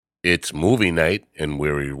It's movie night, and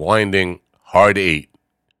we're rewinding Hard Eight.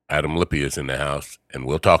 Adam Lippy is in the house, and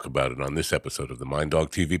we'll talk about it on this episode of the Mind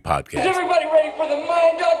Dog TV podcast. Is everybody ready for the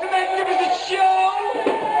Mind Dog, the Magnificent Show?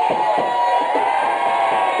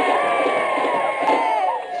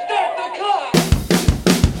 Start the clock!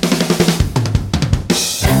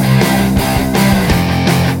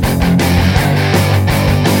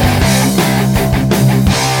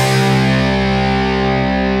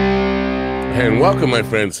 And welcome, my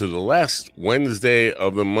friends, to the last Wednesday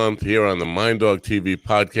of the month here on the Mind Dog TV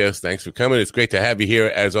podcast. Thanks for coming. It's great to have you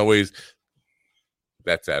here, as always.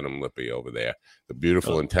 That's Adam Lippy over there, the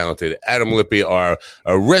beautiful and talented Adam Lippy, our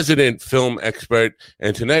resident film expert.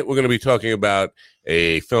 And tonight we're going to be talking about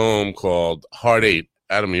a film called Hard Eight.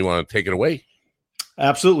 Adam, you want to take it away?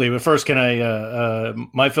 Absolutely. But first, can I?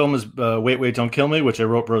 My film is Wait, Wait, Don't Kill Me, which I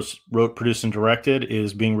wrote, produced, and directed,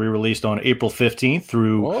 is being re-released on April 15th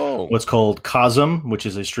through what's called Cosm, which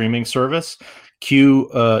is a streaming service,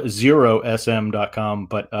 q0sm.com.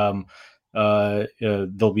 But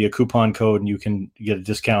there'll be a coupon code, and you can get a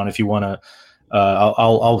discount if you want to.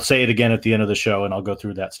 I'll say it again at the end of the show, and I'll go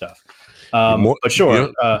through that stuff. But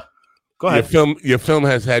sure. Go ahead. Your film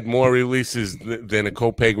has had more releases than a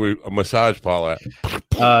Copeg massage parlor.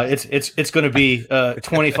 It's going to be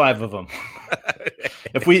 25 of them.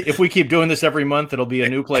 If we keep doing this every month, it'll be a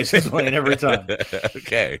new place to play every time.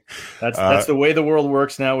 Okay, that's the way the world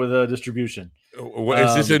works now with distribution.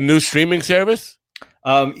 Is this a new streaming service?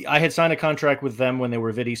 I had signed a contract with them when they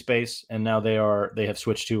were VidiSpace, and now they have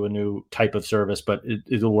switched to a new type of service, but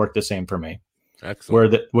it'll work the same for me.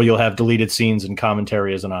 Excellent. Where you'll have deleted scenes and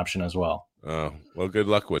commentary as an option as well. Oh, well, good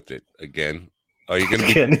luck with it. Again, are you going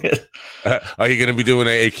to be doing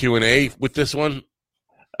a Q&A with this one?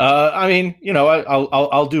 I mean,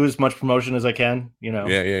 I'll do as much promotion as I can.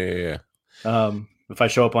 Yeah. If I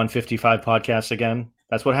show up on 55 podcasts again,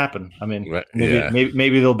 that's what happened. I mean, right,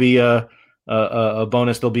 maybe there'll be a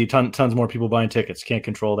bonus. There'll be tons more people buying tickets. Can't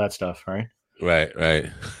control that stuff, right? Right.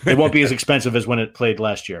 It won't be as expensive as when it played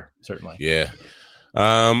last year, certainly. Yeah.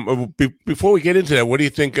 Before we get into that, what do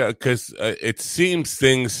you think? Because it seems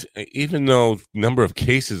things, even though number of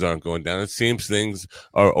cases aren't going down, it seems things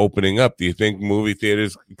are opening up. Do you think movie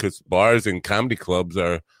theaters, because bars and comedy clubs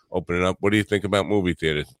are opening up, what do you think about movie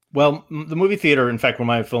theaters? Well, the movie theater, in fact, when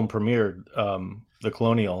my film premiered, The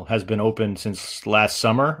Colonial, has been open since last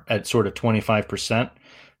summer at sort of 25%.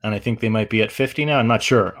 And I think they might be at 50 now. I'm not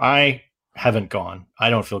sure. I haven't gone. I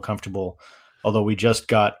don't feel comfortable, although we just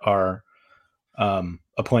got our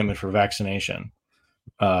appointment for vaccination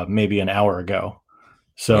maybe an hour ago.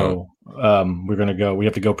 So we're going to go. We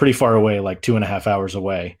have to go pretty far away, like 2.5 hours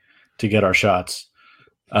away, to get our shots.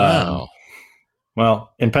 Wow.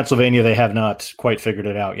 Well, in Pennsylvania, they have not quite figured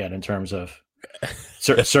it out yet in terms of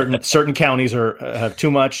certain counties have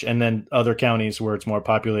too much, and then other counties where it's more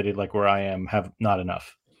populated, like where I am, have not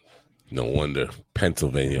enough. No wonder.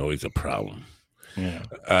 Pennsylvania always a problem. Yeah.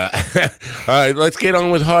 All right, let's get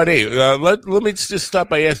on with Hard Eight. Let me just start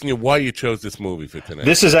by asking you why you chose this movie for tonight.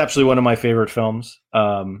 This is absolutely one of my favorite films.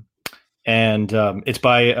 And it's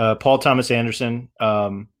by Paul Thomas Anderson,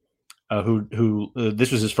 who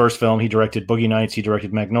this was his first film. He directed Boogie Nights. He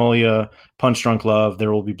directed Magnolia, Punch Drunk Love,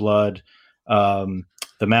 There Will Be Blood, The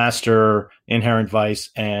Master, Inherent Vice,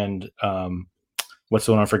 and what's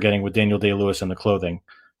the one I'm forgetting with Daniel Day-Lewis and The Clothing.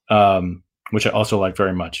 Which I also like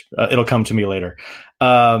very much. It'll come to me later.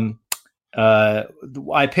 I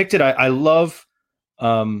picked it. I love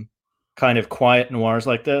kind of quiet noirs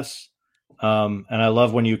like this. And I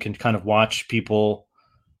love when you can kind of watch people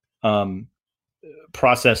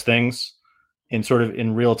process things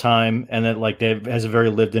in real time. And that like Dave has a very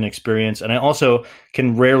lived in experience. And I also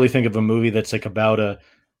can rarely think of a movie that's like about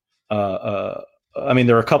I mean,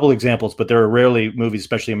 there are a couple examples, but there are rarely movies,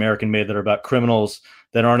 especially American made, that are about criminals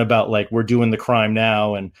that aren't about like, we're doing the crime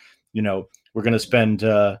now. And, we're going to spend,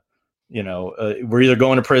 we're either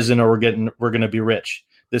going to prison or we're going to be rich.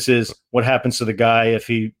 This is what happens to the guy if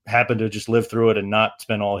he happened to just live through it and not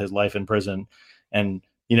spend all his life in prison and,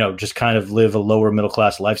 just kind of live a lower middle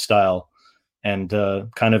class lifestyle. And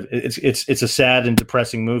kind of, it's a sad and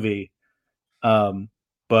depressing movie.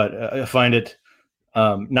 But I find it,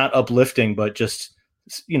 not uplifting, but just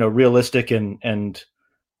realistic and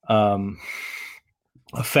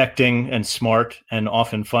affecting and smart and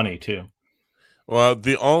often funny too. Well,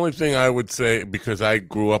 the only thing I would say, because I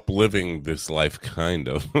grew up living this life, kind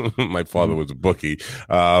of, my father was a bookie,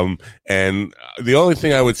 and the only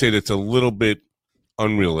thing I would say that's a little bit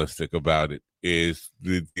unrealistic about it is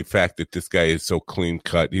the fact that this guy is so clean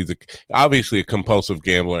cut. He's obviously a compulsive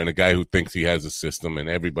gambler and a guy who thinks he has a system, and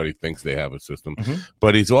everybody thinks they have a system.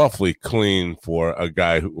 But he's awfully clean for a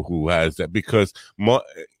guy who has that, because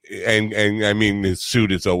and I mean, his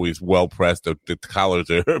suit is always well pressed. The collars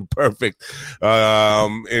are perfect.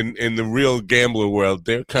 In the real gambler world,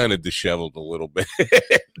 they're kind of disheveled a little bit.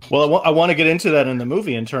 Well, I want to get into that in the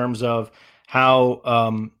movie in terms of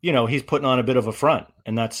how he's putting on a bit of a front,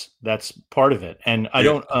 and that's part of it. And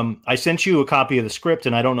I sent you a copy of the script,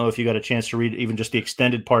 and I don't know if you got a chance to read even just the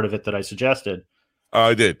extended part of it that I suggested.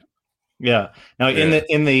 I did. Yeah. Now in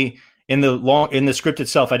the script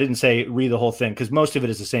itself, I didn't say read the whole thing because most of it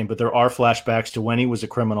is the same, but there are flashbacks to when he was a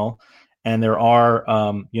criminal, and there are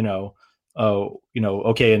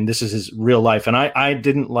okay, and this is his real life. And I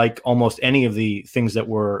didn't like almost any of the things that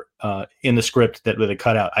were in the script that they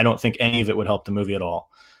cut out. I don't think any of it would help the movie at all.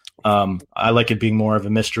 I like it being more of a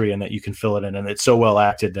mystery and that you can fill it in. And it's so well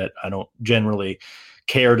acted that I don't generally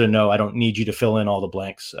care to know. I don't need you to fill in all the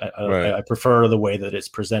blanks. I prefer the way that it's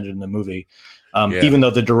presented in the movie. Even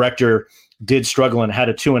though the director did struggle and had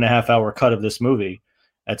a 2.5 hour cut of this movie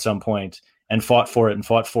at some point, and fought for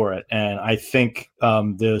it. And I think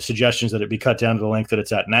the suggestions that it be cut down to the length that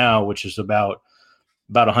it's at now, which is about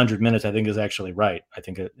 100 minutes, I think is actually right. I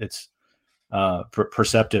think it's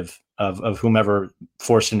perceptive of whomever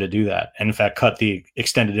forced him to do that, and in fact cut the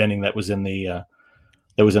extended ending that was in the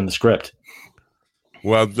script.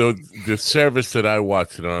 Well, the service that I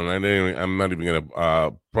watched it on, I'm not even going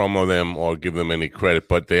to promo them or give them any credit,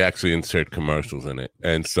 but they actually insert commercials in it,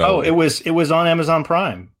 and so it was on Amazon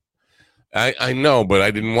Prime. I know, but I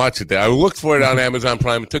didn't watch it there. I looked for it on Amazon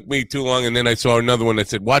Prime. It took me too long, and then I saw another one that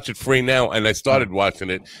said, watch it free now, and I started watching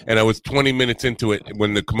it, and I was 20 minutes into it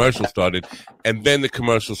when the commercial started, and then the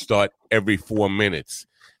commercials start every 4 minutes,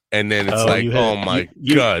 and then it's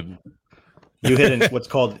God. You hit what's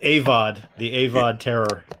called AVOD, the AVOD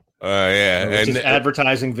terror. Which is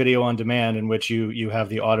advertising video on demand, in which you have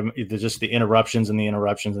the interruptions and the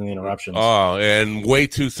interruptions and the interruptions. Oh, and way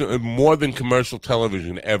too more than commercial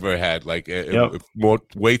television ever had.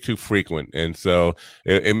 Way too frequent, and so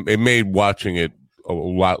it made watching it a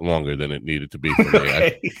lot longer than it needed to be for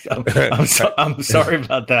me. I'm sorry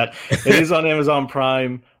about that. It is on Amazon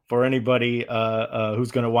Prime for anybody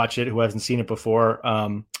who's going to watch it who hasn't seen it before,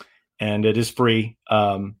 and it is free.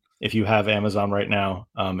 If you have Amazon right now.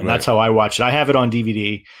 That's how I watch it. I have it on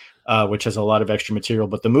DVD, which has a lot of extra material,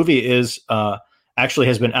 but the movie is actually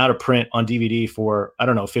has been out of print on DVD for,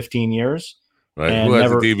 15 years. Right. Who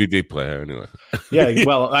has a DVD player anyway? Yeah,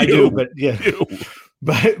 well, I do, but yeah.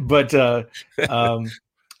 But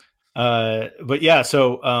yeah,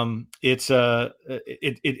 so it's a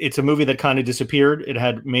movie that kind of disappeared. It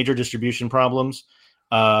had major distribution problems.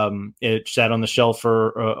 It sat on the shelf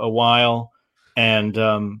for a while, and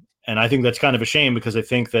I think that's kind of a shame, because I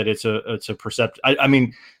think that it's a percept. I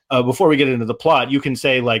mean, before we get into the plot, you can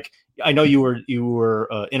say, like, I know you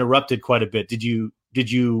were interrupted quite a bit. Did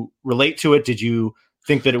you relate to it? Did you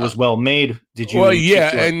think that it was well made? Did you? Well,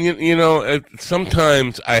 yeah, and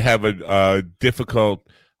sometimes I have a difficult.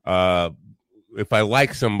 If I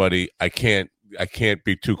like somebody, I can't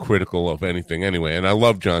be too critical of anything anyway. And I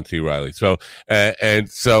love John C. Reilly, so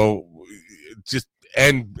just.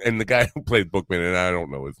 And the guy who played Bookman, and I don't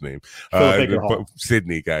know his name,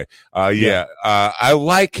 Sydney guy. I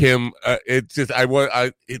like him. It's just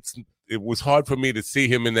it was hard for me to see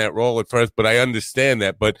him in that role at first, but I understand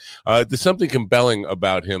that. But there's something compelling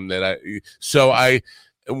about him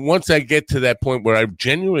once I get to that point where I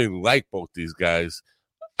genuinely like both these guys,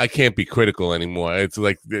 I can't be critical anymore. It's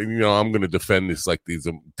like, I'm going to defend this like these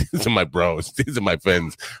are my bros. These are my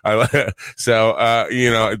friends. So,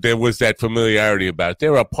 there was that familiarity about it.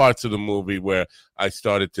 There are parts of the movie where I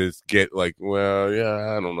started to get like, well,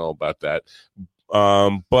 yeah, I don't know about that.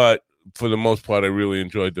 But for the most part, I really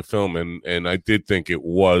enjoyed the film, and I did think it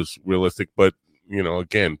was realistic. But,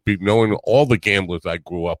 again, knowing all the gamblers I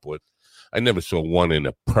grew up with, I never saw one in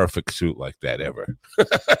a perfect suit like that ever.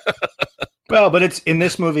 Well, but it's in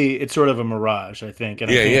this movie, it's sort of a mirage, I think.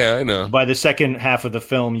 And I know. By the second half of the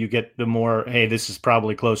film, you get the more, hey, this is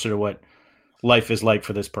probably closer to what life is like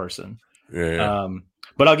for this person. Yeah.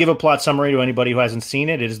 But I'll give a plot summary to anybody who hasn't seen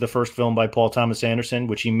it. It is the first film by Paul Thomas Anderson,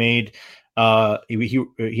 which he made.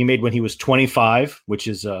 He made when he was 25, which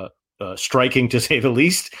is striking to say the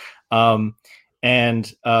least. It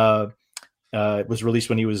was released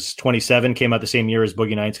when he was 27. Came out the same year as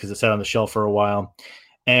Boogie Nights because it sat on the shelf for a while,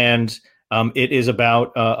 and. It is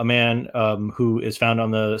about a man who is found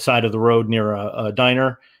on the side of the road near a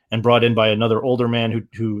diner, and brought in by another older man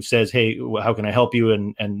who says, "Hey, how can I help you?"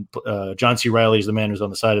 And John C. Reilly is the man who's on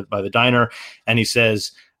the side by the diner, and he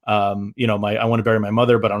says, I want to bury my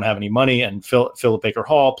mother, but I don't have any money. And Philip Baker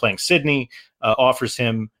Hall, playing Sidney, offers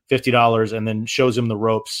him $50 and then shows him the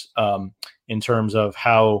ropes in terms of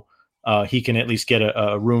how he can at least get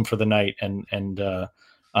a room for the night and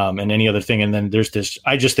any other thing. And then there's this.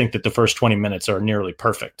 I just think that the first 20 minutes are nearly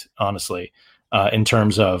perfect, honestly, in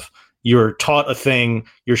terms of you're taught a thing,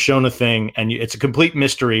 you're shown a thing, and it's a complete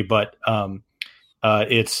mystery, but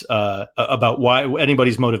it's about why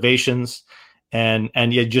anybody's motivations.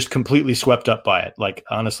 And you're just completely swept up by it. Like,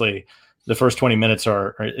 honestly, the first 20 minutes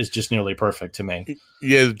is just nearly perfect to me.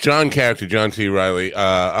 Yeah, John C. Reilly.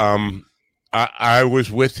 I was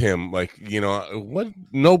with him, like,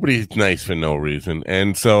 nobody's nice for no reason.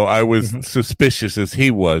 And so I was suspicious as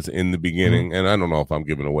he was in the beginning. And I don't know if I'm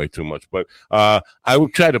giving away too much, but I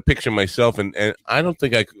would try to picture myself. And I don't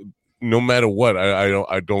think I could, no matter what,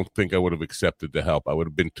 I don't think I would have accepted the help. I would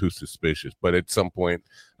have been too suspicious. But at some point,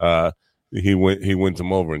 he wins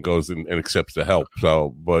him over and goes and accepts the help.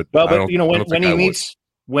 So,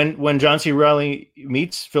 when John C. Reilly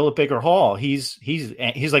meets Philip Baker Hall, he's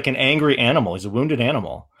like an angry animal. He's a wounded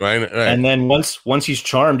animal, right? And then once he's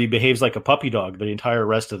charmed, he behaves like a puppy dog the entire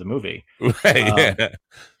rest of the movie. Right. Yeah.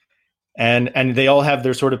 And they all have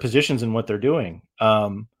their sort of positions in what they're doing.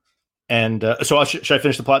 So should I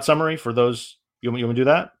finish the plot summary for those? You want to do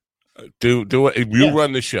that? Do it. You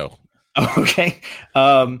run the show. Okay.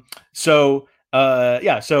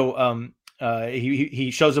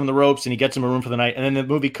 He shows him the ropes and he gets him a room for the night. And then the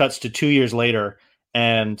movie cuts to 2 years later,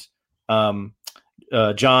 and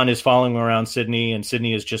John is following around Sidney, and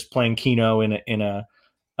Sidney is just playing Keno in a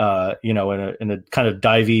kind of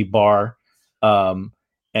divey bar,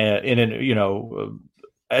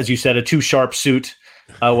 as you said, a too sharp suit,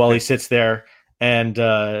 while he sits there. And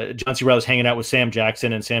John C. Reilly's hanging out with Sam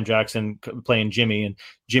Jackson, and Sam Jackson playing Jimmy. And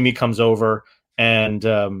Jimmy comes over, and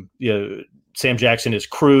Sam Jackson is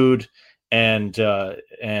crude and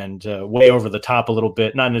way over the top a little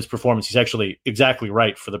bit. Not in his performance; he's actually exactly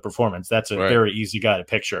right for the performance. That's a very easy guy to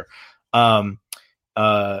picture. And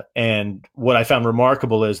what I found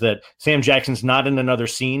remarkable is that Sam Jackson's not in another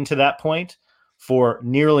scene to that point for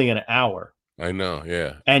nearly an hour. I know,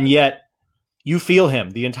 yeah. And yet you feel him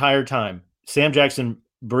the entire time. Sam Jackson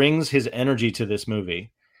brings his energy to this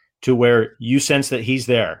movie to where you sense that he's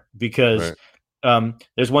there, because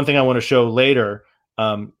there's one thing I want to show later.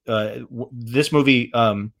 This movie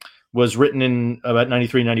was written in about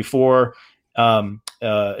 93, 94,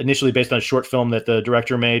 initially based on a short film that the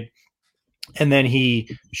director made. And then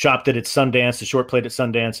he shopped it at Sundance, the short played at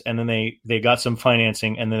Sundance, and then they got some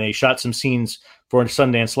financing, and then they shot some scenes for a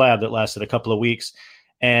Sundance lab that lasted a couple of weeks.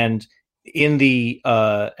 And in the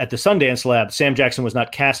at the Sundance lab, Sam Jackson was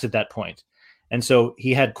not cast at that point. And so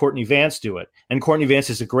he had Courtney Vance do it. And Courtney Vance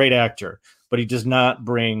is a great actor, but he does not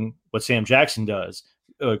bring what Sam Jackson does.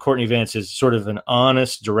 Courtney Vance is sort of an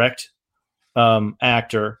honest, direct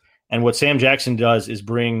actor. And what Sam Jackson does is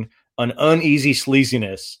bring an uneasy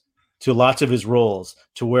sleaziness to lots of his roles,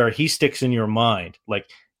 to where he sticks in your mind. Like,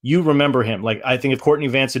 you remember him. Like, I think if Courtney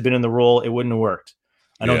Vance had been in the role, it wouldn't have worked.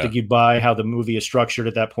 I don't think you'd buy how the movie is structured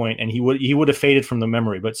at that point, and he would have faded from the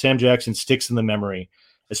memory. But Sam Jackson sticks in the memory,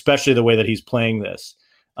 especially the way that he's playing this.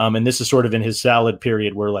 And this is sort of in his salad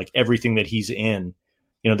period, where like everything that he's in,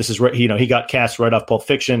 this is he got cast right off Pulp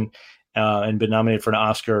Fiction and been nominated for an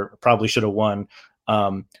Oscar, probably should have won.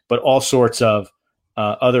 But all sorts of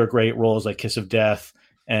other great roles like Kiss of Death.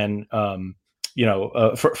 And,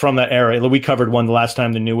 from that era, we covered one the last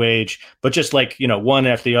time, The New Age, but just like, one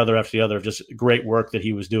after the other, just great work that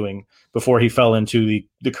he was doing before he fell into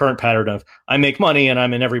the current pattern of, I make money and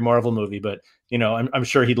I'm in every Marvel movie, but, I'm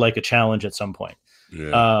sure he'd like a challenge at some point.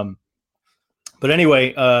 Yeah. But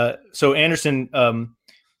anyway, so Anderson grew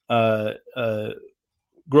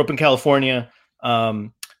up in California,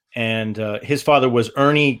 and his father was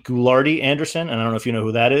Ernie Ghoulardi Anderson, and I don't know if you know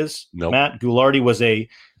who that is. Nope. Matt Ghoulardi was a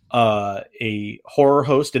horror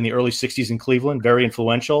host in the early '60s in Cleveland, very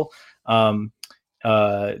influential.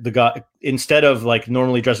 The guy, instead of like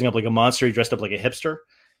normally dressing up like a monster, he dressed up like a hipster,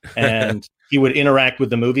 and he would interact with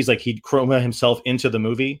the movies. Like, he'd chroma himself into the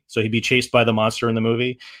movie, so he'd be chased by the monster in the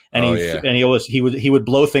movie, and he would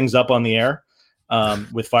blow things up on the air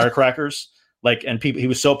with firecrackers. Like, and he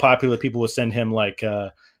was so popular that people would send him like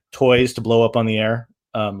toys to blow up on the air,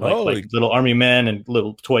 like little army men and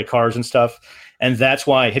little toy cars and stuff. And that's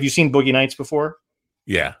why. Have you seen Boogie Nights before?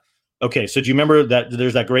 Yeah. Okay, so do you remember that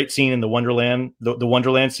there's that great scene in the Wonderland, the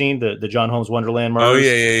Wonderland scene, the John Holmes Wonderland murders? Oh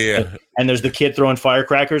yeah. And there's the kid throwing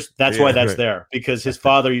firecrackers. That's why that's there, because his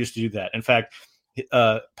father used to do that. In fact,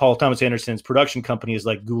 Paul Thomas Anderson's production company is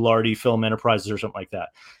like Ghoulardi Film Enterprises or something like that,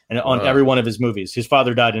 and on Wow. every one of his movies. His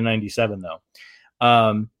father died in '97 though,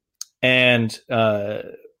 I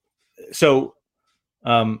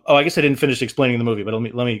guess I didn't finish explaining the movie, but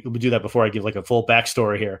let me do that before I give like a full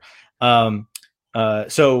backstory here.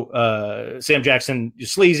 Sam Jackson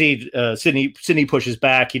is sleazy. Sidney pushes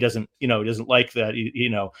back. He doesn't like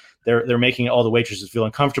that. They're making all the waitresses feel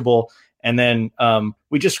uncomfortable. And then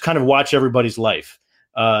we just kind of watch everybody's life.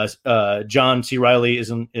 John C. Reilly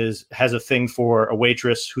has a thing for a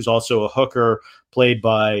waitress who's also a hooker, played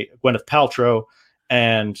by Gwyneth Paltrow,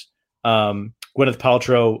 and Gwyneth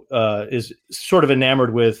Paltrow is sort of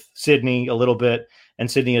enamored with Sidney a little bit,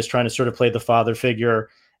 and Sidney is trying to sort of play the father figure,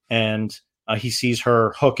 and he sees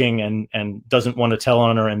her hooking and doesn't want to tell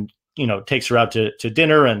on her, and takes her out to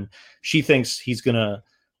dinner, and she thinks he's gonna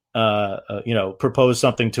propose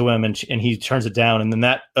something to him, and he turns it down, and then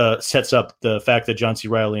that sets up the fact that John C.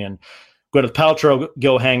 Reilly and Gwyneth Paltrow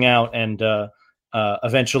go hang out and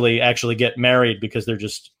eventually actually get married because they're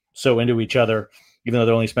just so into each other, even though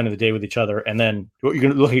they're only spending the day with each other. And then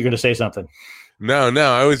you're going to say something. No,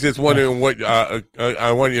 I was just wondering what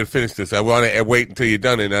I want you to finish this. I want to wait until you're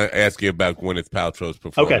done and ask you about Gwyneth Paltrow's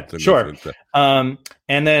performance. Okay, sure. And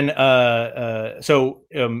then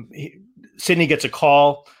Sidney gets a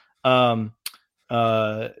call,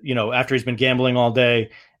 after he's been gambling all day,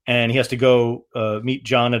 and he has to go meet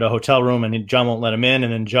John at a hotel room, and John won't let him in.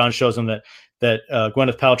 And then John shows him that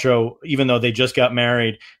Gwyneth Paltrow, even though they just got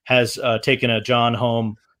married, has taken a John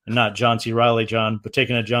home, not John C. Reilly John, but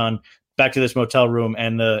taken a John back to this motel room,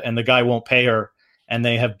 and the guy won't pay her, and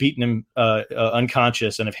they have beaten him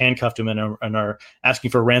unconscious and have handcuffed him and are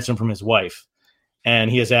asking for ransom from his wife.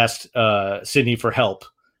 And he has asked Sidney for help,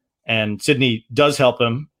 and Sidney does help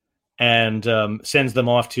him and sends them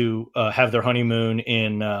off to have their honeymoon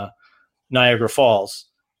in Niagara Falls.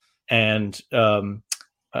 And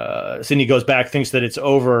Sidney goes back, thinks that it's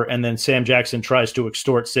over, and then Sam Jackson tries to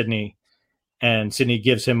extort Sidney, and Sidney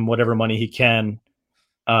gives him whatever money he can.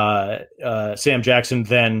 Sam Jackson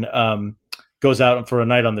then goes out for a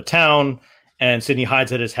night on the town, and Sidney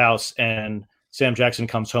hides at his house, and Sam Jackson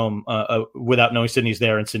comes home without knowing Sidney's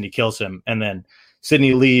there, and Sidney kills him. And then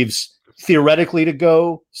Sidney leaves theoretically to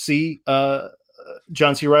go see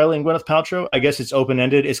John C. Reilly and Gwyneth Paltrow. I guess it's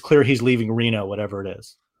open-ended. It's clear he's leaving Reno, whatever it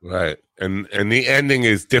is. Right. And the ending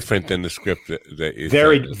is different than the script that you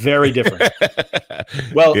very, very different.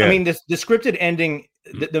 Well, yeah. I mean, the scripted ending,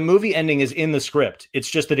 the movie ending is in the script. It's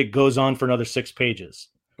just that it goes on for another 6 pages.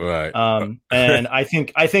 Right. And I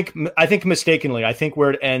think mistakenly, I think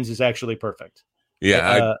where it ends is actually perfect.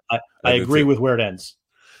 Yeah. I agree with where it ends.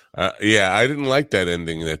 I didn't like that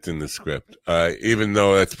ending that's in the script, even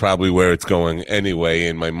though that's probably where it's going anyway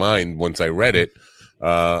in my mind once I read it.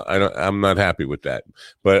 I'm not happy with that,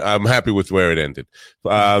 but I'm happy with where it ended.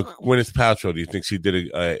 Gwyneth Paltrow, do you think she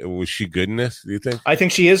was she good in this? Do you think? I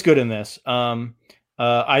think she is good in this.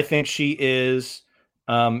 I think she is.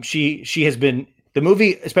 She has been the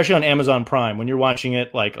movie, especially on Amazon Prime. When you're watching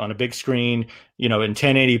it like on a big screen, in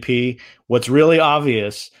 1080p, what's really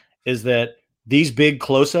obvious is that these big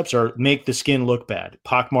close-ups make the skin look bad.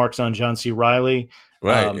 Pockmarks on John C. Reilly.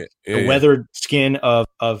 Right. The weathered skin of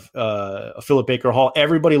Philip Baker Hall.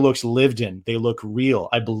 Everybody looks lived in. They look real.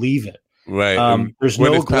 I believe it. Right. There's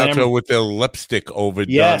Gwyneth no glamour. Paltrow with the lipstick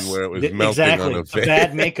overdone where it was melting on her face.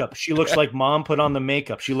 Bad makeup. She looks like mom put on the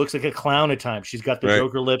makeup. She looks like a clown at times. She's got the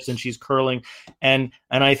Joker lips and she's curling. And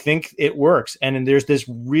I think it works. And then there's this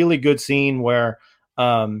really good scene where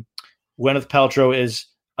Gwyneth Paltrow is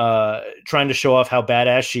trying to show off how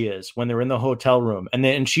badass she is when they're in the hotel room,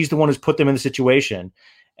 and she's the one who's put them in the situation,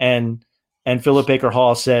 and Philip Baker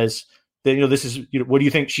Hall says that this is what do you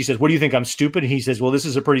think? She says, what do you think, I'm stupid? And he says, well, this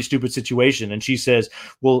is a pretty stupid situation. And she says,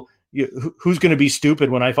 well, who's going to be stupid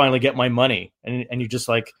when I finally get my money? And you just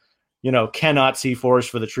cannot see forest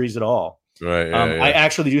for the trees at all. Right. Yeah. I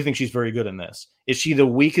actually do think she's very good in this. Is she the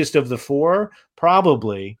weakest of the 4?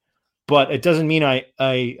 Probably. But it doesn't mean I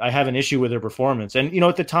have an issue with her performance. And,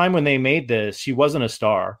 at the time when they made this, she wasn't a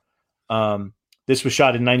star. This was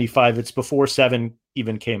shot in 95. It's before 7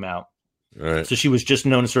 even came out. Right. So she was just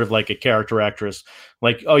known as sort of like a character actress.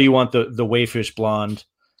 Like, oh, you want the wayfish blonde,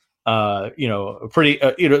 pretty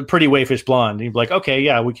wayfish blonde. And you'd be like, okay,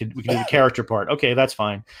 yeah, we could do the character part. Okay, that's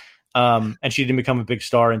fine. And she didn't become a big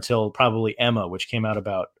star until probably Emma, which came out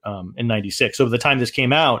about in 96. So by the time this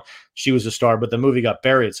came out, she was a star, but the movie got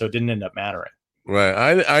buried, so it didn't end up mattering.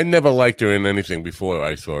 Right. I never liked her in anything before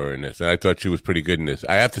I saw her in this, and I thought she was pretty good in this.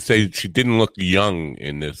 I have to say, she didn't look young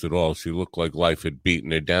in this at all. She looked like life had beaten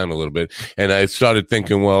her down a little bit. And I started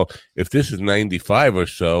thinking, well, if this is 95 or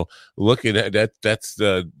so, looking at that, that's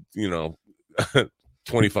the,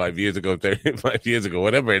 25 years ago, 35 years ago,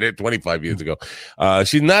 whatever it is, 25 years ago.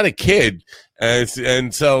 She's not a kid.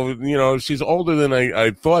 And so, she's older than I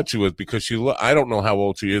thought she was, because I don't know how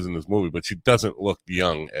old she is in this movie, but she doesn't look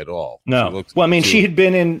young at all. No. Well, I mean, she had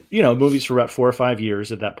been in, movies for about 4 or 5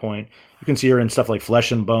 years at that point. You can see her in stuff like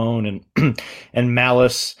Flesh and Bone and and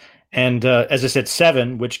Malice. And as I said,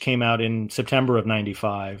 Seven, which came out in September of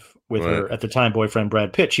 95 with her, at the time, boyfriend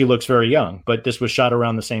Brad Pitt. She looks very young, but this was shot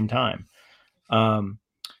around the same time.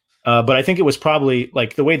 But I think it was probably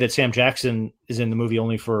like the way that Sam Jackson is in the movie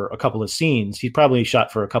only for a couple of scenes. He probably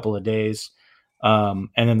shot for a couple of days. And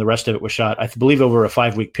then the rest of it was shot, I believe, over a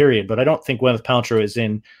 5-week period. But I don't think Gwyneth Paltrow is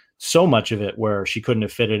in so much of it where she couldn't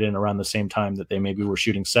have fitted in around the same time that they maybe were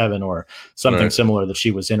shooting Seven or something similar that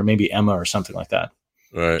she was in, or maybe Emma or something like that.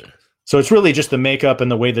 Right. So it's really just the makeup and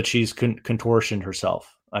the way that she's contortioned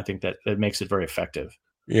herself. I think that makes it very effective.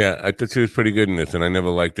 Yeah, I thought she was pretty good in this, and I never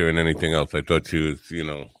liked her in anything else. I thought she was,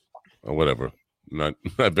 or whatever, not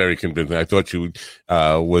very convincing. I thought she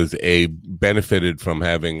was benefited from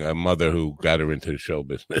having a mother who got her into show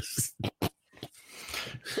business.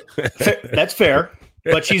 That's fair,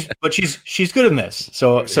 but she's good in this.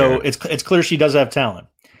 So it's clear she does have talent.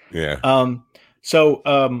 Yeah. So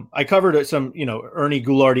I covered some, Ernie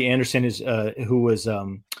Goulardi Anderson is who was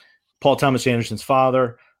Paul Thomas Anderson's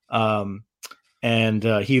father. And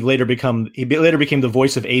he later became the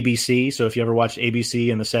voice of ABC. So if you ever watched ABC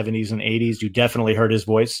in the 70s and 80s, you definitely heard his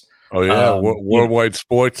voice. Oh yeah, worldwide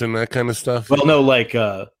sports and that kind of stuff. Well, no, like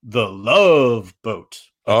the Love Boat.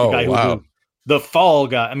 Oh, wow. The Fall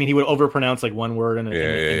Guy. I mean, he would overpronounce like one word and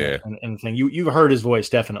a thing. You've heard his voice,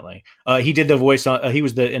 definitely. He did the voice. He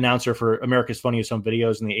was the announcer for America's Funniest Home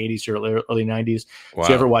Videos in the 80s or early 90s. Wow. If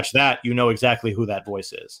you ever watch that, you know exactly who that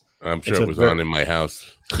voice is. I'm sure it was on in my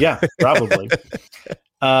house. Yeah, probably.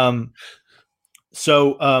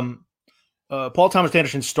 So Paul Thomas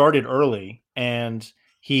Anderson started early, and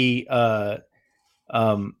he made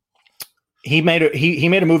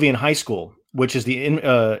a movie in high school, which is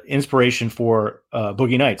the inspiration for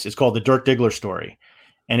Boogie Nights. It's called The Dirk Diggler Story,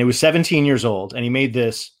 and it was 17 years old, and he made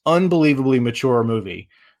this unbelievably mature movie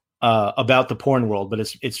about the porn world, but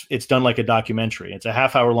it's done like a documentary. It's a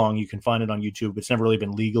half-hour long. You can find it on YouTube. It's never really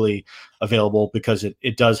been legally available because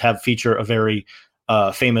it does feature a very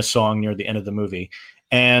famous song near the end of the movie.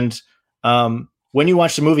 And when you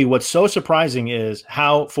watch the movie, what's so surprising is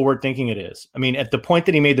how forward-thinking it is. I mean, at the point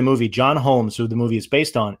that he made the movie, John Holmes, who the movie is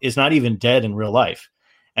based on, is not even dead in real life.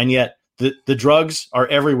 And yet the drugs are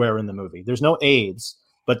everywhere in the movie. There's no AIDS,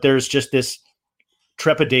 but there's just this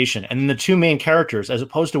trepidation. And the two main characters, as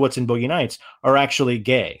opposed to what's in Boogie Nights, are actually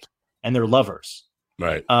gay, and they're lovers.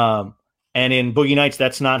 Right. And in Boogie Nights,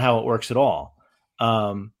 that's not how it works at all.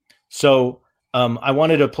 I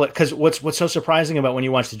wanted to play, because what's so surprising about when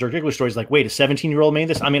you watch the Dirk Diggler Story is like, wait, a 17-year-old made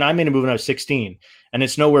this? I mean, I made a movie when I was 16, and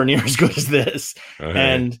it's nowhere near as good as this.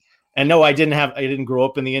 Okay. And no, I didn't grow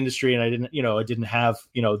up in the industry, and I didn't have,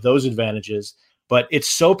 those advantages, but it's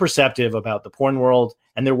so perceptive about the porn world.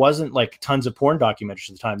 And there wasn't like tons of porn documentaries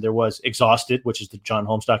at the time. There was Exhausted, which is the John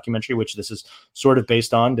Holmes documentary, which this is sort of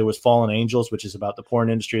based on. There was Fallen Angels, which is about the porn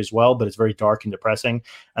industry as well, but it's very dark and depressing.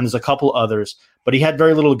 And there's a couple others, but he had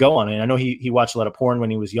very little to go on. And I know he watched a lot of porn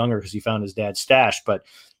when he was younger because he found his dad's stash, but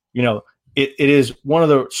it is one of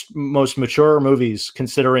the most mature movies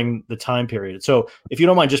considering the time period. So if you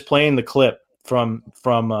don't mind just playing the clip from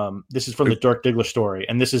this is from the Dirk Diggler Story,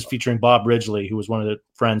 and this is featuring Bob Ridgely, who was one of the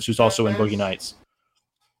friends who's also in Boogie Nights.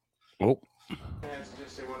 Oh.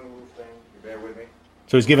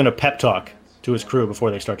 So he's giving a pep talk to his crew before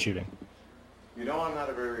they start shooting. You know, I'm not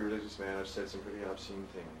a very religious man. I've said some pretty obscene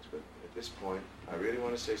things, but at this point, I really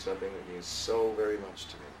want to say something that means so very much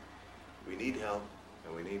to me. We need help,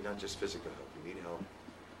 and we need not just physical help. We need help.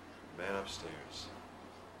 Man upstairs.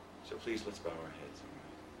 So please, let's bow our heads.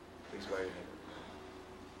 Please bow your head.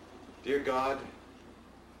 Dear God,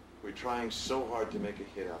 we're trying so hard to make a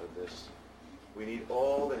hit out of this. We need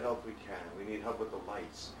all the help we can. We need help with the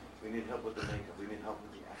lights. We need help with the makeup. We need help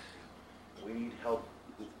with the acting. We need help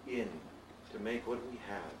within to make what we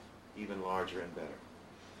have even larger and better.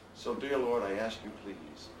 So, dear Lord, I ask you,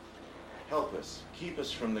 please, help us. Keep us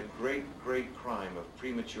from the great, great crime of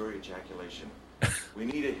premature ejaculation. We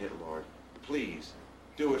need a hit, Lord. Please,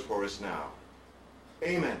 do it for us now.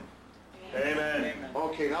 Amen. Amen.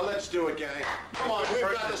 Okay, now let's do it, gang. Come on, we've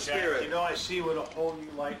got the spirit. I see with a whole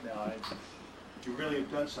new light now. You really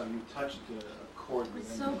have done something. You touched a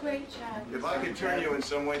It's so great, Chad. If I could turn you in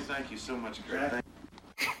some way, thank you so much, Greg.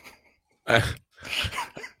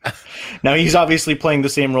 Now he's obviously playing the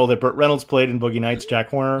same role that Burt Reynolds played in Boogie Nights, Jack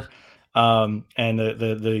Horner. And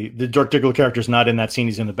the Dirk Diggler character is not in that scene.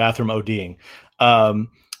 He's in the bathroom ODing.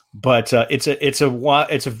 But it's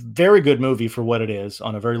a very good movie for what it is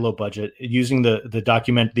on a very low budget. Using the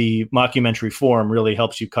mockumentary form really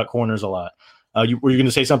helps you cut corners a lot. Were you going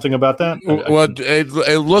to say something about that? Well,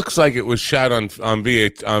 it looks like it was shot on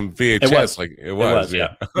VHS. It was,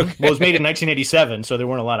 yeah. Well, it was made in 1987, so there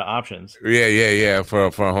weren't a lot of options. Yeah, for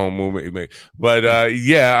a home movie. But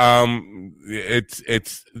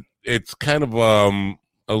it's kind of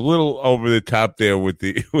a little over the top there with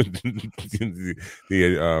the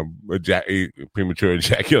premature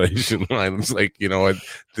ejaculation line. It's like,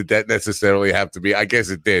 did that necessarily have to be? I guess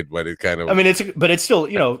it did, but it kind of. I mean, it's still,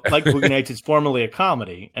 like Boogie Nights, it's formerly a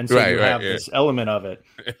comedy, and so you have this element of it.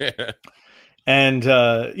 And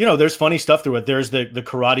there's funny stuff through it. There's the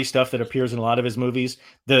karate stuff that appears in a lot of his movies.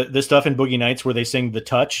 The stuff in Boogie Nights where they sing "The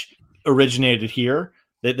Touch" originated here.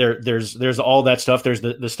 There's all that stuff. There's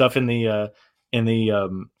the stuff in the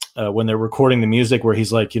when they're recording the music where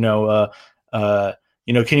he's like, can you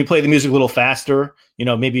play the music a little faster?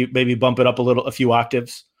 Maybe bump it up a few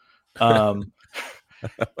octaves. And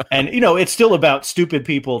it's still about stupid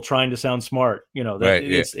people trying to sound smart.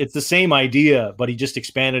 It's the same idea, but he just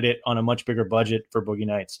expanded it on a much bigger budget for Boogie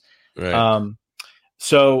Nights. Right.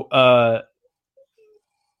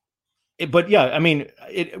 But yeah, I mean,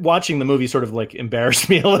 watching the movie sort of like embarrassed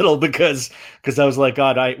me a little because I was like,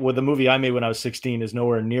 God, the movie I made when I was 16 is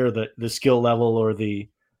nowhere near the skill level or the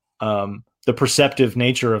perceptive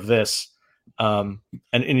nature of this. And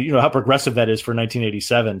how progressive that is for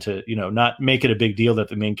 1987 to, not make it a big deal that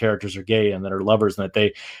the main characters are gay and that are lovers and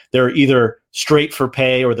that they're either straight for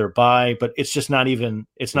pay or they're bi, but it's just not even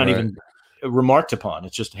remarked upon.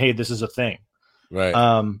 It's just, hey, this is a thing. Right.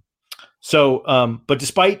 But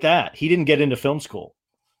despite that, he didn't get into film school.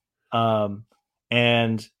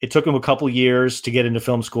 And it took him a couple years to get into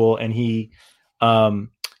film school. And he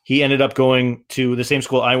ended up going to the same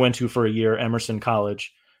school I went to for a year, Emerson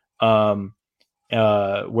College, where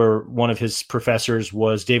one of his professors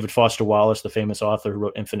was David Foster Wallace, the famous author who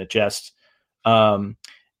wrote Infinite Jest. And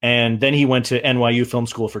then he went to NYU Film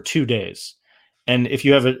School for 2 days. And if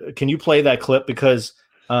you can you play that clip? Because,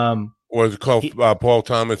 was it called Paul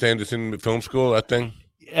Thomas Anderson Film School, that thing?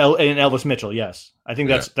 And Elvis Mitchell, yes. I think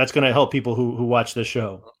that's going to help people who watch this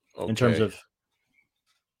show in terms of.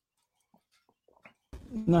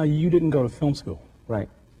 No, you didn't go to film school. Right.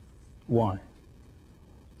 Why?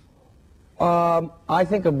 I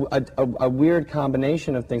think a weird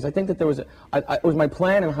combination of things. I think that there was it was my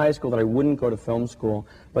plan in high school that I wouldn't go to film school,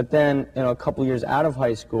 but then a couple years out of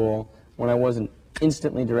high school, when I wasn't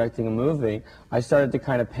instantly directing a movie, I started to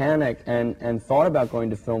kind of panic and thought about going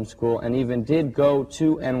to film school, and even did go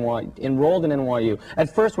to enrolled in NYU.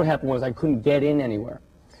 At first what happened was I couldn't get in anywhere.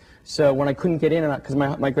 So when I couldn't get in, because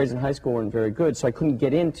my grades in high school weren't very good, so I couldn't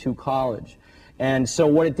get into college. And so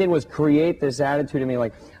what it did was create this attitude in me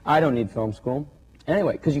like, I don't need film school.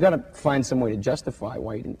 Anyway, because you got to find some way to justify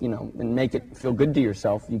why, and make it feel good to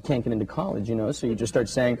yourself. You can't get into college, so you just start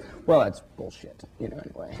saying, well, that's bullshit,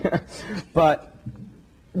 anyway. But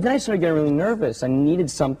then I started getting really nervous. I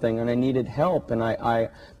needed something, and I needed help, and I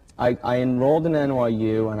enrolled in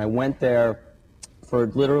NYU, and I went there for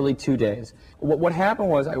literally 2 days. What happened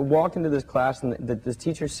was I walked into this class, and this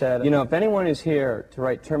teacher said, if anyone is here to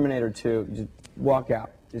write Terminator 2, just walk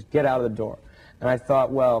out. Just get out of the door. And I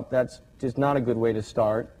thought, well, that's just not a good way to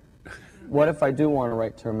start. What if I do want to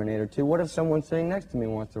write Terminator 2? What if someone sitting next to me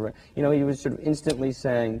wants to write? He was sort of instantly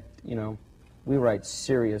saying, we write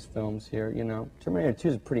serious films here, Terminator 2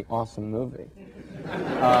 is a pretty awesome movie.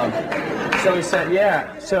 So he said,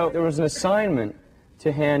 yeah. So there was an assignment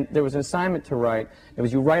to write. It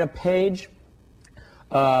was you write a page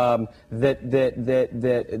that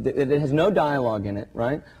has no dialogue in it,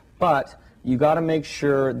 right? But you got to make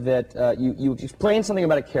sure that you explain something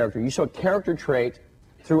about a character. You show a character trait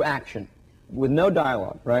through action, with no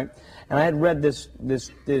dialogue, right? And I had read this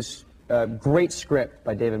great script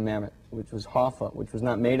by David Mamet, which was Hoffa, which was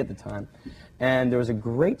not made at the time. And there was a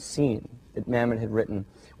great scene that Mamet had written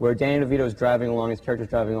where Danny DeVito is driving along, his character's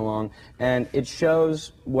driving along, and it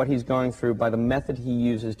shows what he's going through by the method he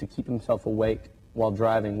uses to keep himself awake while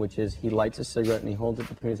driving, which is he lights a cigarette and he holds it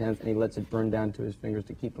between his hands and he lets it burn down to his fingers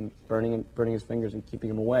to keep him burning his fingers and keeping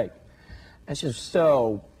him awake. It's just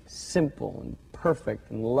so simple and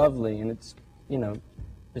perfect and lovely, and it's,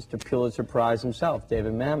 Mr. Pulitzer Prize himself,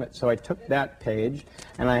 David Mamet. So I took that page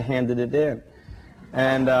and I handed it in,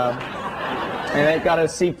 and it got a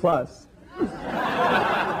C+.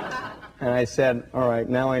 And I said, all right,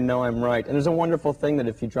 now I know I'm right. And there's a wonderful thing that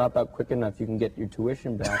if you drop out quick enough, you can get your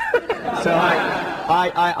tuition back. So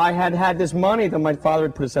I had this money that my father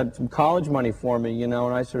had put aside, some college money for me, and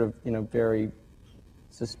I sort of, very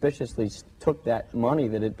suspiciously took that money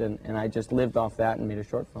that had been, and I just lived off that and made a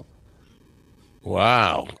short film.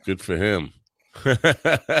 Wow, good for him.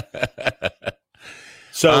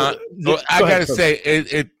 So I gotta say,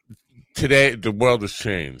 it today the world has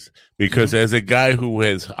changed because as a guy who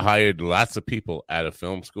has hired lots of people out of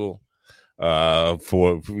film school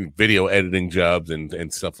for video editing jobs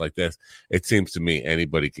and stuff like this, it seems to me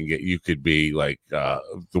anybody can get. You could be like the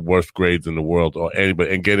worst grades in the world, or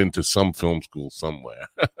anybody, and get into some film school somewhere.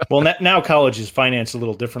 Well, now college is financed a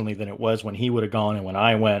little differently than it was when he would have gone, and when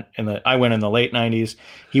I went in the late 90s.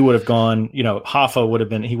 He would have gone. Hoffa would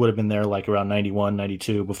have been there like around 91,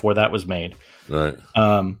 92 before that was made. Right.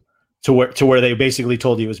 To where they basically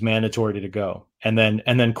told you it was mandatory to go. And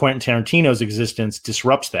then Quentin Tarantino's existence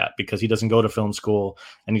disrupts that because he doesn't go to film school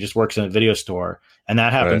and he just works in a video store. And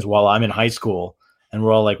that happens while I'm in high school. And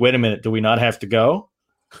we're all like, wait a minute, do we not have to go?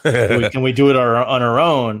 Can we do it on our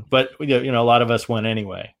own? But a lot of us went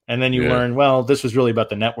anyway. And then you learn, well, this was really about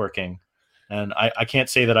the networking. And I can't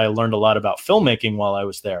say that I learned a lot about filmmaking while I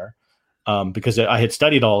was there because I had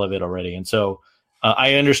studied all of it already. And so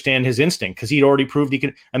I understand his instinct because he'd already proved he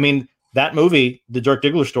could. I mean, that movie, the Dirk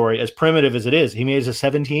Diggler story, as primitive as it is, he made as a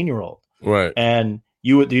 17-year-old. Right. And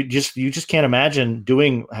you just can't imagine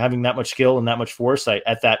having that much skill and that much foresight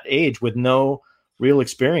at that age with no real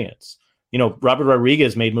experience. Robert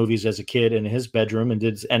Rodriguez made movies as a kid in his bedroom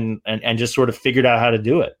and just sort of figured out how to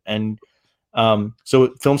do it. And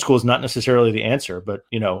so film school is not necessarily the answer, but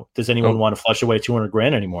does anyone want to flush away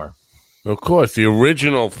 $200,000 anymore? Of course, the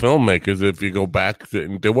original filmmakers, if you go back,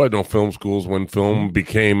 there were no film schools when film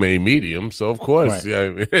became a medium. So, of course,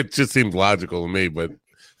 it just seems logical to me. But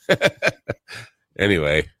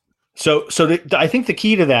anyway. So I think the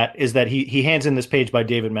key to that is that he hands in this page by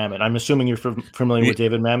David Mamet. I'm assuming you're familiar with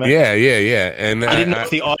David Mamet. Yeah. And I didn't know if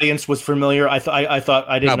the audience was familiar. I thought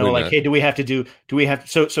I didn't know. Like, not. Hey, do we have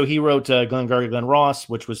to? So he wrote Glengarry Glen Ross,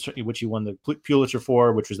 which he won the Pulitzer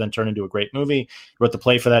for, which was then turned into a great movie. He wrote the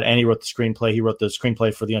play for that, and he wrote the screenplay. He wrote the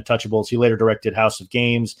screenplay for The Untouchables. He later directed House of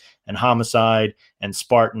Games and Homicide and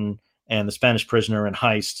Spartan and The Spanish Prisoner and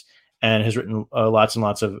Heist. And has written done lots and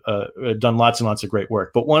lots of great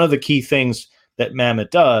work. But one of the key things that Mamet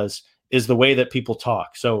does is the way that people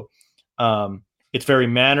talk. So it's very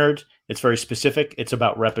mannered. It's very specific. It's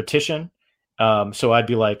about repetition. So I'd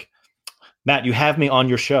be like, Matt, you have me on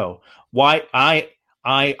your show. Why?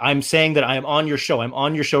 I'm saying that I am on your show. I'm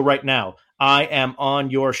on your show right now. I am on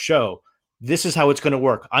your show. This is how it's going to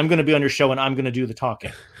work. I'm going to be on your show and I'm going to do the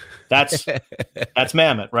talking. That's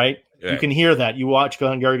Mamet, right? Yeah. You can hear that. You watch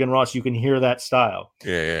Glengarry Glen Ross, you can hear that style.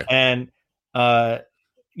 Yeah. And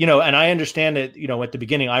and I understand that, at the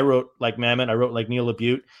beginning I wrote like Mamet, I wrote like Neil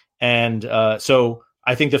LaBute. And so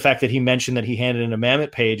I think the fact that he mentioned that he handed in a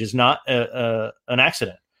Mamet page is not an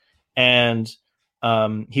accident. And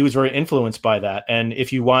he was very influenced by that. And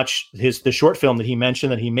if you watch the short film that he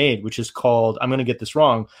mentioned that he made, which is called, I'm going to get this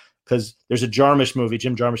wrong because there's a Jim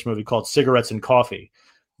Jarmusch movie called Cigarettes and Coffee.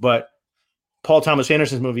 But Paul Thomas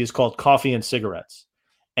Anderson's movie is called Coffee and Cigarettes.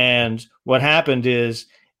 And what happened is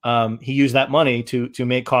he used that money to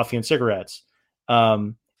make Coffee and Cigarettes.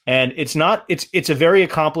 And it's a very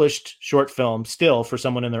accomplished short film still for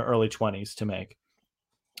someone in their early 20s to make.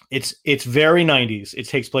 It's very 90s. It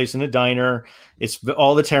takes place in a diner. It's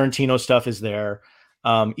all the Tarantino stuff is there.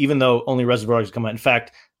 Even though only Reservoir Dogs come out. In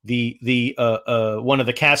fact, the one of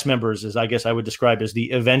the cast members is, I guess I would describe as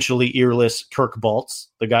the eventually earless Kirk Baltz,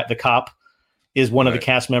 the cop, is one of the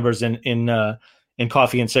cast members in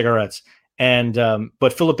Coffee and Cigarettes. And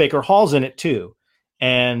but Philip Baker Hall's in it too,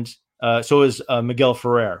 and so is Miguel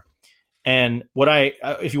Ferrer. And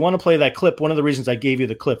if you want to play that clip, one of the reasons I gave you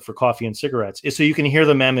the clip for Coffee and Cigarettes is so you can hear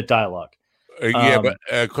the Mamet dialogue. But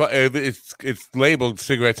it's labeled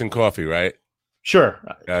Cigarettes and Coffee, right? Sure.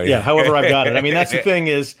 Yeah. However I got it. I mean, that's the thing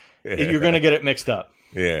is you're going to get it mixed up.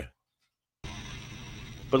 Yeah.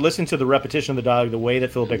 But listen to the repetition of the dialogue, the way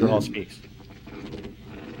that Philip Baker Hall speaks.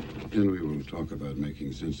 Then we will talk about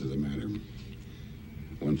making sense of the matter.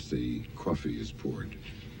 Once the coffee is poured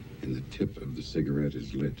and the tip of the cigarette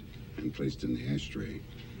is lit and placed in the ashtray,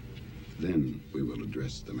 then we will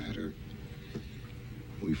address the matter.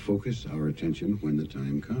 We focus our attention when the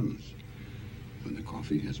time comes. When the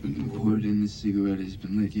coffee has been poured and the cigarette has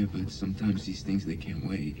been lit, yeah, but sometimes these things, they can't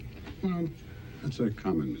wait. Well, that's a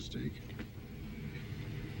common mistake.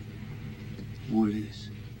 What is?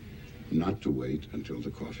 Not to wait until the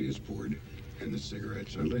coffee is poured and the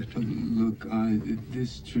cigarettes are lit. Look,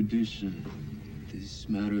 this tradition, this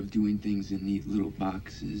matter of doing things in neat little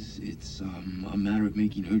boxes, it's a matter of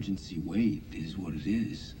making urgency wait, is what it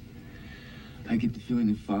is. I get the feeling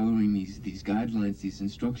that following these guidelines, these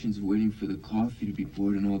instructions of waiting for the coffee to be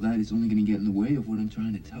poured and all that is only going to get in the way of what I'm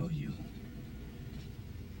trying to tell you.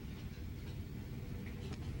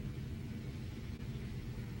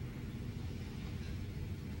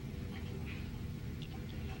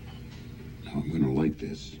 I'm going to light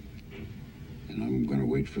this, and I'm going to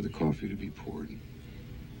wait for the coffee to be poured,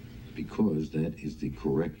 because that is the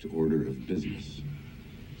correct order of business.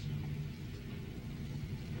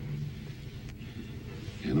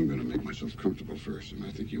 And I'm going to make myself comfortable first, and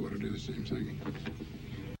I think you ought to do the same thing.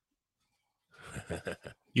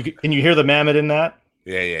 Can you hear the mammoth in that?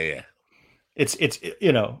 Yeah. It's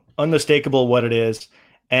unmistakable what it is,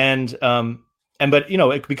 but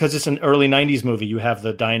because it's an early '90s movie, you have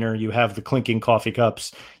the diner, you have the clinking coffee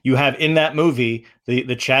cups, you have in that movie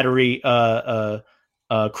the chattery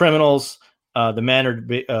criminals, the mannered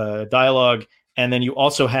dialogue, and then you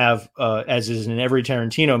also have, as is in every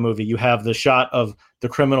Tarantino movie, you have the shot of the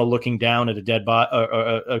criminal looking down at a dead body,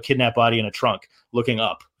 a kidnapped body in a trunk, looking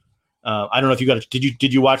up. I don't know if you got it.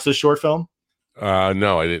 Did you watch this short film?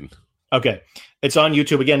 No, I didn't. Okay. It's on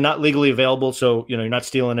YouTube. Again, not legally available, so you're not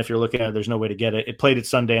stealing if you're looking at it. There's no way to get it. It played at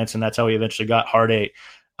Sundance, and that's how he eventually got Hard Eight.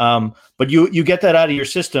 But you get that out of your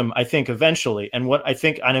system, I think, eventually. And what I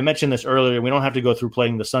think, and I mentioned this earlier, we don't have to go through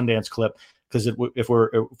playing the Sundance clip, because if we're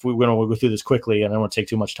going to go through this quickly, and I don't want to take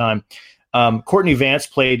too much time. Courtney Vance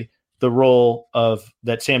played the role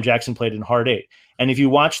that Sam Jackson played in Hard Eight. And if you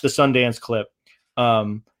watch the Sundance clip,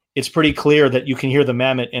 it's pretty clear that you can hear the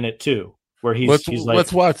mammoth in it too, where he's like,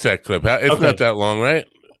 let's watch that clip. It's okay. Not that long, right?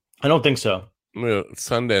 I don't think so.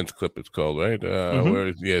 Sundance clip it's called, right? Where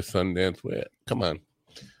is Sundance? Where? Come on.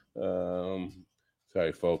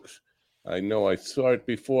 Sorry, folks. I know I saw it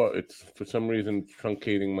before. It's for some reason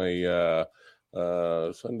truncating my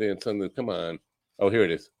Sundance. Come on. Oh, here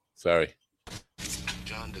it is. Sorry.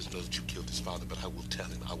 John doesn't know that you killed his father, but I will tell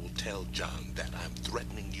him. I will tell John that I'm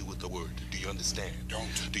threatening you with the word. Do you understand? Don't.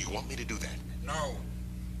 Do you want me to do that? No.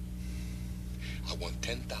 I want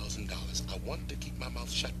 $10,000. I want to keep my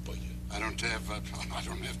mouth shut for you. I don't have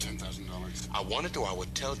 $10,000. I wanted to. I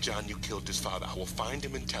would tell John you killed his father. I will find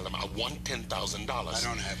him and tell him I want $10,000. I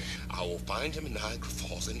don't have it. I will find him in Niagara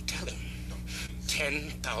Falls and tell him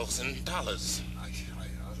 $10,000.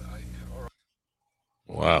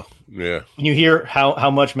 Wow. Yeah. Can you hear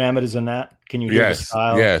how much mammoth is in that? Can you hear the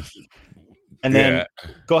style? Yes. And then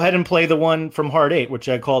go ahead and play the one from Hard Eight, which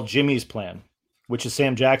I call Jimmy's Plan, which is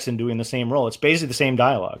Sam Jackson doing the same role. It's basically the same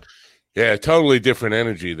dialogue. Yeah, totally different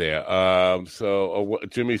energy there.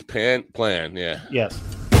 Jimmy's plan, yeah. Yes.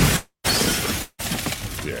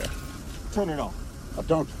 Yeah. Turn it off.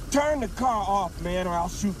 Don't. Turn the car off, man, or I'll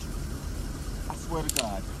shoot you. I swear to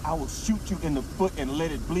God, I will shoot you in the foot and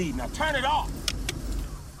let it bleed. Now turn it off.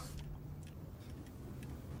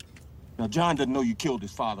 Now, John doesn't know you killed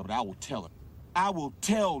his father, but I will tell him. I will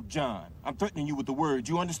tell John. I'm threatening you with the word.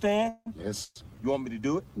 You understand? Yes. You want me to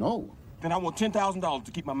do it? No. Then I want $10,000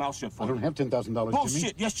 to keep my mouth shut for I you. don't have $10,000, Bullshit.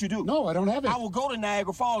 Jimmy. Yes, you do. No, I don't have it. I will go to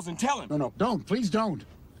Niagara Falls and tell him. No, don't. Please don't.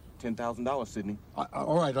 $10,000, Sidney.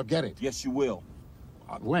 All right, I'll get it. Yes, you will.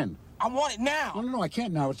 When? I want it now. No, I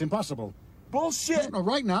can't now. It's impossible. Bullshit. No,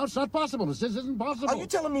 right now, it's not possible. This isn't possible. Are you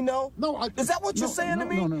telling me no? No. Is that what you're saying to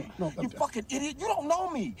me? No. You fucking idiot. You don't know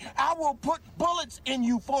me. I will put bullets in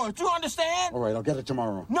you for it. You understand? All right, I'll get it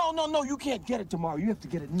tomorrow. No. You can't get it tomorrow. You have to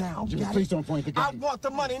get it now. Jimmy, please don't point the gun. I want the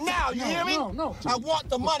money now. You hear me? No. I want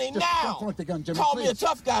the money Just now. don't point the gun, Jimmy, Call please. me a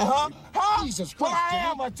tough guy, huh? Huh? Jesus Well, Christ, I Jimmy.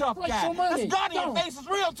 am a tough Christ guy. almighty. This gun in your Don't. face is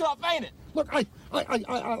real tough, ain't it? Look, I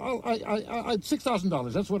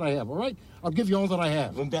 $6,000. That's what I have. All right, I'll give you all that I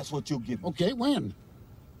have. And that's what you'll give me. Okay, when?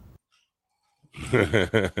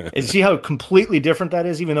 And see how completely different that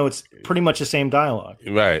is, even though it's pretty much the same dialogue.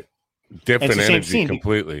 Right. Different It's the same energy scene.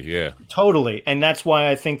 completely. Yeah. Totally. And that's why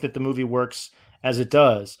I think that the movie works as it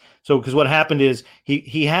does. So, because what happened is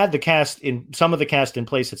he had some of the cast in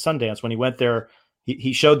place at Sundance. When he went there,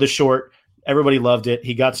 he showed the short. Everybody loved it.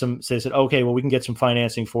 He got they said, okay, well, we can get some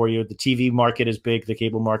financing for you. The TV market is big. The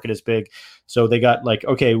cable market is big. So they got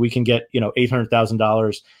okay, we can get,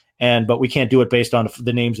 $800,000. But we can't do it based on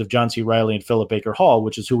the names of John C. Reilly and Philip Baker Hall,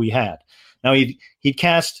 which is who we had. Now he'd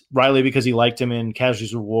cast Reilly because he liked him in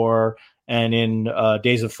Casualties of War and in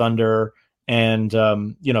Days of Thunder and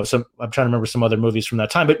I'm trying to remember some other movies from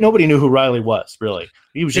that time, but nobody knew who Riley was, really.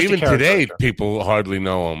 He was just even a character today, actor. people hardly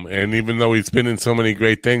know him, and even though he's been in so many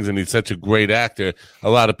great things and he's such a great actor, a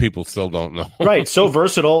lot of people still don't know. Right, so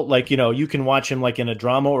versatile. Like you can watch him like in a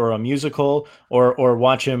drama or a musical, or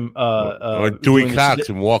watch him or Dewey Cox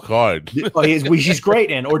and Walk Hard. He's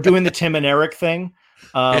great in, or doing the Tim and Eric thing,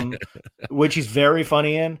 which he's very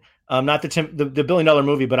funny in. Not the $1 billion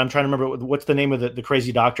movie, but I'm trying to remember what's the name of the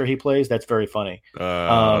crazy doctor he plays. That's very funny.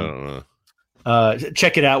 I don't know.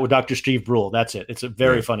 Check it out with Dr. Steve Brule. That's it. It's a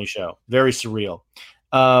very funny show, very surreal.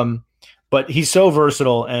 But he's so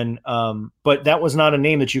versatile, and but that was not a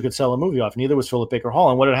name that you could sell a movie off. Neither was Philip Baker Hall.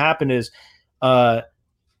 And what had happened is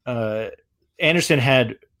Anderson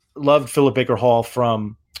had loved Philip Baker Hall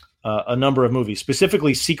from a number of movies,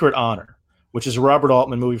 specifically Secret Honor, which is a Robert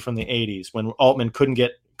Altman movie from the 80s when Altman couldn't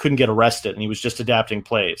get arrested and he was just adapting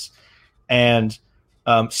plays. And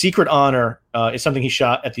Secret Honor is something he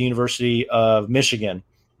shot at the University of Michigan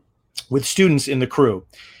with students in the crew.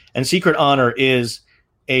 And Secret Honor is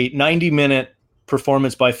a 90-minute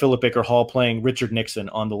performance by Philip Baker Hall playing Richard Nixon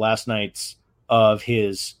on the last nights of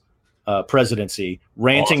his presidency,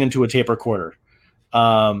 ranting into a tape recorder.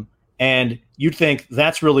 And you'd think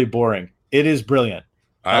that's really boring. It is brilliant.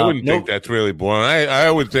 I wouldn't think that's really boring.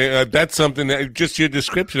 I would think that's something that just your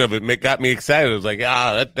description of it got me excited. I was like,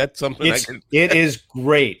 that's something. It is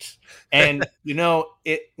great. And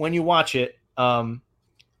when you watch it,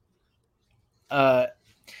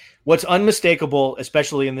 what's unmistakable,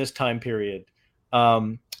 especially in this time period,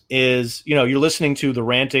 is you're listening to the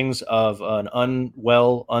rantings of an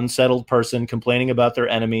unwell, unsettled person complaining about their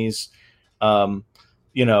enemies,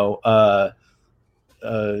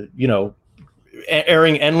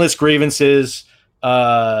 airing endless grievances,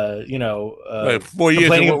 4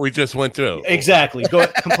 years of what we just went through. Exactly.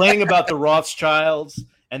 Complaining about the Rothschilds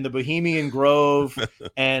and the Bohemian Grove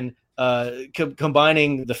and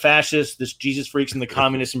combining the fascists, the Jesus freaks, and the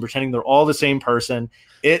communists and pretending they're all the same person.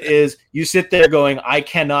 It is, you sit there going, I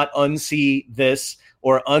cannot unsee this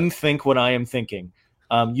or unthink what I am thinking.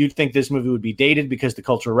 You'd think this movie would be dated because the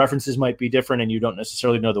cultural references might be different and you don't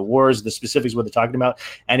necessarily know the wars, the specifics, what they're talking about.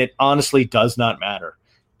 And it honestly does not matter.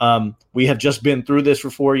 We have just been through this for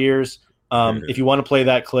 4 years. If you want to play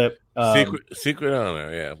that clip. Secret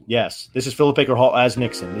Honor, yeah. Yes. This is Philip Baker Hall as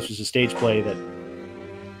Nixon. This was a stage play that...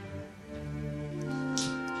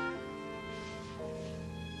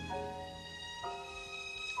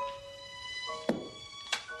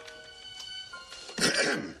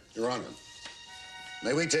 Your Honor,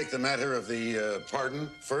 may we take the matter of the pardon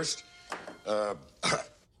first?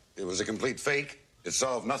 It was a complete fake. It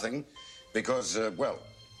solved nothing because,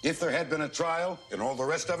 if there had been a trial and all the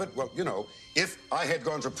rest of it, if I had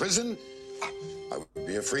gone to prison, I would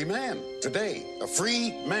be a free man today, a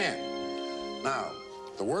free man. Now,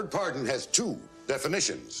 the word pardon has two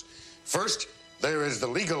definitions. First, there is the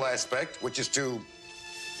legal aspect, which is to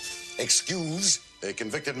excuse a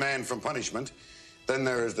convicted man from punishment. Then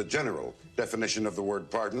there is the general definition of the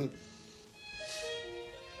word pardon,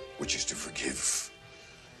 which is to forgive.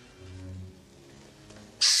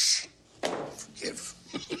 Forgive.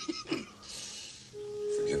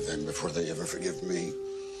 Forgive them before they ever forgive me.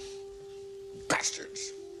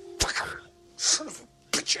 Bastards. Son of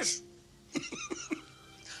a bitches.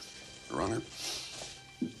 Your Honor,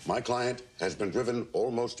 my client has been driven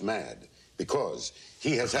almost mad because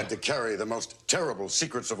he has had to carry the most terrible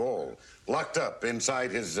secrets of all, locked up inside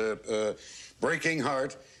his breaking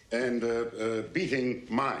heart and beating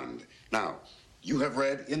mind. Now, you have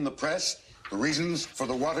read in the press the reasons for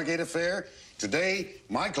the Watergate affair. Today,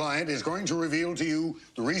 my client is going to reveal to you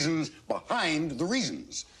the reasons behind the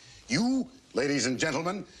reasons. You, ladies and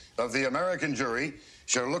gentlemen of the American jury,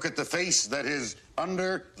 shall look at the face that is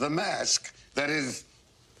under the mask. That is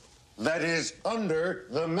under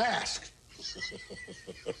the mask.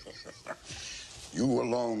 You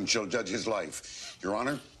alone shall judge his life. Your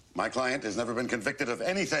Honor, my client has never been convicted of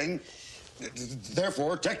anything.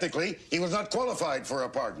 Therefore, technically, he was not qualified for a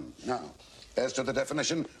pardon. Now, as to the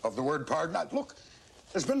definition of the word pardon, look,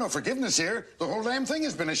 there's been no forgiveness here. The whole damn thing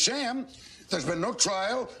has been a sham. There's been no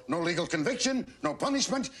trial, no legal conviction, no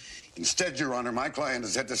punishment. Instead, Your Honor, my client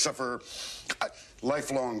has had to suffer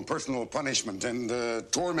lifelong personal punishment and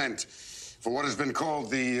torment for what has been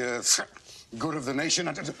called the good of the nation.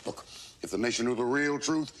 Look, if the nation knew the real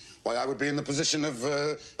truth, why, I would be in the position of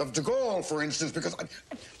de Gaulle, for instance, because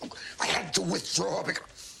I had to withdraw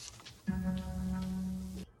because...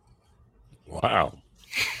 Wow.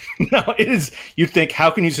 No, it is. You think,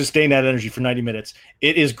 how can you sustain that energy for 90 minutes?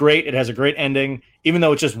 It is great. It has a great ending, even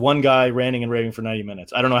though it's just one guy ranting and raving for 90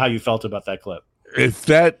 minutes. I don't know how you felt about that clip. Is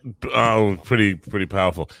that pretty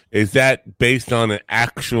powerful? Is that based on an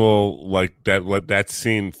actual that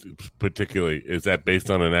scene particularly? Is that based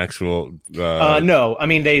on an actual? No, I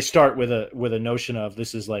mean they start with a notion of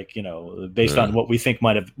this is like based on what we think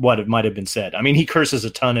might have been said. I mean he curses a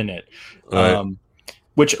ton in it, right.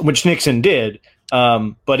 which Nixon did.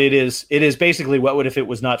 But it is basically what if it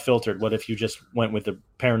was not filtered? What if you just went with the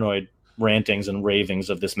paranoid rantings and ravings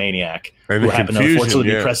of this maniac and who happened to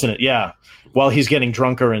unfortunately be president? Yeah, while he's getting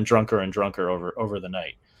drunker and drunker and drunker over the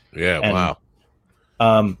night. Yeah, and,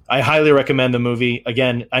 wow. I highly recommend the movie.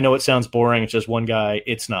 Again, I know it sounds boring. It's just one guy.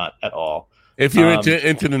 It's not at all. If you're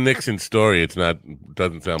into the Nixon story,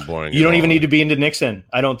 doesn't sound boring. You don't even need to be into Nixon.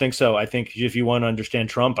 I don't think so. I think if you want to understand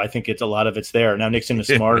Trump, I think a lot of it's there. Now Nixon is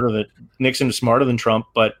smarter than Trump,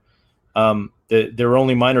 but there are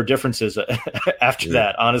only minor differences after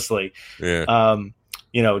that. Honestly, yeah.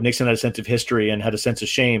 Nixon had a sense of history and had a sense of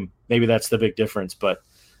shame. Maybe that's the big difference. But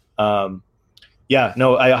I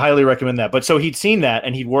highly recommend that. But so he'd seen that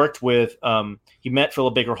and he'd worked with. He met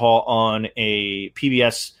Philip Baker Hall on a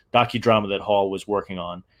PBS docudrama that Hall was working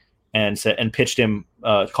on, and pitched him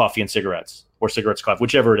Coffee and Cigarettes, or Cigarettes, Coffee,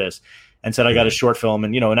 whichever it is, and said, I got a short film.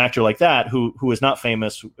 And an actor like that who is not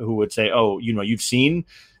famous, who would say, oh, you've seen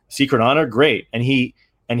Secret Honor, great. And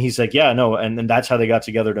he's like, yeah, no. And then that's how they got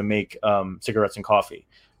together to make Cigarettes and Coffee.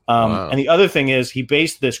 Wow. And the other thing is he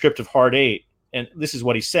based the script of Hard Eight, and this is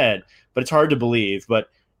what he said, but it's hard to believe, but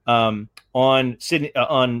on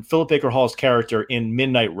Philip Baker Hall's character in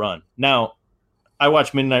Midnight Run. Now, I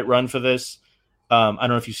watched Midnight Run for this. I don't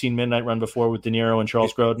know if you've seen Midnight Run before with De Niro and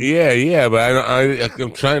Charles Grodin. Yeah, but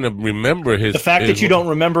I'm trying to remember his. The fact that you don't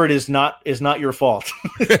remember it is not your fault.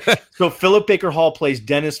 So Philip Baker Hall plays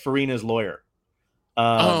Dennis Farina's lawyer.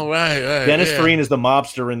 Right. Dennis Farina is the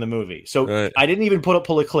mobster in the movie. So right. I didn't even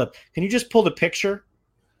pull a clip. Can you just pull the picture?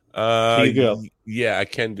 Here you go. Yeah, I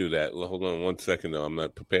can do that. Well, hold on 1 second, though. I'm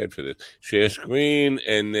not prepared for this. Share screen,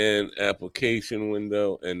 and then application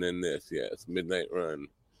window, and then this. Yeah, it's Midnight Run.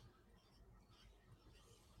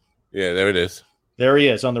 Yeah, there it is. There he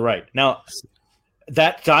is on the right. Now,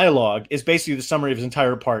 that dialogue is basically the summary of his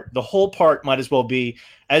entire part. The whole part might as well be,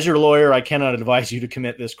 as your lawyer, I cannot advise you to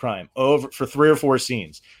commit this crime. Over for 3 or 4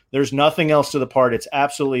 scenes. There's nothing else to the part. It's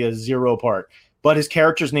absolutely a zero part. But his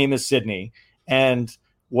character's name is Sidney, and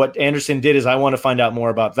what Anderson did is, I want to find out more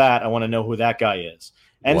about that. I want to know who that guy is.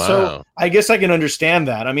 And wow. So I guess I can understand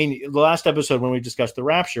that. I mean, the last episode when we discussed The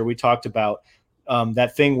Rapture, we talked about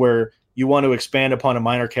that thing where you want to expand upon a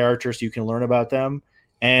minor character so you can learn about them.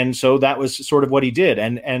 And so that was sort of what he did.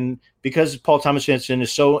 And because Paul Thomas Anderson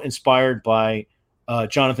is so inspired by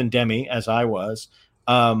Jonathan Demme, as I was,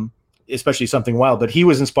 especially Something Wild, but he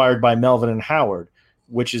was inspired by Melvin and Howard,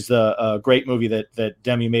 which is the great movie that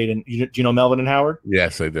Demme made. And do you know Melvin and Howard?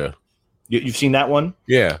 Yes, I do. You've seen that one?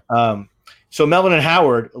 Yeah. So Melvin and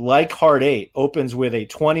Howard, like Hard Eight, opens with a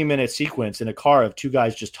 20-minute sequence in a car of 2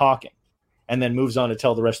 guys just talking, and then moves on to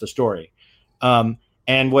tell the rest of the story.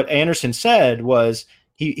 And what Anderson said was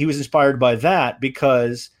he was inspired by that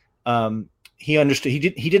because he understood he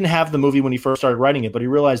didn't have the movie when he first started writing it, but he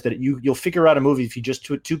realized that you'll figure out a movie if you just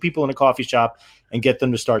put 2 people in a coffee shop and get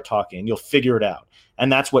them to start talking, and you'll figure it out.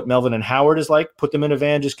 And that's what Melvin and Howard is like. Put them in a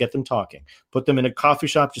van, just get them talking. Put them in a coffee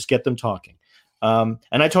shop, just get them talking. And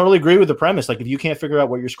I totally agree with the premise. Like, if you can't figure out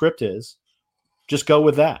what your script is, just go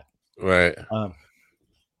with that. Right.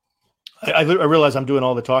 I realize I'm doing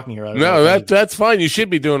all the talking here. No, that's fine. You should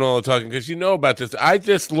be doing all the talking because you know about this. I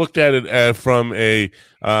just looked at it from a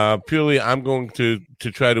purely I'm going to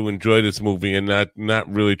try to enjoy this movie and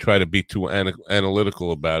not really try to be too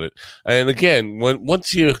analytical about it. And again,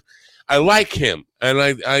 I like him, and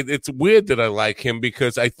I it's weird that I like him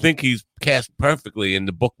because I think he's cast perfectly in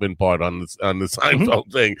the Bookman part on the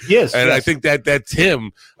Seinfeld thing. Yes, and yes. I think that's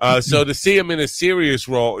him. So to see him in a serious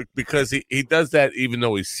role, because he does that even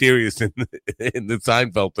though he's serious in the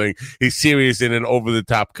Seinfeld thing, he's serious in an over the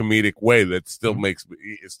top comedic way that still makes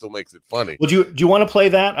it funny. Well, do you want to play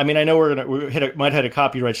that? I mean, I know we might hit a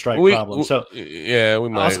copyright strike problem. So yeah, we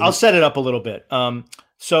might. I'll set it up a little bit.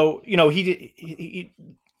 So he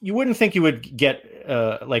you wouldn't think you would get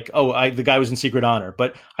the guy was in Secret Honor,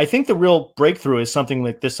 but I think the real breakthrough is something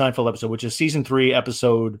like this Seinfeld episode, which is season 3,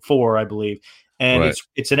 episode 4, I believe, and right.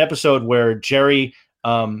 it's an episode where Jerry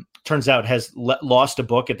turns out has lost a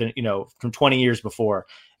book from 20 years before,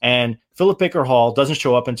 and Philip Baker Hall doesn't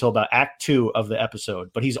show up until about Act 2 of the episode,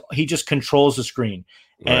 but he just controls the screen,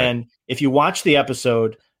 right. And if you watch the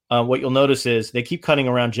episode. What you'll notice is they keep cutting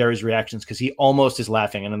around Jerry's reactions because he almost is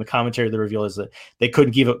laughing, and in the commentary, the reveal is that they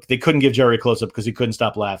couldn't give Jerry a close up because he couldn't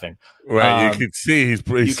stop laughing. Right, you can see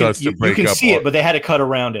he starts to break up. You can see it, but they had to cut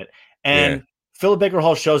around it. And Philip Baker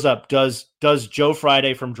Hall shows up, does Joe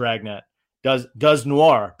Friday from Dragnet, does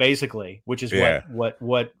Noir basically, which is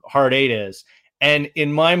what Hard Eight is, and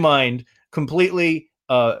in my mind, completely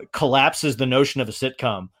collapses the notion of a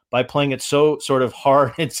sitcom by playing it so sort of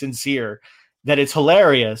hard and sincere that it's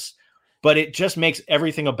hilarious, but it just makes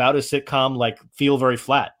everything about a sitcom like feel very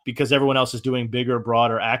flat because everyone else is doing bigger,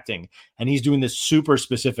 broader acting, and he's doing this super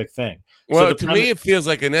specific thing. Well, so to me, it feels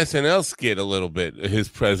like an SNL skit a little bit. His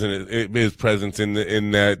presence in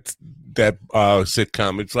that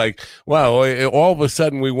sitcom. It's like, wow, all of a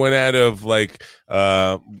sudden we went out of like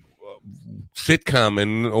sitcom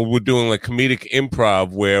and we're doing like comedic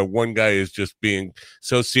improv where one guy is just being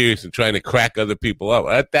so serious and trying to crack other people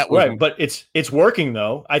up. That was right, but it's working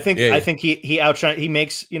though. I think he outshines. He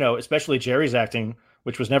makes, especially Jerry's acting,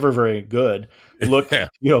 which was never very good, look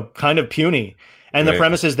kind of puny. And the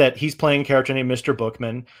premise is that he's playing a character named Mr.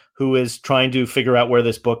 Bookman who is trying to figure out where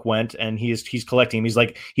this book went, and he's collecting.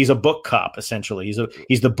 He's a book cop essentially.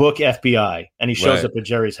 He's the book FBI, and he shows up at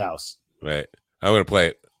Jerry's house. Right. I'm gonna play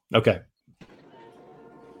it. Okay.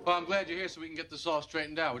 Well, I'm glad you're here so we can get this all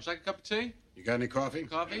straightened out. Would you like a cup of tea? You got any coffee?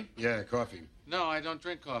 Coffee? Yeah, coffee. No, I don't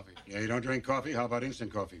drink coffee. Yeah, you don't drink coffee? How about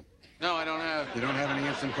instant coffee? No, I don't have. You don't have any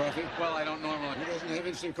instant coffee? Well, I don't normally. Who doesn't have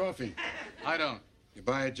instant coffee? I don't. You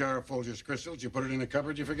buy a jar of Folgers Crystals, you put it in a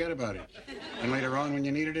cupboard, you forget about it. And later on, when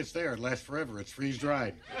you need it, it's there. It lasts forever. It's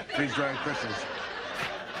freeze-dried. Freeze-dried crystals.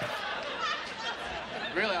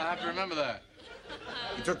 Really? I'll have to remember that.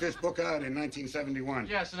 You took this book out in 1971.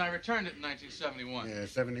 Yes, and I returned it in 1971. Yeah,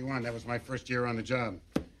 71. That was my first year on the job.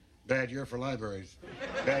 Bad year for libraries.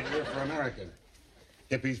 Bad year for America.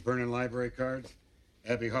 Hippies burning library cards.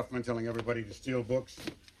 Abby Huffman telling everybody to steal books.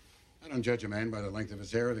 I don't judge a man by the length of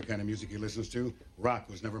his hair or the kind of music he listens to. Rock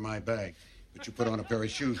was never my bag. But you put on a pair of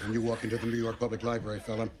shoes when you walk into the New York Public Library,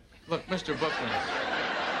 fella. Look, Mr. Bookman.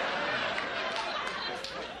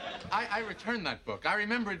 I returned that book. I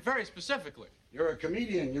remember it very specifically. You're a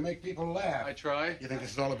comedian. You make people laugh. I try. You think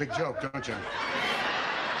this is all a big joke, don't you?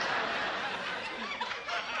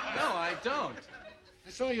 No, I don't. I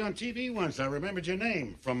saw you on TV once. I remembered your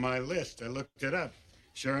name from my list. I looked it up.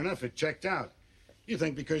 Sure enough, it checked out. You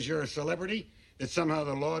think because you're a celebrity that somehow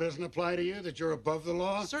the law doesn't apply to you, that you're above the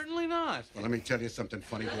law? Certainly not. Well, let me tell you something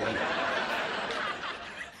funny, boy.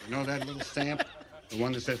 You know that little stamp? The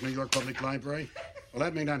one that says New York Public Library? Well,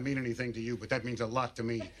 that may not mean anything to you, but that means a lot to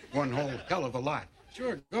me. One whole hell of a lot.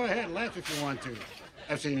 Sure, go ahead, laugh if you want to.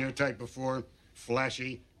 I've seen your type before.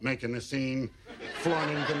 Flashy, making the scene,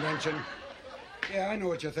 flaunting convention. Yeah, I know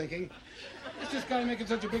what you're thinking. What's this guy making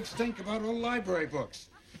such a big stink about old library books?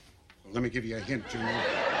 Well, let me give you a hint, Junior.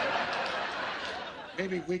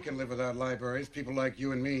 Maybe we can live without libraries, people like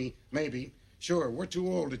you and me. Maybe. Sure, we're too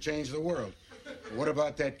old to change the world. But what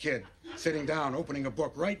about that kid sitting down, opening a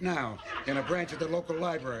book right now in a branch of the local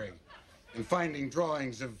library and finding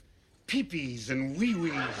drawings of peepees and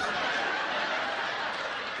wee-wees and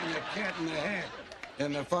the cat in the hat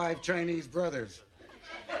and the 5 Chinese brothers?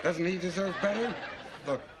 Doesn't he deserve better?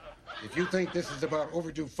 Look, if you think this is about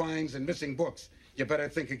overdue fines and missing books, you better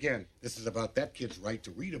think again. This is about that kid's right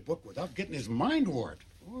to read a book without getting his mind warped.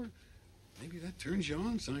 Or maybe that turns you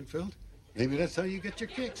on, Seinfeld. Maybe that's how you get your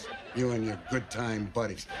kicks. You and your good time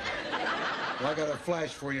buddies. Well, I got a flash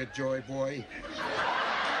for you, Joy Boy.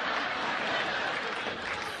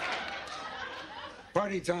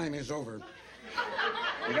 Party time is over.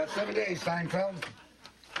 You got 7 days, Seinfeld.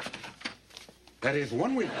 That is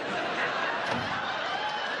 1 week.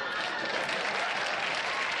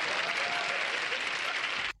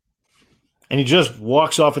 And he just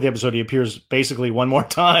walks off of the episode. He appears basically one more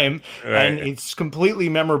time, and it's completely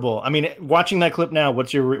memorable. I mean, watching that clip now,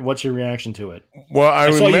 what's your reaction to it? Well,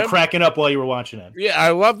 I saw you cracking up while you were watching it. Yeah, I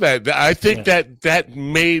love that. I think that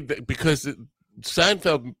made, because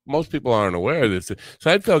Seinfeld, most people aren't aware of this.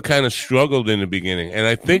 Seinfeld kind of struggled in the beginning, and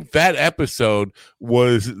I think that episode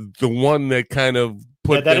was the one that kind of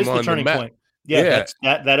put them on the turning point. Yeah,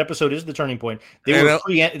 that episode is the turning point.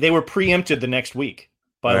 They were preempted the next week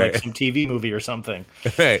by like some TV movie or something.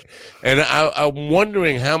 Right. And I'm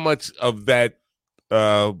wondering how much of that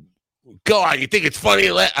go on, you think it's funny?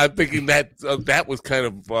 I'm thinking that that was kind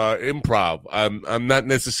of improv. I'm not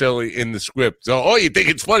necessarily in the script. So, you think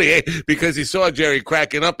it's funny, eh? Because he saw Jerry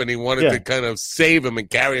cracking up and he wanted to kind of save him and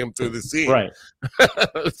carry him through the scene. Right.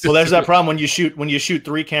 Well, there's that problem when you shoot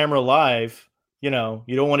 3 camera live, you don't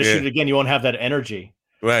want to shoot it again. You won't have that energy.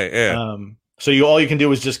 Right. Yeah. So all you can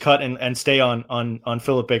do is just cut and stay on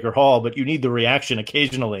Philip Baker Hall, but you need the reaction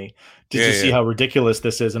occasionally to just see how ridiculous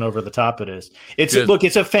this is and over the top it is. It's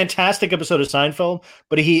a fantastic episode of Seinfeld,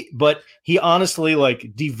 but he honestly like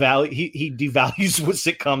he devalues what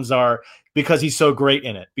sitcoms are because he's so great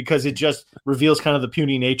in it, because it just reveals kind of the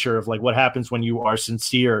puny nature of like what happens when you are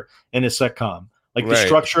sincere in a sitcom. Like the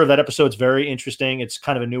structure of that episode is very interesting. It's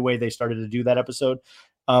kind of a new way they started to do that episode.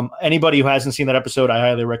 Anybody who hasn't seen that episode, I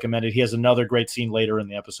highly recommend it. He has another great scene later in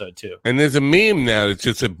the episode too. And there's a meme now that's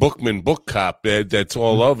just a Bookman book cop that's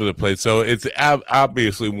all over the place. So it's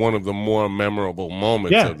obviously one of the more memorable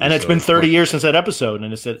moments. Yeah, and it's been 30 years since that episode,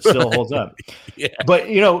 and it still holds up. Yeah. But,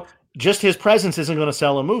 just his presence isn't going to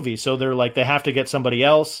sell a movie. So they're like, they have to get somebody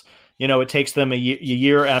else. It takes them a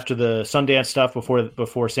year after the Sundance stuff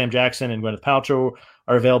before Sam Jackson and Gwyneth Paltrow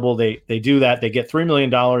are available. They do that. They get $3 million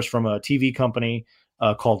from a TV company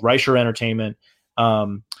called Reicher Entertainment.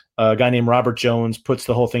 A guy named Robert Jones puts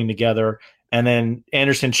the whole thing together. And then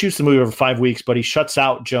Anderson shoots the movie over 5 weeks, but he shuts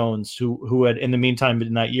out Jones, who had, in the meantime,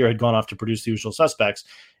 in that year, had gone off to produce The Usual Suspects.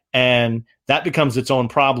 And that becomes its own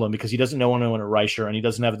problem because he doesn't know anyone at Reicher, and he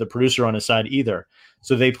doesn't have the producer on his side either.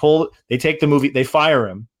 So they take the movie, they fire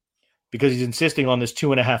him because he's insisting on this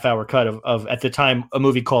 2.5 hour cut of at the time, a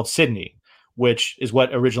movie called Sydney, which is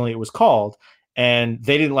what originally it was called. And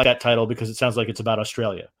they didn't like that title because it sounds like it's about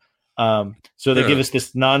Australia. So they give us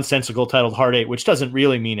this nonsensical titled Hard 8, which doesn't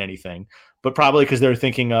really mean anything, but probably because they're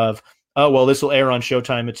thinking of, oh, well, this will air on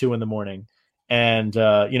Showtime at 2 a.m. And,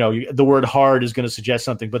 the word hard is going to suggest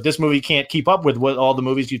something, but this movie can't keep up with what all the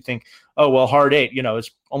movies you'd think, oh, well, Hard 8,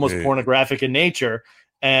 it's almost pornographic in nature.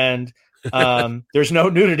 And there's no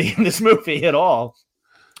nudity in this movie at all,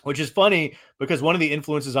 which is funny because one of the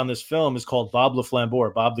influences on this film is called Bob Le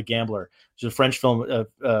Flambeur, Bob the Gambler, which is a French film,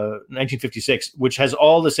 1956, which has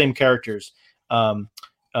all the same characters,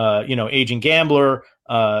 aging gambler,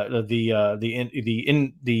 the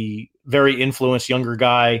very influenced younger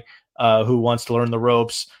guy who wants to learn the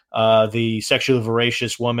ropes, the sexually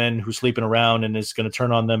voracious woman who's sleeping around and is going to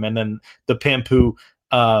turn on them, and then the pimp who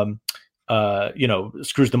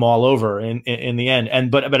screws them all over in the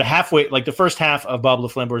end. But halfway, like the first half of Bob Le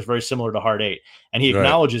Flambeur is very similar to Hard 8, and he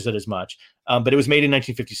acknowledges it as much. But it was made in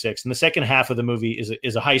 1956, and the second half of the movie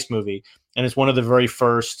is a heist movie, and it's one of the very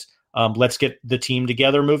first let's get the team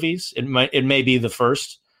together movies. It may be the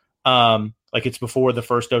first, like it's before the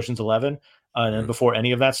first Ocean's 11 and before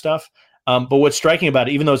any of that stuff. But what's striking about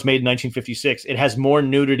it, even though it's made in 1956, it has more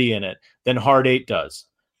nudity in it than Hard 8 does.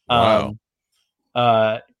 Wow.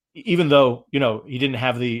 Even though, he didn't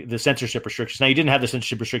have the censorship restrictions. Now, he didn't have the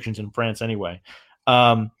censorship restrictions in France anyway.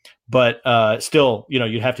 But still,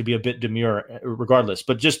 you'd have to be a bit demure regardless.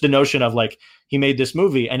 But just the notion of like, he made this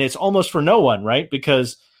movie and it's almost for no one, right?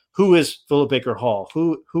 Because who is Philip Baker Hall?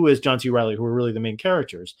 Who is John C. Reilly, who are really the main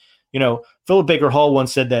characters? Philip Baker Hall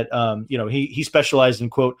once said that, he specialized in,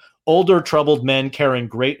 quote, older troubled men carrying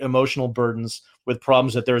great emotional burdens with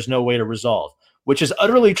problems that there is no way to resolve, which is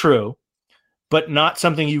utterly true, but not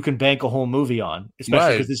something you can bank a whole movie on,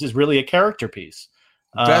 especially because this is really a character piece.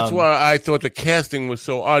 That's why I thought the casting was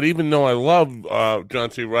so odd. Even though I love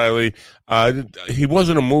John C. Reilly, he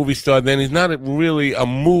wasn't a movie star then. He's not really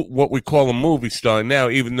what we call a movie star now,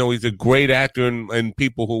 even though he's a great actor and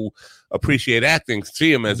people who appreciate acting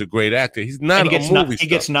see him as a great actor. He's not a movie star. He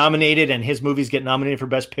gets nominated, and his movies get nominated for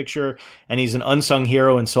Best Picture, and he's an unsung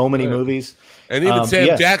hero in so many movies. And even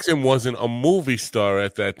Sam Jackson wasn't a movie star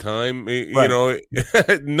at that time.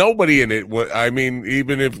 Nobody in it was. I mean,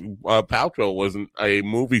 even if Paltrow wasn't a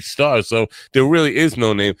movie star, so there really is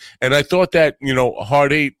no name. And I thought that,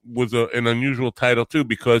 Hard 8 was an unusual title too,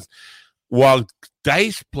 because while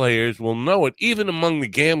dice players will know it, even among the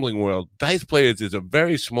gambling world, dice players is a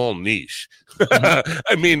very small niche.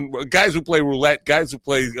 I mean, guys who play roulette, guys who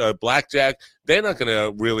play blackjack, they're not going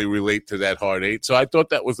to really relate to that Hard 8. So I thought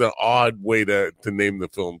that was an odd way to name the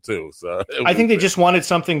film too. So I think they just wanted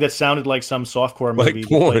something that sounded like some softcore movie. Like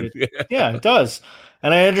porn. Yeah, it does.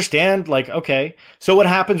 And I understand, like, okay. So what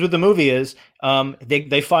happens with the movie is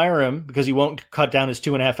they fire him because he won't cut down his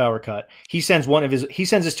 2.5 hour cut. He sends his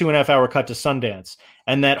 2.5 hour cut to Sundance,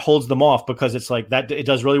 and that holds them off because it's like that. It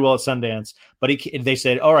does really well at Sundance, but they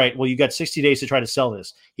said, all right, well, you got 60 days to try to sell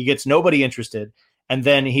this. He gets nobody interested. And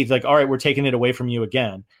then he's like, all right, we're taking it away from you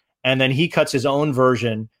again. And then he cuts his own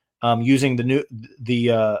version using the new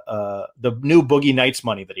Boogie Nights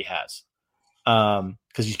money that he has.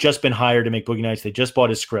 Because he's just been hired to make Boogie Nights. They just bought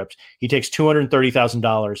his script. He takes $230,000,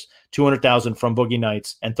 $200,000 from Boogie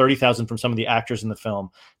Nights and $30,000 from some of the actors in the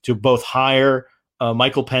film to both hire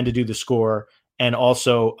Michael Penn to do the score and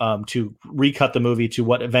also to recut the movie to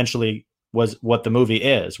what eventually was what the movie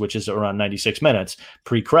is, which is around 96 minutes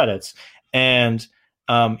pre-credits. And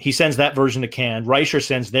he sends that version to Cannes. Reicher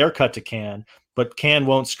sends their cut to Cannes, but Cannes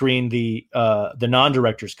won't screen the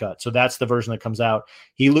non-director's cut. So that's the version that comes out.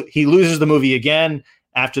 He loses the movie again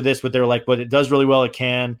after this, but they're like, but it does really well at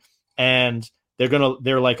Cannes, and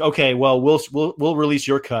they're like, okay, well, we'll release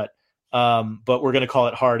your cut, but we're gonna call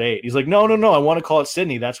it Hard 8. He's like, no, I want to call it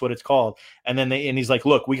Sydney. That's what it's called. And then he's like,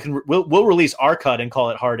 look, we'll release our cut and call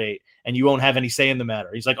it Hard 8, and you won't have any say in the matter.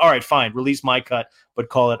 He's like, all right, fine, release my cut, but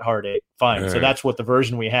call it Hard 8. Fine. So that's what the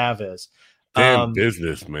version we have is. Damn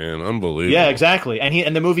business, man. Unbelievable. Yeah, exactly.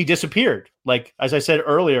 And the movie disappeared. Like, as I said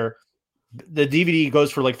earlier, the DVD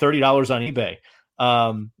goes for like $30 on eBay.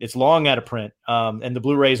 It's long out of print. And the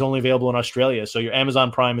Blu-ray is only available in Australia. So your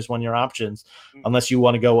Amazon Prime is one of your options, unless you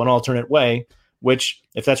want to go an alternate way, which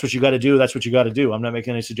if that's what you got to do, that's what you got to do. I'm not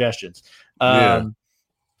making any suggestions. But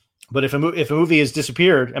if a movie has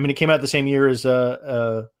disappeared, I mean, it came out the same year as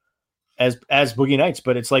Boogie Nights,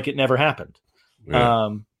 but it's like it never happened. Yeah.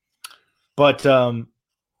 So,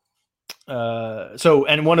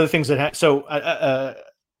 and one of the things that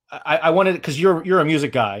I wanted, because you're a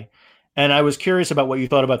music guy, and I was curious about what you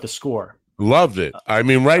thought about the score. Loved it. I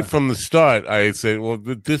mean, right from the start, I said, well,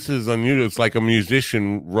 this is unusual. It's like a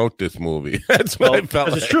musician wrote this movie. That's what I felt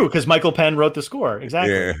like. It's true, because Michael Penn wrote the score.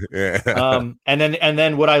 Exactly. Yeah. And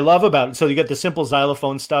then what I love about it, so you get the simple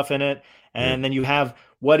xylophone stuff in it, and then you have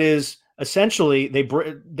what is essentially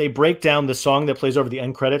they break down the song that plays over the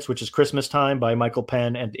end credits, which is Christmas Time by Michael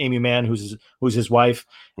Penn and Amy Mann, who's his wife,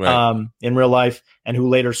 right, in real life, and who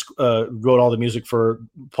later wrote all the music for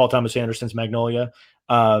Paul Thomas Anderson's Magnolia.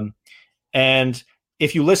 And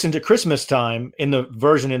if you listen to Christmas Time in the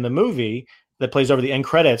version in the movie that plays over the end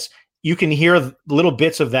credits, you can hear little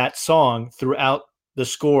bits of that song throughout the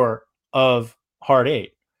score of Hard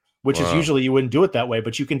 8. Which is usually you wouldn't do it that way,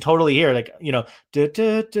 but you can totally hear, like, you know, da,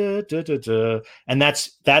 da, da, da, da, da. And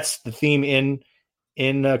that's the theme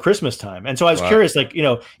in Christmas Time. And so I was curious, like, you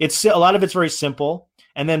know, it's a lot of it's very simple,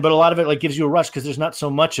 but a lot of it like gives you a rush because there's not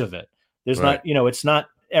so much of it. There's not, you know, it's not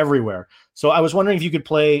everywhere. So I was wondering if you could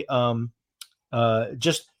play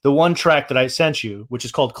just the one track that I sent you, which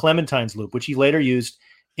is called Clementine's Loop, which he later used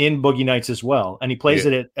in Boogie Nights as well, and he plays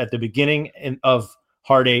it at the beginning of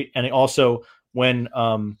Hard 8, and also when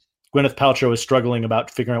Gwyneth Paltrow is struggling about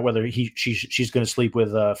figuring out whether she's going to sleep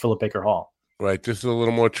with Philip Baker Hall. Right. This is a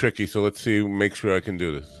little more tricky. So let's see. Make sure I can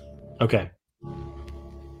do this. Okay.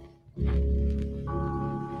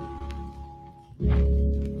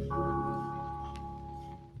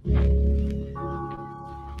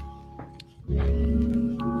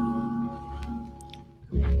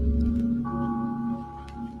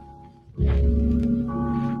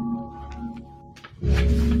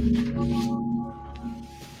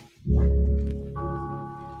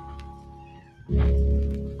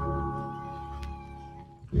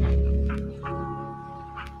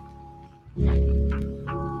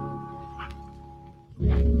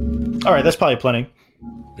 All right, that's probably plenty.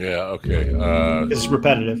 Yeah, okay. It's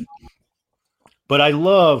repetitive. But I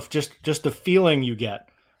love just the feeling you get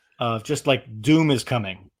of just like doom is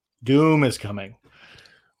coming. Doom is coming.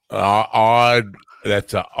 Odd.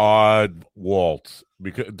 That's an odd waltz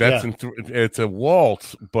because that's it's a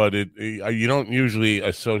waltz, but you don't usually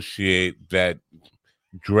associate that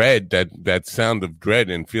dread, that sound of dread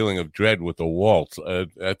and feeling of dread with a waltz.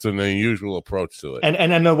 That's an unusual approach to it.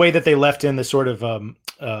 And the way that they left in the sort of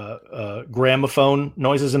gramophone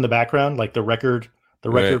noises in the background, like the record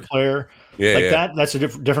player, that's a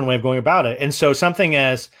different way of going about it. And so something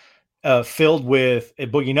as filled with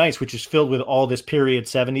Boogie Nights, which is filled with all this period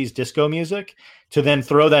 70s disco music, to then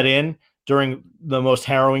throw that in during the most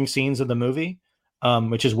harrowing scenes of the movie,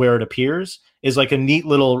 which is where it appears, is like a neat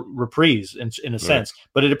little reprise in a sense.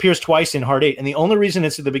 But it appears twice in Hard 8. And the only reason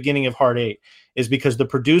it's at the beginning of Hard 8 is because the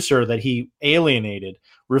producer that he alienated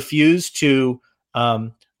refused to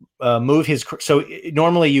move his. So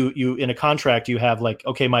normally you in a contract, you have like,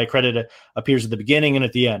 okay, my credit appears at the beginning and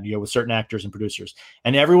at the end, you know, with certain actors and producers.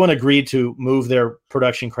 And everyone agreed to move their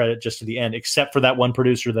production credit just to the end, except for that one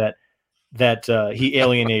producer that he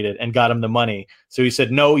alienated and got him the money. So he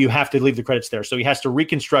said, no, you have to leave the credits there. So he has to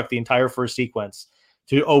reconstruct the entire first sequence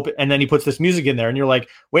to open. And then he puts this music in there and you're like,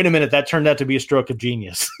 wait a minute, that turned out to be a stroke of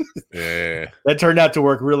genius. Yeah. That turned out to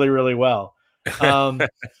work really, really well.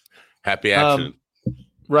 Happy accident.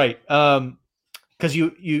 Right. Cause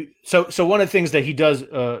so one of the things that he does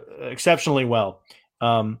exceptionally well,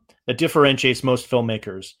 that differentiates most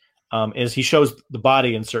filmmakers, is he shows the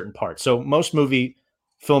body in certain parts. So most movie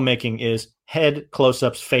filmmaking is head,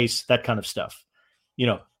 close-ups, face, that kind of stuff. You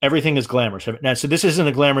know, everything is glamorous. Now, so this isn't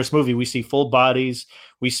a glamorous movie. We see full bodies.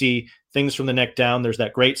 We see Things from the Neck Down. There's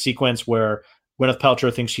that great sequence where Gwyneth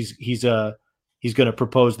Paltrow thinks he's going to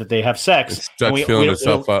propose that they have sex. Starts feeling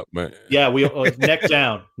himself up, man. Yeah, neck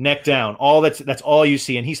down. All that's all you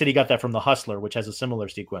see. And he said he got that from The Hustler, which has a similar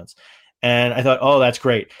sequence. And I thought, oh, that's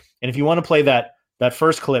great. And if you want to play that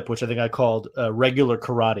first clip, which I think I called Regular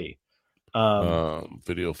Karate,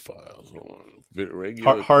 video files,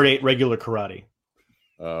 Heart 8 Regular Karate.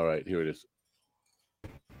 All right, here it is.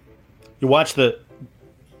 You watch the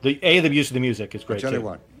use of the music is great. I'll tell you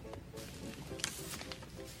what.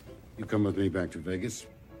 You come with me back to Vegas.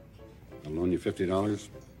 I'll loan you $50. I'll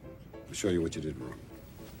show you what you did wrong.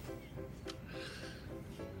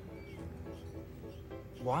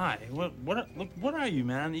 Why? What are you,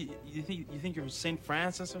 man? You think you're St.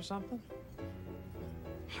 Francis or something?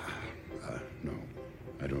 No,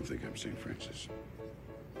 I don't think I'm St. Francis.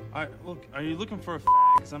 Look, are you looking for a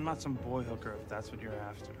Because I'm not some boy hooker, if that's what you're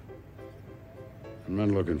after. I'm not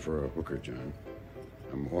looking for a hooker, John.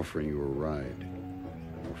 I'm offering you a ride.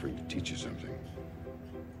 I'm offering to teach you something.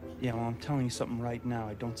 Yeah, well, I'm telling you something right now.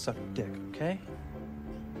 I don't suck dick, okay?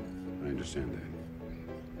 I understand that.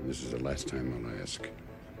 And this is the last time I'll ask.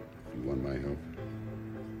 You want my help?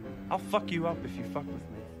 I'll fuck you up if you fuck with me.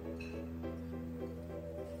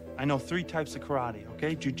 I know 3 types of karate,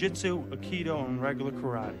 okay? Jiu-jitsu, Aikido, and regular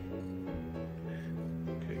karate.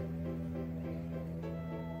 Okay.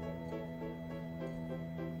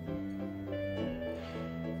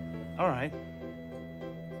 All right.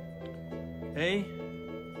 A,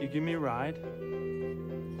 you give me a ride.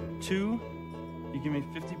 2, you give me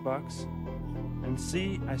 $50. And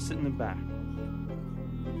C, I sit in the back.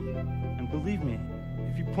 And believe me,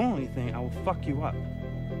 if you pull anything, I will fuck you up.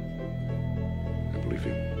 I believe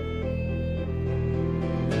you.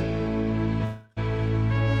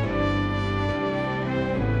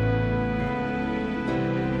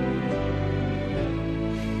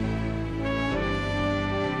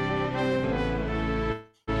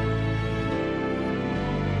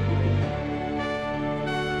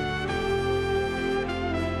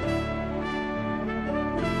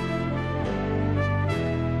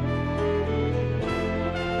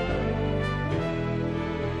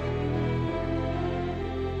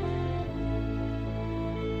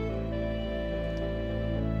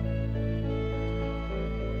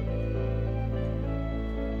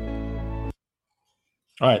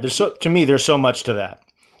 All right. There's so much to that.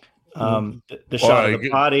 The shot of the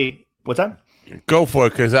body. What's that? Go for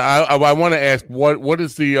it, because I want to ask what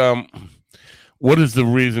is the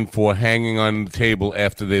reason for hanging on the table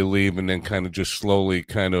after they leave and then kind of just slowly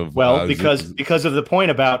kind of because of the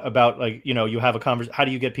point about like, you know, you have a conversation. How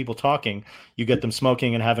do you get people talking? You get them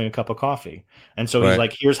smoking and having a cup of coffee. And so he's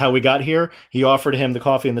like, here's how we got here. He offered him the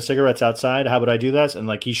coffee and the cigarettes outside. How would I do that? And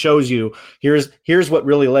like, he shows you here's what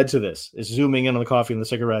really led to this, is zooming in on the coffee and the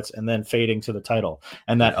cigarettes and then fading to the title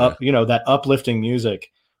and that that uplifting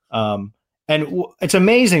music. And it's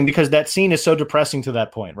amazing because that scene is so depressing to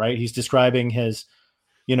that point, right? He's describing his,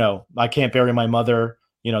 I can't bury my mother,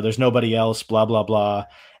 there's nobody else, blah, blah, blah.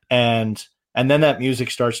 And then that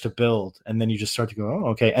music starts to build and then you just start to go, oh,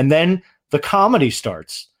 okay. And then the comedy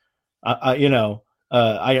starts. I know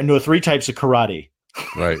 3 types of karate.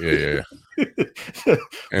 Right. Yeah.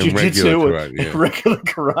 And Jiu-jitsu, regular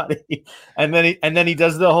karate. And then he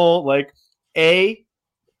does the whole like A,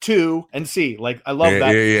 2 and C. Like, I love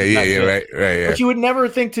that. Yeah. Right. Yeah. But you would never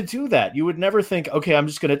think to do that. You would never think, okay, I'm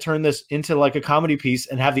just going to turn this into like a comedy piece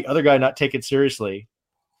and have the other guy not take it seriously.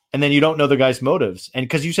 And then you don't know the guy's motives. And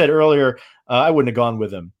because you said earlier, I wouldn't have gone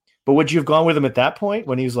with him. But would you have gone with him at that point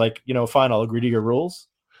when he was like, fine, I'll agree to your rules?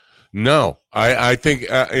 No, I think,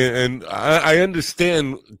 and I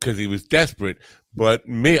understand because he was desperate. But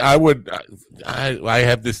me, I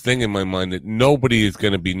have this thing in my mind that nobody is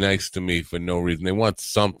going to be nice to me for no reason. They want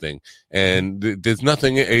something, and there's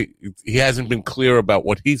nothing. He hasn't been clear about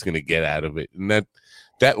what he's going to get out of it, and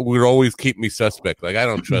that would always keep me suspect. Like, I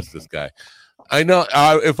don't trust this guy. I know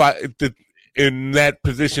in that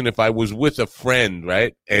position, if I was with a friend,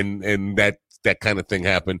 right, and that kind of thing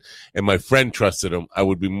happened, and my friend trusted him, I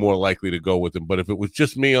would be more likely to go with him. But if it was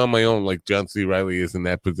just me on my own, like John C. Reilly is in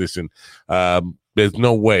that position, there's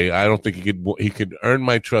no way. I don't think he could earn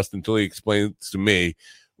my trust until he explains to me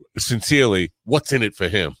sincerely what's in it for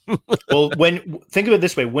him. Well, think of it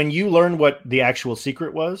this way: when you learn what the actual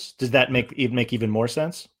secret was, does that make even more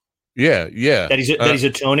sense? Yeah. That he's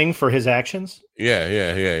atoning for his actions.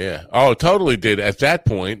 Yeah. Oh, totally did at that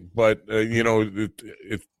point, but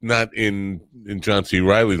it's not in John C.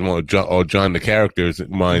 Reilly's mind or John the character's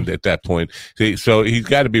mind at that point. So he's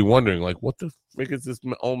got to be wondering, like, what the frick is this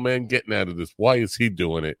old man getting out of this? Why is he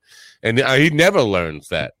doing it? And he never learns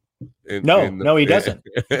that. No, he doesn't.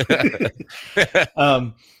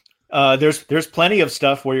 There's plenty of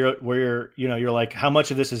stuff where you're like, how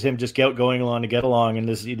much of this is him just going along to get along, and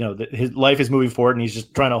this, his life is moving forward and he's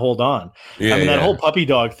just trying to hold on. That whole puppy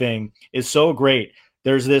dog thing is so great.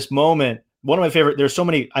 There's this moment, one of my favorite.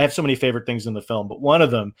 I have so many favorite things in the film, but one of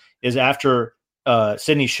them is after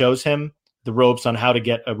Sidney shows him the ropes on how to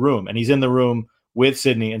get a room, and he's in the room with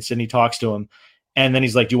Sidney, and Sidney talks to him, and then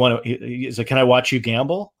he's like, he's like, can I watch you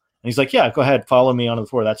gamble? And he's like, yeah, go ahead, follow me onto the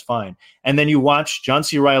floor. That's fine. And then you watch John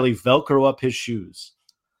C. Reilly Velcro up his shoes.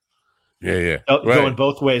 Yeah. Going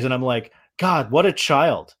both ways. And I'm like, God, what a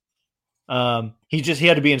child. He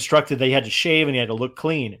had to be instructed that he had to shave and he had to look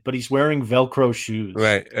clean, but he's wearing Velcro shoes.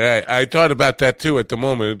 Right. I thought about that too at the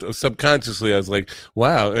moment. Subconsciously, I was like,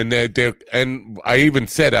 wow. And and I even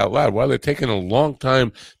said out loud, well, they're taking a long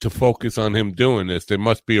time to focus on him doing this. There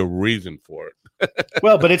must be a reason for it.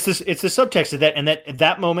 Well, but it's the subtext of that, and that at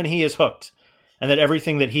that moment he is hooked, and that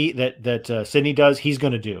everything that Sidney does, he's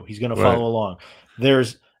going to do. He's going to follow along.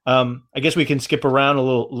 There's, I guess we can skip around a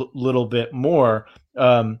little bit more,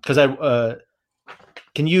 because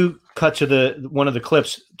can you cut to one of the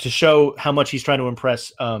clips to show how much he's trying to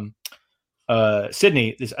impress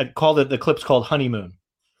Sidney? I call the clip's called Honeymoon.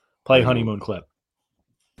 Play Honeymoon clip.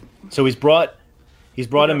 So he's brought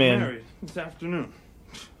him in this afternoon.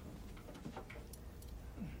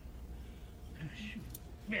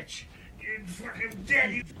 Bitch, you're fucking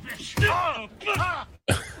dead, you bitch.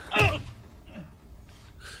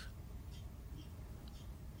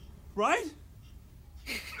 Right?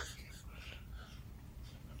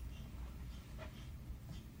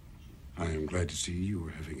 I am glad to see you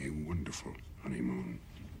are having a wonderful honeymoon.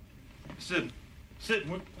 Sid,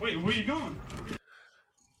 wait, where are you going?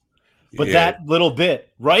 But that little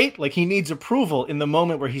bit, right? Like, he needs approval in the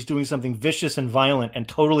moment where he's doing something vicious and violent and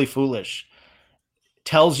totally foolish.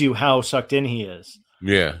 Tells you how sucked in he is.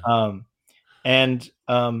 Yeah.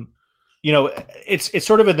 It's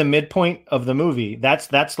sort of at the midpoint of the movie.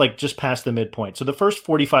 That's like just past the midpoint. So the first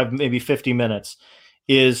 45, maybe 50 minutes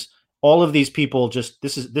is all of these people just,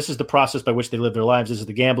 this is the process by which they live their lives. This is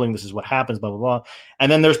the gambling. This is what happens, blah, blah, blah.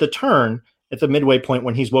 And then there's the turn at the midway point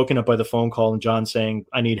when he's woken up by the phone call and John saying,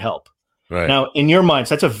 I need help. Right. Now, in your minds,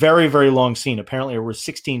 that's a very, very long scene. Apparently it was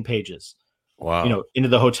 16 pages. Wow. Into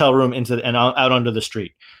the hotel room, and out onto the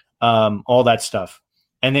street, all that stuff.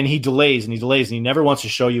 And then he delays and he never wants to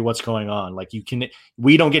show you what's going on. Like,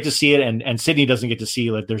 we don't get to see it. And Sidney doesn't get to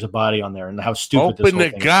see, like, there's a body on there and how stupid Open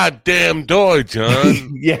the goddamn door,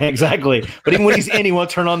 John. Yeah, exactly. But even when he's in, he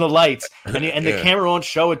won't turn on the lights and the camera won't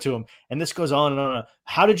show it to him. And this goes on and on.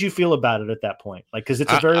 How did you feel about it at that point? Like, cause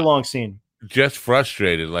it's a very long scene. Just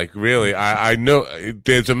frustrated. Like, really, I know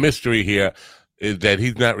there's a mystery here that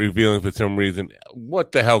he's not revealing for some reason.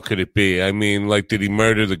 What the hell could it be? I mean, like, did he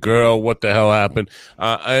murder the girl? What the hell happened?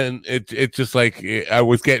 And it's just like, I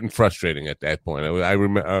was getting frustrating at that point. I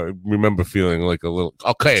remember feeling like a little,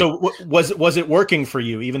 okay. So was it working for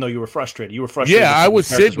you, even though you were frustrated? You were frustrated. Yeah, I was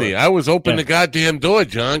Sidney. I was opening the goddamn door,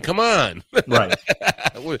 John. Come on. Right.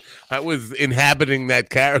 I was inhabiting that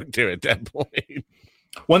character at that point.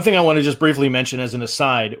 One thing I want to just briefly mention as an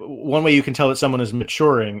aside, one way you can tell that someone is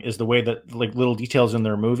maturing is the way that, like, little details in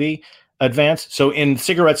their movie advance. So in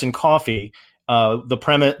Cigarettes and Coffee,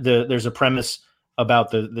 there's a premise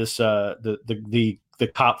about the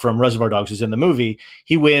cop from Reservoir Dogs who's in the movie.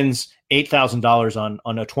 He wins $8,000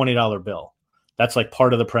 on a $20 bill. That's like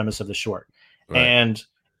part of the premise of the short. Right. And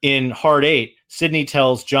in Hard Eight, Sidney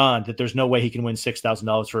tells John that there's no way he can win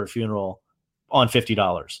 $6,000 for a funeral on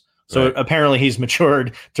 $50. So apparently he's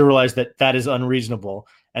matured to realize that that is unreasonable.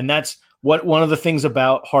 And that's one of the things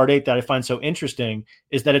about Hard Eight that I find so interesting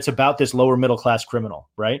is that it's about this lower middle class criminal,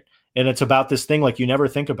 right? And it's about this thing like you never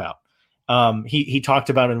think about. He talked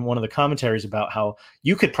about in one of the commentaries about how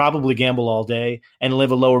you could probably gamble all day and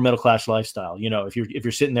live a lower middle class lifestyle. You know, if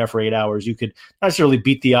you're sitting there for 8 hours, you could not necessarily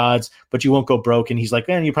beat the odds, but you won't go broke. And he's like,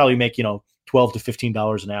 man, you probably make, $12 to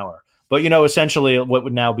 $15 an hour. But, essentially what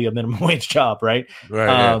would now be a minimum wage job, right?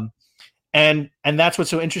 Right. And that's what's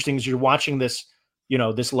so interesting is you're watching this,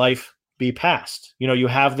 this life be passed. You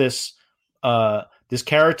have this this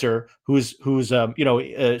character who's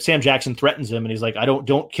Sam Jackson threatens him and he's like,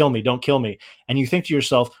 don't kill me. And you think to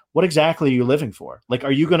yourself, what exactly are you living for? Like,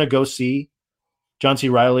 are you going to go see John C.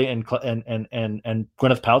 Reilly and Gwyneth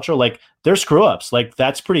Paltrow? Like, they're screw ups. Like,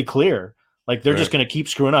 that's pretty clear. Like, they're just going to keep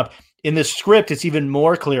screwing up. In this script, it's even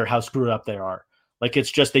more clear how screwed up they are. Like,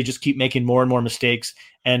 it's just, they just keep making more and more mistakes.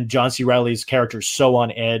 And John C. Reilly's character is so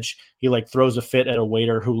on edge. He like throws a fit at a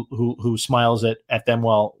waiter who smiles at them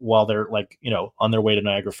while they're like, on their way to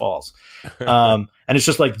Niagara Falls. And it's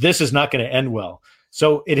just like, this is not going to end well.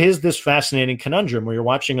 So it is this fascinating conundrum where you're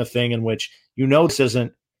watching a thing in which this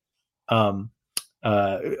isn't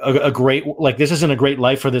a great, like, this isn't a great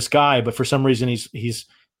life for this guy, but for some reason he's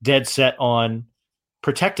dead set on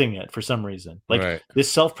protecting it for some reason. Like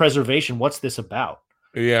this self-preservation, what's this about?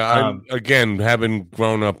 Yeah, again, having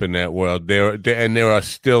grown up in that world, there are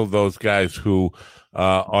still those guys who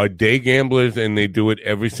are day gamblers, and they do it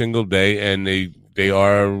every single day, and they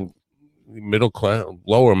are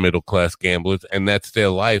lower middle class gamblers, and that's their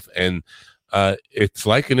life. And it's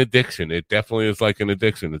like an addiction. It definitely is like an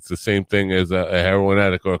addiction. It's the same thing as a heroin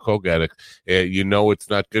addict or a coke addict. It's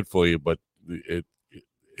not good for you, but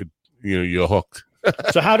you're hooked.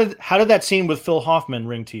 So how did that scene with Phil Hoffman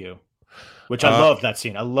ring to you? Which I love that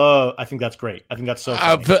scene. I think that's great. I think that's so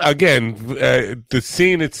funny. Again, the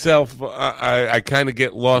scene itself, I kind of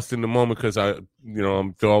get lost in the moment because I'm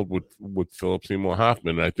thrilled with Philip Seymour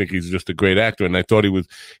Hoffman. I think he's just a great actor, and I thought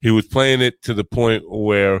he was playing it to the point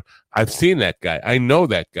where I've seen that guy. I know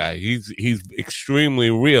that guy. He's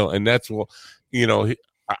extremely real, and that's what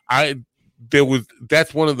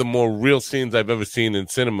that's one of the more real scenes I've ever seen in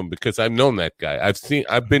cinema, because I've known that guy. I've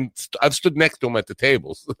stood next to him at the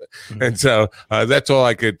tables. And so that's all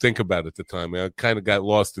I could think about at the time. I kind of got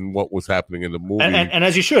lost in what was happening in the movie. And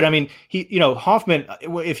as you should. I mean, Hoffman,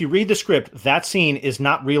 if you read the script, that scene is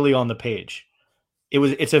not really on the page.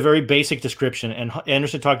 It's a very basic description, and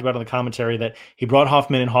Anderson talked about in the commentary that he brought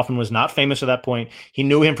Hoffman, and Hoffman was not famous at that point. He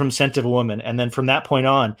knew him from Scent of a Woman, and then from that point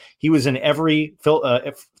on, he was in every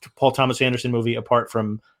Paul Thomas Anderson movie apart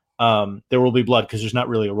from There Will Be Blood, because there's not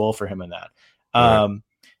really a role for him in that. And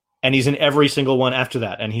he's in every single one after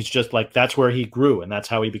that, and he's just like, that's where he grew, and that's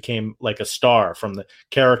how he became like a star, from the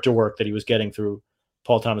character work that he was getting through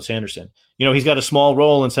Paul Thomas Anderson. He's got a small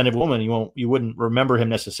role in Scent of a Woman. You wouldn't remember him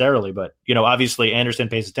necessarily, but obviously Anderson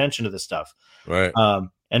pays attention to this stuff, right?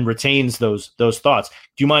 And retains those thoughts.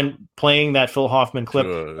 Do you mind playing that Phil Hoffman clip?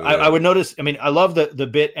 Sure, yeah. I would notice. I mean, I love the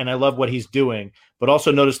bit, and I love what he's doing, but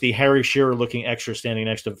also notice the Harry Shearer looking extra standing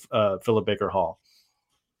next to Philip Baker Hall.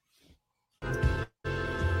 Come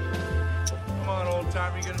on, old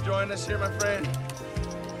timer, you gonna join us here, my friend?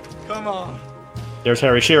 Come on. There's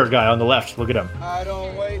Harry Shearer guy on the left. Look at him. I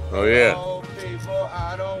don't wait for old people.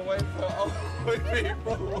 I don't wait for old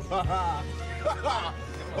people.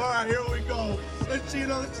 All right, here we go. Let's see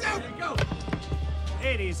another. There we go.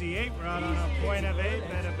 8 easy 8. We're out on a point of 8.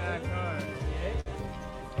 Better back hard.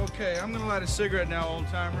 Okay, I'm gonna light a cigarette now, old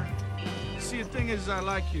timer. See, the thing is, I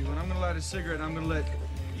like you, and I'm gonna light a cigarette, and I'm gonna let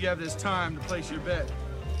you have this time to place your bet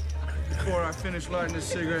before I finish lighting this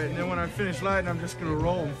cigarette. And then when I finish lighting, I'm just gonna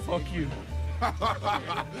roll and fuck you.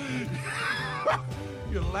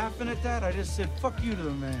 You're laughing at that? I just said fuck you to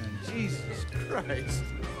the man. Jesus Christ.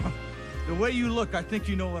 The way you look, I think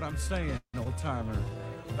you know what I'm saying, old timer.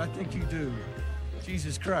 I think you do.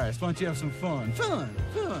 Jesus Christ, why don't you have some fun? Fun.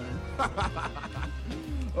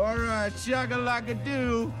 All right,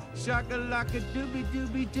 shaka-laka-doo,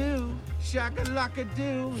 shaka-laka-dooby-dooby-doo,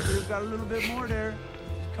 shaka-laka-doo. You've got a little bit more there.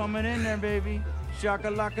 Coming in there, baby.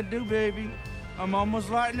 Shaka-laka-doo, baby. I'm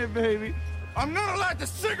almost lighting it, baby. I'm gonna light the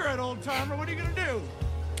cigarette, old timer. What are you gonna do?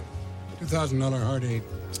 $2,000 hard 8.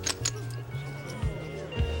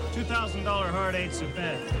 $2,000 hard 8's a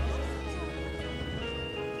bet.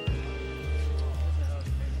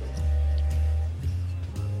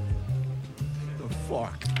 The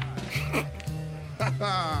fuck?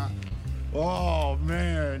 Oh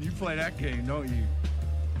man, you play that game, don't you?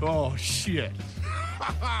 Oh shit.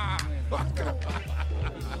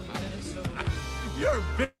 You're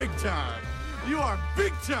big time. You are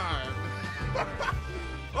big time.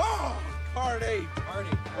 Oh, card 8.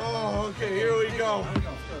 Oh, okay, here we go.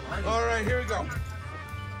 All right, here we go.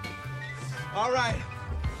 All right.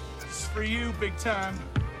 This is for you, big time.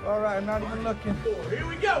 All right, I'm not even looking. Here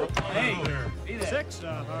we go. Hey, 6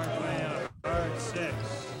 hard way up. Hard 6.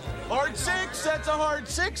 Hard 6? That's a hard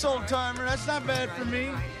 6, old timer. That's not bad for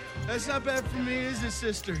me. That's not bad for me, is it,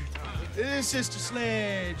 sister? It is Sister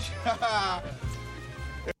Sledge.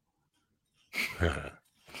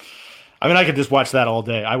 I mean, I could just watch that all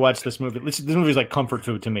day. I watch this movie. This movie is like comfort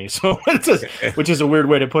food to me. So, it's just, which is a weird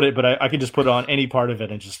way to put it, but I could just put on any part of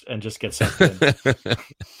it and just get sucked in.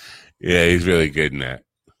 Yeah, he's really good in that.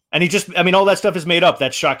 And all that stuff is made up.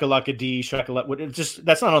 That shakalaka-dee,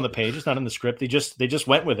 that's not on the page. It's not in the script. They just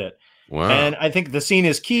went with it. Wow. And I think the scene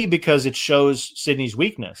is key because it shows Sidney's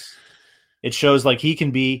weakness. It shows like he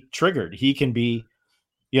can be triggered. He can be,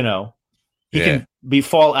 can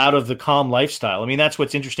fall out of the calm lifestyle. I mean, that's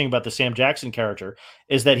what's interesting about the Sam Jackson character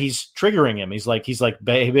is that he's triggering him. He's like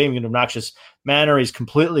behaving in an obnoxious manner. He's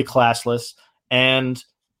completely classless. And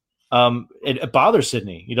it bothers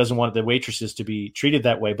Sidney. He doesn't want the waitresses to be treated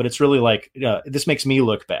that way, but it's really like, this makes me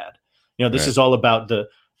look bad. This is all about the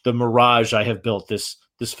mirage I have built, this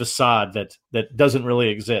facade that doesn't really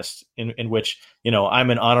exist, in which,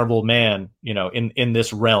 I'm an honorable man, in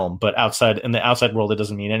this realm, but in the outside world, it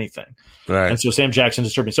doesn't mean anything. Right. And so Sam Jackson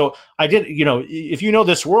disturbed me. So I did, if you know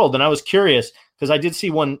this world, then I was curious, because I did see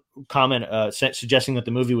one comment suggesting that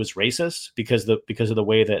the movie was racist because of the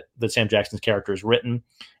way that Sam Jackson's character is written,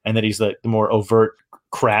 and that he's the more overt,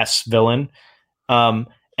 crass villain. And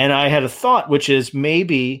I had a thought, which is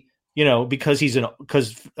maybe, because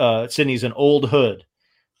Sidney's an old hood,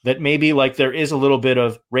 that maybe like there is a little bit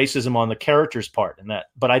of racism on the character's part in that,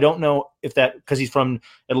 but I don't know if that, because he's from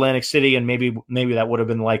Atlantic City, and maybe that would have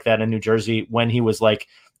been like that in New Jersey when he was like,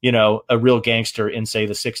 a real gangster in, say,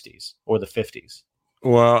 the 60s or the 50s.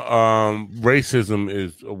 Well,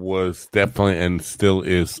 racism was definitely and still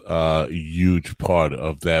is a huge part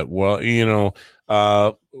of that. Well,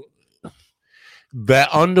 that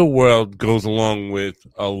underworld goes along with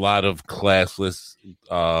a lot of classless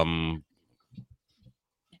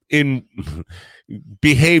in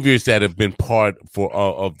behaviors that have been part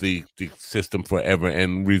of the system forever,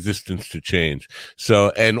 and resistance to change.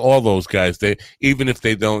 So, and all those guys, even if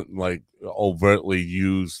they don't like overtly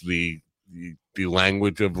use the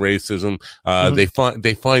language of racism, they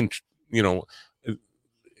find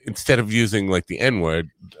instead of using like the N-word,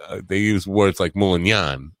 they use words like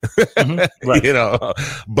Mulignan, right.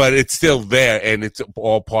 But it's still there, and it's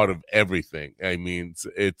all part of everything. I mean,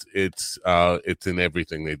 it's in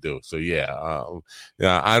everything they do. So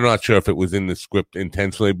I'm not sure if it was in the script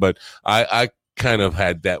intentionally, but I kind of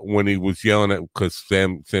had that when he was yelling at, because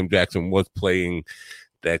Sam Jackson was playing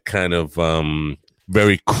that kind of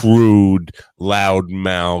very crude, loud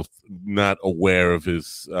mouth, not aware of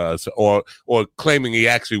his, or claiming he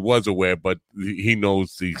actually was aware, but he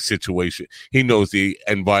knows the situation. He knows the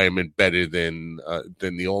environment better than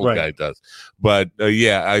the old guy does. But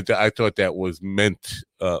I thought that was meant,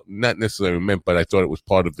 not necessarily meant, but I thought it was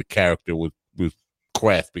part of the character was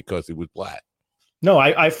craft because he was black. No,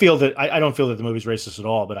 I feel that I don't feel that the movie's racist at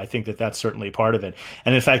all, but I think that that's certainly part of it.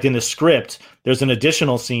 And in fact, in the script, there's an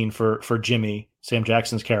additional scene for Jimmy, Sam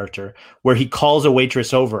Jackson's character, where he calls a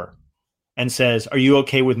waitress over and says, "Are you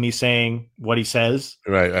okay with me saying what he says?"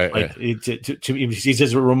 Right. Like he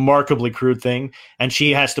says a remarkably crude thing, and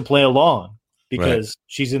she has to play along because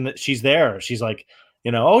she's there. She's like,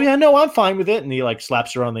 oh yeah, no, I'm fine with it, and he like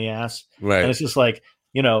slaps her on the ass. Right. And it's just like,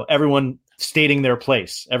 everyone stating their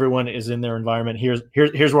place. Everyone is in their environment. Here's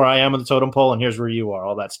where I am on the totem pole, and here's where you are.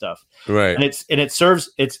 All that stuff. Right. And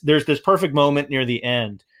there's this perfect moment near the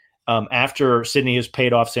end, after Sidney has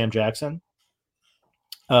paid off Sam Jackson,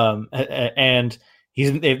 and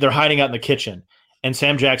they're hiding out in the kitchen, and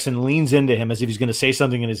Sam Jackson leans into him as if he's going to say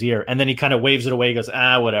something in his ear, and then he kind of waves it away. He goes,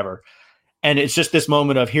 whatever. And it's just this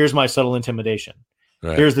moment of, here's my subtle intimidation.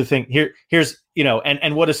 Right. Here's the thing. Here's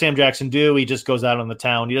and what does Sam Jackson do? He just goes out on the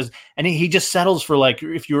town. He just settles for, like,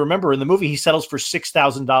 if you remember in the movie, he settles for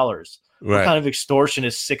 $6,000. Right. What kind of extortion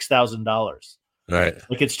is $6,000? Right.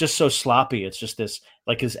 Like, it's just so sloppy. It's just this,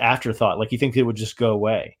 like, his afterthought. Like, you think it would just go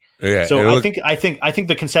away. Yeah. So I think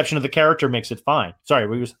the conception of the character makes it fine. Sorry,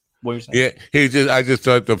 what were you saying? Yeah, I just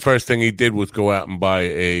thought the first thing he did was go out and buy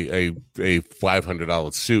a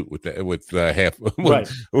 $500 suit with half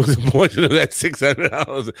was a portion of that $600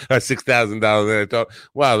 or $6,000. And I thought,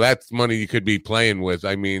 wow, that's money you could be playing with.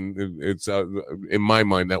 I mean, it's in my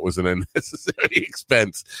mind that was an unnecessary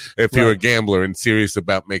expense if you're a gambler and serious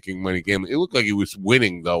about making money gambling. It looked like he was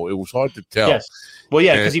winning, though. It was hard to tell. Yes. Well,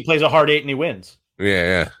 yeah, because he plays a hard 8 and he wins.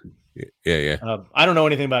 Yeah. I don't know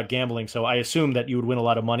anything about gambling, so I assume that you would win a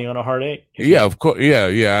lot of money on a hard 8. Yeah, of course.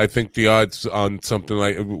 Yeah. I think the odds on something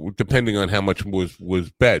like, depending on how much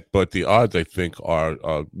was bet, but the odds I think are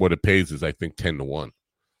what it pays is, I think, 10 to 1.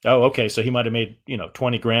 Oh, okay. So he might have made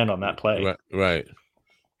 $20,000 on that play. Right.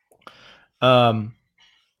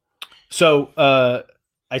 So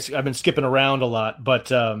I've been skipping around a lot,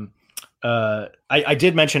 but I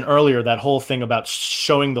did mention earlier that whole thing about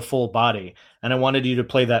showing the full body, and I wanted you to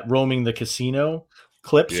play that roaming the casino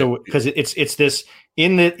clip. Yeah. So because it's this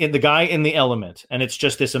in the guy in the element, and it's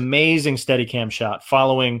just this amazing Steadicam shot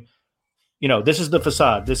following. This is the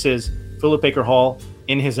facade. This is Philip Baker Hall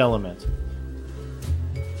in his element.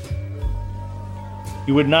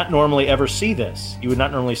 You would not normally ever see this. You would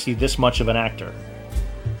not normally see this much of an actor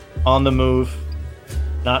on the move,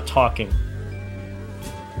 not talking.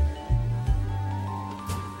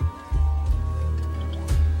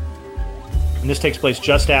 And this takes place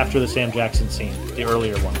just after the Sam Jackson scene, the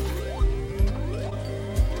earlier one.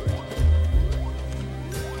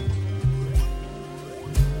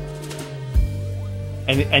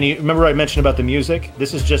 And you remember I mentioned about the music?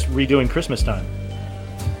 This is just redoing Christmas Time.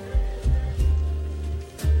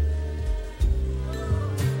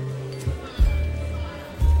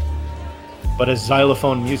 But as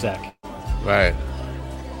xylophone music. Right.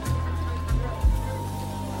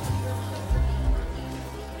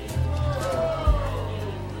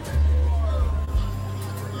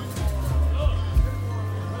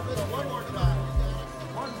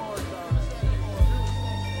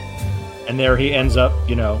 And there he ends up,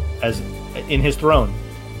 as in his throne.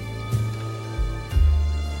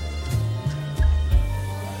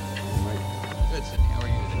 Good, Sydney. How are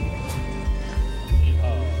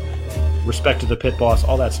you? Respect to the pit boss,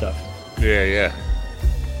 all that stuff. Yeah.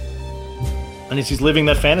 And he's living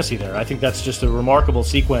that fantasy there. I think that's just a remarkable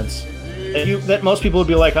sequence that most people would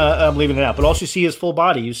be like, I'm leaving it out. But all you see is full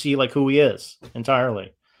body. You see like who he is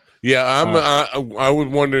entirely. Yeah, I was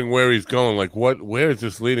wondering where he's going. Like, where is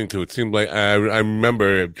this leading to? It seemed like I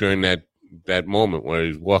remember during that moment where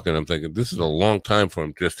he's walking, I'm thinking this is a long time for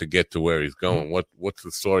him just to get to where he's going. What's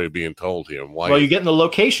the story being told here? And why? Well, you're getting the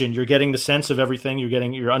location, you're getting the sense of everything,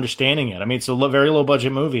 you're understanding it. I mean, it's a very low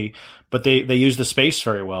budget movie, but they use the space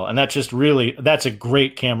very well, and that's a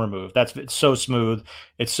great camera move. It's so smooth,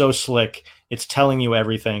 it's so slick. It's telling you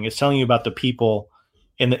everything. It's telling you about the people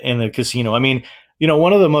in the casino. I mean.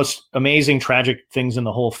 One of the most amazing tragic things in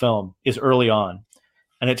the whole film is early on,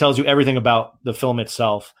 and it tells you everything about the film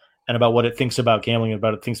itself and about what it thinks about gambling and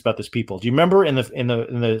about it thinks about this people. Do you remember in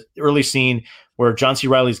the early scene where John C.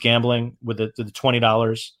 Reilly's gambling with the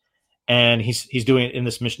 $20, and he's doing it in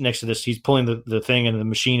this next to this, he's pulling the thing and the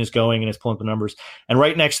machine is going and it's pulling up the numbers, and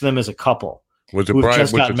right next to them is a couple who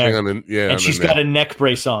just got married, and she's got a neck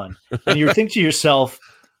brace on, and you think to yourself,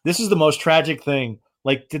 this is the most tragic thing.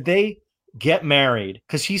 Like, did they get married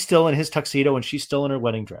because he's still in his tuxedo and she's still in her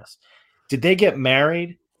wedding dress? Did they get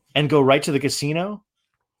married and go right to the casino?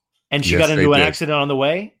 And she got into an accident on the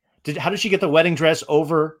way? How did she get the wedding dress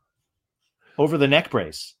over the neck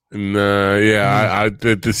brace?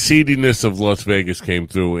 The seediness of Las Vegas came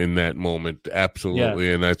through in that moment, absolutely.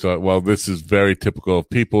 Yeah. And I thought, well, this is very typical of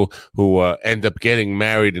people who end up getting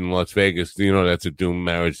married in Las Vegas. That's a doomed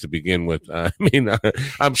marriage to begin with. I mean,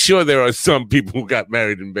 I'm sure there are some people who got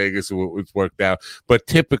married in Vegas who it's worked out, but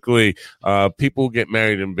typically, people who get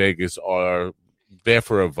married in Vegas are there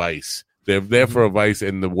for a vice. They're there for a vice,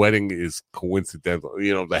 and the wedding is coincidental.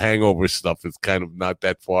 The hangover stuff is kind of not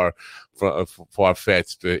that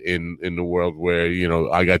far-fetched in the world where,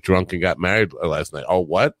 I got drunk and got married last night. Oh,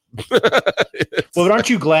 what? Well, but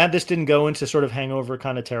aren't you glad this didn't go into sort of hangover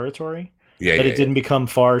kind of territory? Yeah, that it didn't become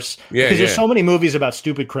farce? Yeah, because there's so many movies about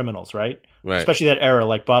stupid criminals, right? Especially that era,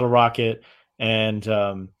 like Bottle Rocket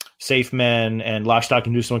and Safe Men and Lock, Stock,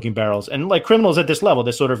 and Two Smoking Barrels. And like criminals at this level,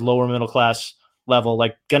 this sort of lower middle class level,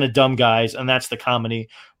 like Gonna Dumb Guys, and that's the comedy,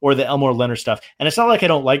 or the Elmore Leonard stuff. And it's not like I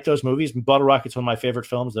don't like those movies. Bottle Rocket's one of my favorite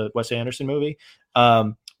films, the Wes Anderson movie.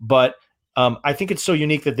 But I think it's so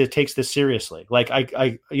unique that it takes this seriously. Like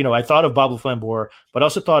I thought of Bob Flambour, but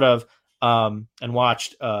also thought of and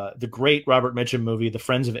watched the great Robert Mitchum movie, The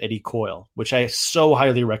Friends of Eddie Coyle, which I so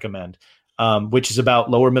highly recommend, which is about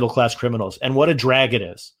lower middle class criminals and what a drag it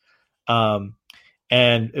is. And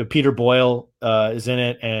Peter Boyle is in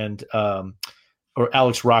it, and or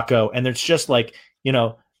Alex Rocco, and it's just like,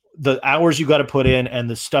 the hours you got to put in and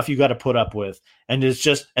the stuff you got to put up with, and there's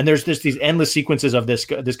just these endless sequences of this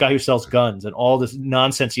guy who sells guns and all this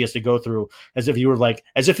nonsense he has to go through, as if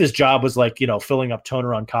his job was like, filling up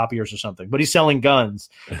toner on copiers or something, but he's selling guns,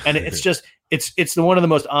 and it's just it's one of the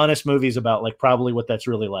most honest movies about like probably what that's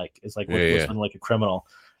really like. It's like what's like a criminal.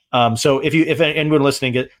 So if anyone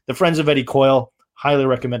listening, get The Friends of Eddie Coyle. Highly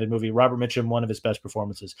recommended movie. Robert Mitchum, one of his best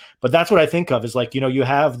performances. But that's what I think of is like, you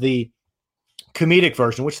have the comedic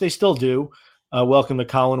version, which they still do. Welcome to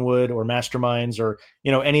Collinwood or Masterminds or,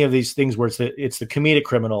 any of these things where it's the comedic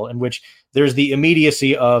criminal, in which there's the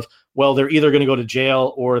immediacy of, well, they're either going to go to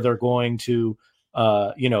jail or they're going to,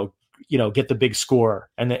 get the big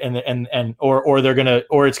score or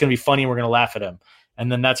it's going to be funny and we're going to laugh at him.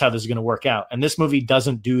 And then that's how this is going to work out. And this movie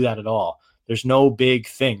doesn't do that at all. There's no big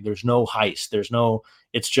thing. There's no heist.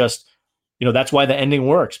 It's just, that's why the ending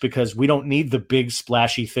works, because we don't need the big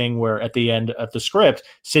splashy thing where at the end of the script,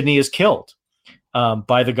 Sidney is killed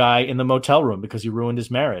by the guy in the motel room because he ruined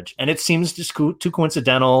his marriage. And it seems just too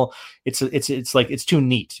coincidental. It's like, it's too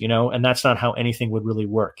neat, and that's not how anything would really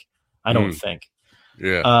work. I don't think.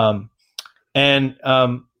 Yeah. One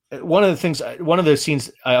of the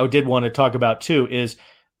scenes I did want to talk about too is,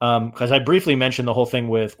 because I briefly mentioned the whole thing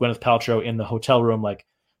with Gwyneth Paltrow in the hotel room, like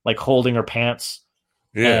holding her pants.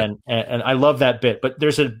 Yeah. And I love that bit. But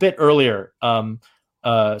there's a bit earlier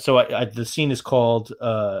the scene is called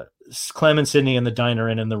Clem and Sidney in the diner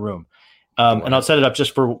and in the room. And I'll set it up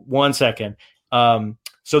just for 1 second.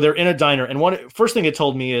 So they're in a diner, and first thing it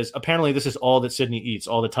told me is apparently this is all that Sidney eats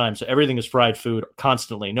all the time. So everything is fried food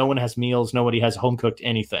constantly. No one has meals. Nobody has home cooked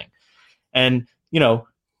anything. And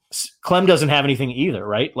Clem doesn't have anything either,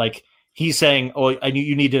 right? Like he's saying, "Oh,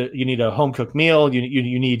 you need a home cooked meal. You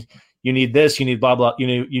need this. You need blah blah.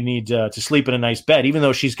 You need to sleep in a nice bed." Even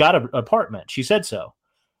though she's got an apartment, she said so.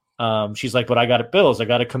 She's like, "But I got bills. I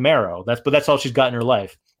got a Camaro. That's all she's got in her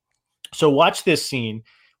life." So watch this scene,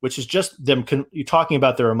 which is just them talking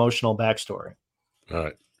about their emotional backstory. All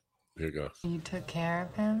right, here you go. You took care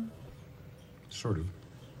of him? Sort of.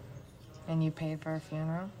 And you paid for a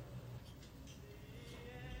funeral?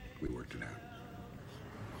 We worked it out.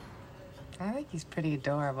 I think he's pretty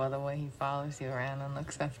adorable the way he follows you around and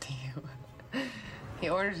looks up to you. He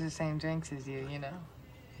orders the same drinks as you,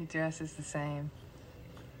 He dresses the same.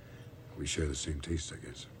 We share the same taste, I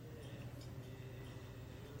guess.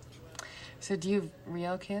 So do you have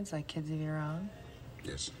real kids, like kids of your own?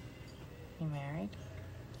 Yes. You married?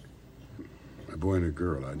 A boy and a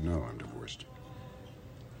girl. I know I'm divorced.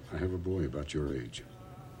 I have a boy about your age.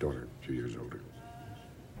 Daughter, 2 years older.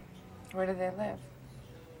 Where do they live?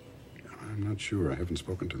 I'm not sure. I haven't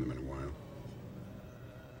spoken to them in a while.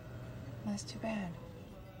 That's too bad.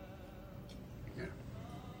 Yeah.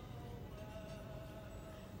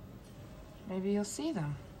 Maybe you'll see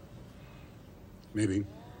them. Maybe.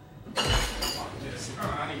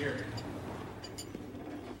 Out of here.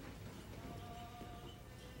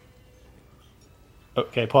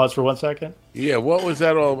 Okay, pause for 1 second. Yeah, what was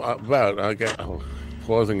that all about?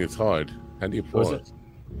 Pausing is hard. How do you pause?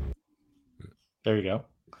 There you go.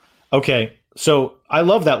 Okay, so I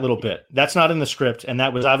love that little bit. That's not in the script, and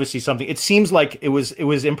that was obviously something. It seems like it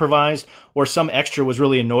was improvised, or some extra was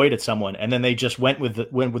really annoyed at someone, and then they just went with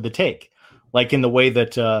the take, like in the way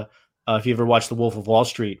that if you ever watched The Wolf of Wall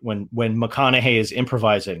Street, when McConaughey is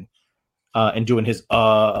improvising and doing his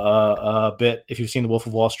bit. If you've seen The Wolf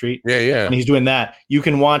of Wall Street, yeah, and he's doing that, you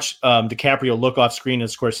can watch DiCaprio look off screen at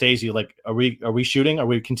Scorsese, like, are we shooting? Are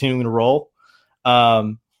we continuing to roll?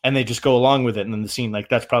 And they just go along with it. And then the scene, like,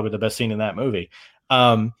 that's probably the best scene in that movie.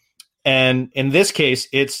 And in this case,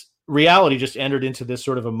 it's reality just entered into this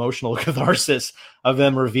sort of emotional catharsis of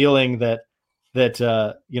them revealing that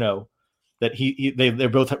they're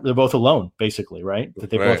both alone, basically, right? That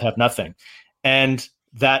they both have nothing. And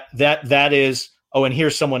that is, oh, and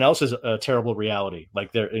here's someone else's terrible reality.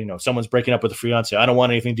 Like someone's breaking up with a fiance. I don't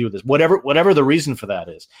want anything to do with this. Whatever the reason for that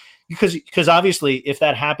is, because obviously if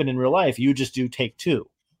that happened in real life, you just do take two,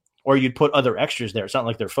 or you'd put other extras there. It's not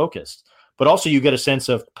like they're focused, but also you get a sense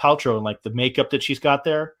of Paltrow and like the makeup that she's got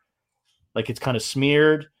there. Like it's kind of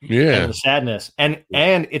smeared, and the sadness, and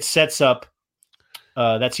it sets up.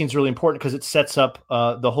 That scene's really important because it sets up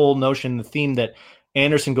the whole notion, the theme that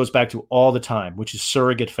Anderson goes back to all the time, which is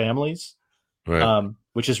surrogate families, right?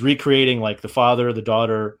 Which is recreating like the father, the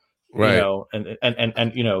daughter, right? And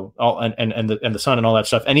all and the son and all that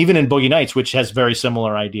stuff. And even in Boogie Nights, which has very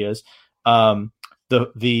similar ideas,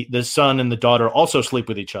 the son and the daughter also sleep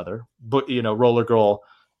with each other. But Roller Girl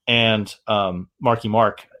and Marky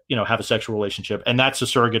Mark, have a sexual relationship, and that's a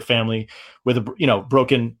surrogate family with a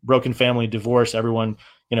broken family, divorce. Everyone,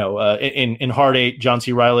 in Hard Eight, John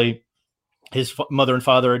C. Reilly, his mother and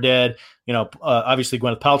father are dead. Obviously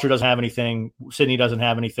Gwyneth Paltrow doesn't have anything. Sidney doesn't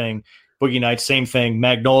have anything. Boogie Nights, same thing.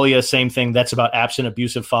 Magnolia, same thing. That's about absent,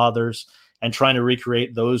 abusive fathers and trying to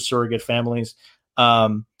recreate those surrogate families.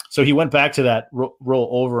 So he went back to that role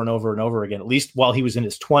over and over and over again, at least while he was in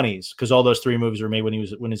his 20s, because all those three movies were made when he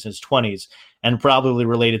was in his 20s, and probably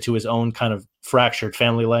related to his own kind of fractured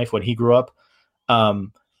family life when he grew up.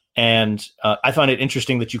 And I find it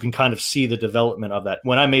interesting that you can kind of see the development of that.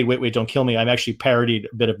 When I made Wait, Wait, Don't Kill Me, I actually parodied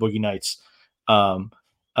a bit of Boogie Nights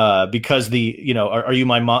because are you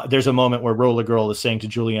my mom? There's a moment where Roller Girl is saying to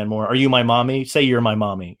Julianne Moore, "Are you my mommy? Say you're my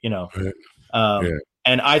mommy."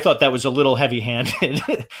 And I thought that was a little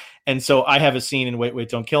heavy-handed. And so I have a scene in Wait, Wait,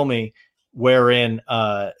 Don't Kill Me wherein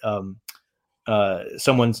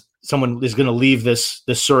someone is going to leave this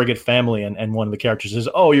surrogate family, and one of the characters says,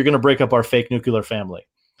 "Oh, you're going to break up our fake nuclear family,"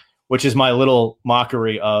 which is my little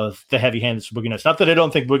mockery of the heavy-handed Boogie Nights. Not that I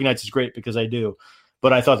don't think Boogie Nights is great, because I do,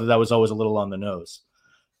 but I thought that was always a little on the nose.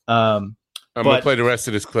 I'm going to play the rest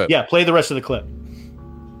of this clip. Yeah, play the rest of the clip.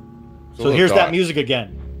 So here's that music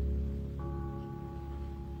again.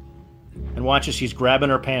 And watch as she's grabbing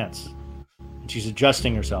her pants and she's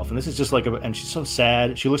adjusting herself. And this is just and she's so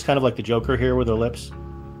sad. She looks kind of like the Joker here with her lips.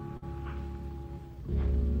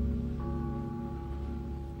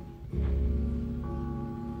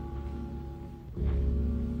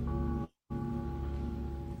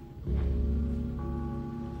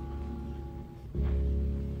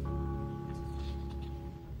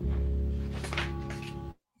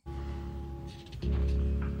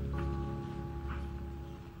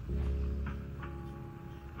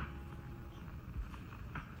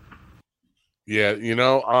 Yeah,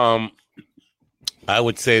 I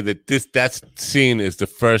would say that that scene is the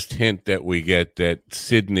first hint that we get that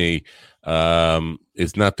Sidney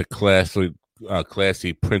is not the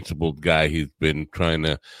classy principled guy he's been trying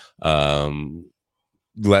to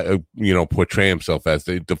portray himself as.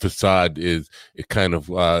 The facade is kind of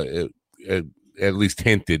at least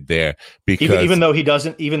hinted there, because even though he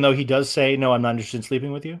does say, no, I'm not interested in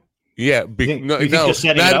sleeping with you. Yeah,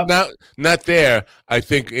 not there. I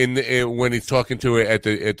think when he's talking to her at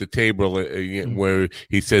the table, where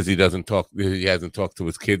he says he hasn't talked to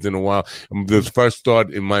his kids in a while. The first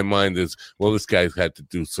thought in my mind is, well, this guy's had to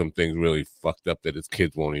do some things really fucked up that his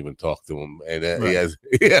kids won't even talk to him, and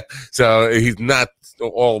so he's not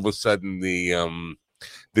all of a sudden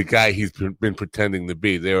the guy he's been pretending to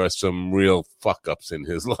be. There are some real fuck ups in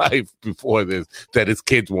his life before this that his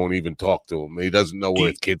kids won't even talk to him. He doesn't know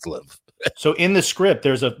where his kids live. So in the script,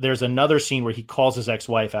 there's another scene where he calls his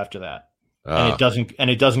ex-wife after that, and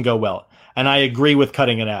it doesn't go well. And I agree with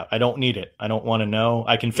cutting it out. I don't need it. I don't want to know.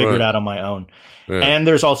 I can figure it out on my own. Yeah. And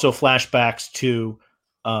there's also flashbacks to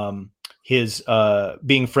his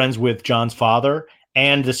being friends with John's father,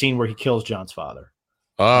 and the scene where he kills John's father.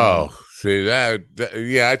 Oh. See that?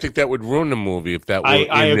 Yeah, I think that would ruin the movie if that were.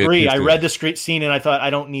 I agree. I read the street scene and I thought,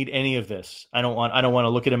 I don't need any of this. I don't want to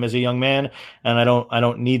look at him as a young man, and I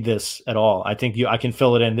don't need this at all. I think I can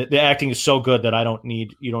fill it in. The acting is so good that I don't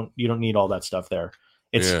need you don't need all that stuff there.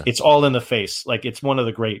 It's all in the face. Like, it's one of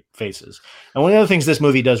the great faces. And one of the things this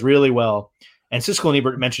movie does really well, and Siskel and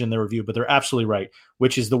Ebert mentioned in their review, but they're absolutely right,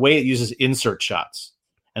 which is the way it uses insert shots.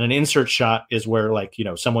 And an insert shot is where,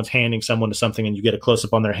 someone's handing someone to something and you get a close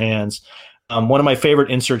up on their hands. One of my favorite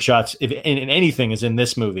insert shots, if in anything, is in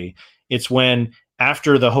this movie. It's when,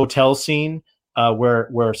 after the hotel scene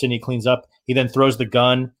where Sidney cleans up, he then throws the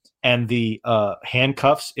gun and the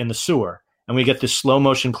handcuffs in the sewer. And we get this slow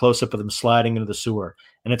motion close up of them sliding into the sewer.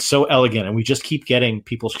 And it's so elegant. And we just keep getting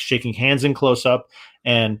people shaking hands in close up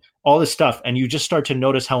and all this stuff. And you just start to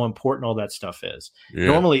notice how important all that stuff is. Yeah.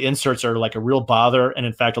 Normally inserts are like a real bother. And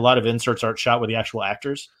in fact, a lot of inserts aren't shot with the actual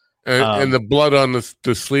actors. And the blood on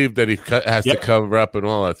the sleeve that he has to cover up and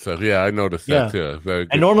all that stuff. Yeah, I noticed that too. Very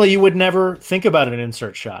good. And normally you would never think about an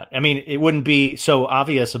insert shot. I mean, it wouldn't be so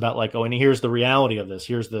obvious about and here's the reality of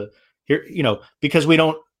this. Because we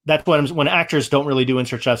don't. That's when actors don't really do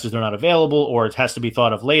insert shots, is they're not available, or it has to be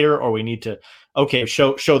thought of later, or we need to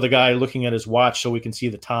show the guy looking at his watch so we can see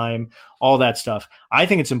the time, all that stuff. I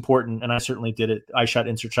think it's important, and I certainly did it. I shot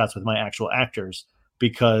insert shots with my actual actors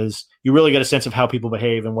because you really get a sense of how people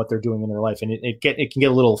behave and what they're doing in their life, and it can get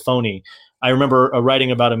a little phony. I remember writing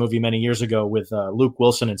about a movie many years ago with Luke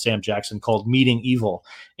Wilson and Sam Jackson called Meeting Evil,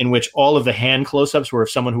 in which all of the hand close-ups were of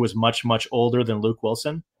someone who was much, much older than Luke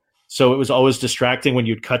Wilson. So it was always distracting when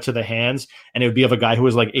you'd cut to the hands, and it would be of a guy who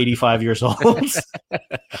was like 85 years old.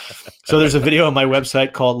 So there's a video on my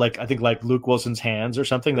website called I think Luke Wilson's hands or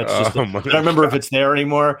something. That's just I don't remember if it's there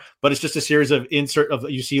anymore, but it's just a series of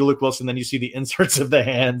you see Luke Wilson, then you see the inserts of the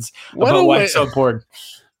hands. Why it's so important.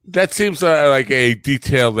 That seems like a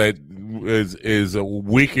detail that is a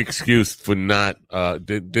weak excuse for not.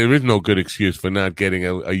 There is no good excuse for not getting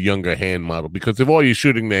a younger hand model, because if all you're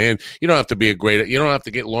shooting the hand, you don't have to be you don't have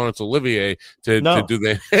to get Laurence Olivier to do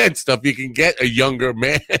the hand stuff. You can get a younger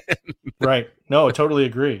man. Right. No, I totally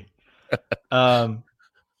agree. Let's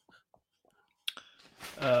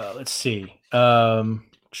see. I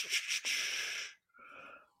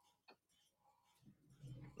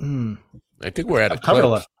think we're at a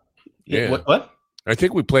clip. Yeah. What? I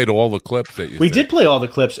think we played all the clips that we did play all the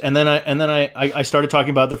clips, and then I started talking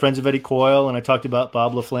about the Friends of Eddie Coyle, and I talked about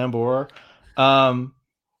Bob LaFlambeau.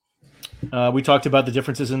 We talked about the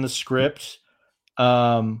differences in the script,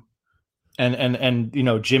 and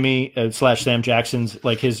Jimmy / Sam Jackson's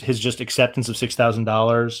his just acceptance of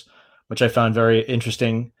 $6,000, which I found very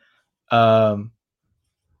interesting. We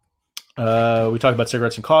talked about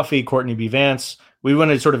cigarettes and coffee, Courtney B. Vance. We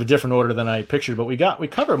went in sort of a different order than I pictured, but we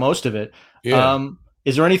covered most of it. Yeah.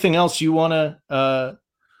 Is there anything else you want to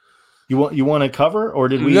cover, or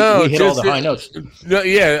did we hit all the high notes? No,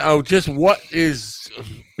 yeah. Just what is,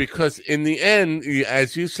 because in the end,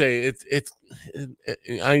 as you say,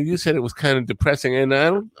 you said it was kind of depressing,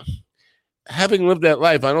 and having lived that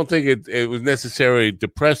life, I don't think it was necessarily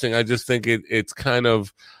depressing. I just think it's kind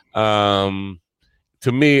of.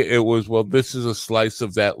 To me, it was, this is a slice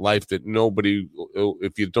of that life that nobody,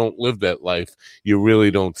 if you don't live that life, you really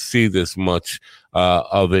don't see this much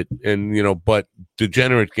of it. And, but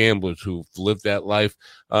degenerate gamblers who've lived that life,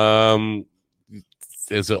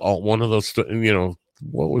 there's one of those,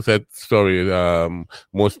 what was that story?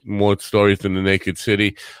 More stories than the Naked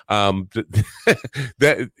City.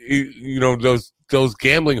 That you know, those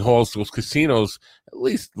gambling halls, those casinos. At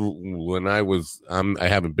least when I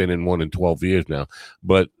haven't been in one in 12 years now,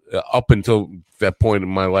 but up until that point in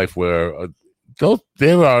my life where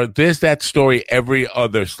there's that story every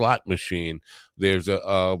other slot machine. There's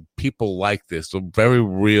people like this, so very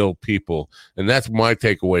real people, and that's my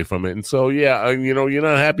takeaway from it. And so, yeah, you know, you're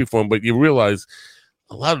not happy for them, but you realize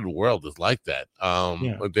a lot of the world is like that.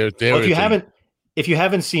 Yeah. Well, if you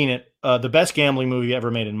haven't seen it, the best gambling movie ever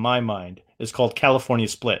made in my mind is called California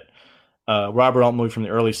Split. Robert Altman movie from the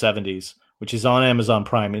early 70s, which is on Amazon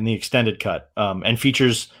Prime in the extended cut, and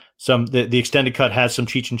features the extended cut has some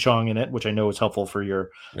Cheech and Chong in it, which I know is helpful for the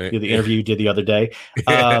interview you did the other day.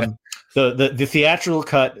 The theatrical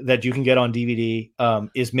cut that you can get on DVD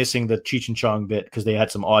is missing the Cheech and Chong bit because they had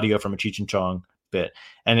some audio from a Cheech and Chong bit,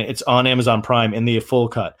 and it's on Amazon Prime in the full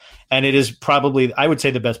cut. And it is probably, I would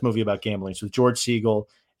say, the best movie about gambling. So with George Segal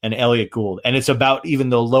and Elliot Gould, and it's about even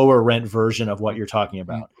the lower rent version of what you're talking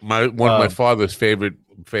about. One of my father's favorite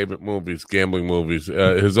movies, gambling movies.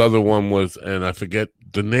 His other one was, and I forget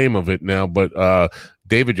the name of it now, but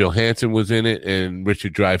David Johansen was in it, and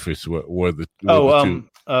Richard Dreyfuss were the two.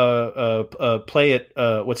 Play It.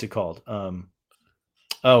 What's it called?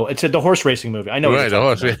 It's the horse racing movie. I know. Right, the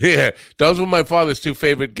horse. Yeah, those were my father's two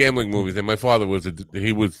favorite gambling movies, and my father was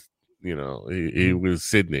he was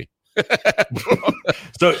Sydney.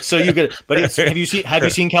 so you could, but have you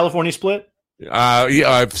seen California Split? Yeah,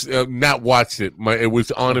 I've not watched it. It was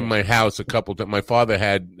on in my house a couple times. My father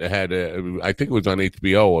had I think it was on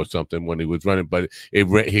HBO or something when he was running, but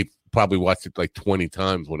he probably watched it like 20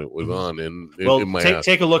 times when it was on. In my house.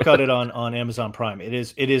 Take a look at it on Amazon Prime. It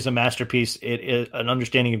is a masterpiece. It is an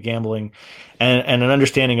understanding of gambling, and an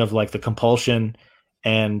understanding of like the compulsion.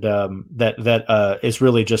 And that is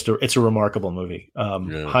really just it's a remarkable movie.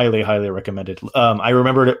 Highly recommended. I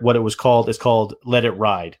remembered what it was called. It's called Let It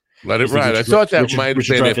Ride. Let It Ride. I thought that might have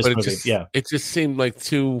been it, but it just seemed like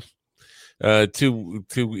too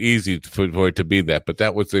easy for it to be that. But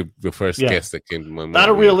that was the first guess that came to my mind. Not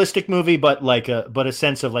a realistic movie, but a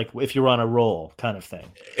sense of like if you're on a roll kind of thing.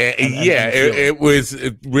 It was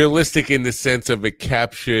realistic in the sense of it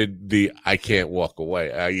captured the I can't walk away.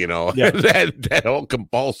 That whole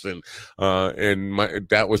compulsion, and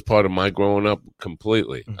that was part of my growing up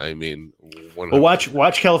completely. I mean,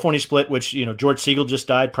 watch California Split, which George Segal just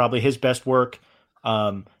died, probably his best work.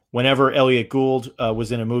 Whenever Elliot Gould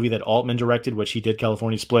was in a movie that Altman directed, which he did,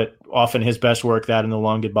 California Split, often his best work, that and The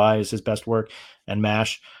Long Goodbye is his best work, and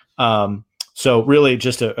MASH. So really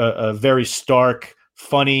just a very stark,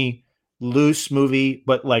 funny, loose movie,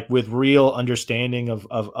 but like with real understanding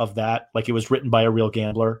of that. Like it was written by a real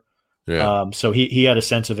gambler. Yeah. So he had a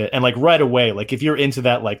sense of it. And like right away, like if you're into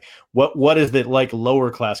that, like what is the like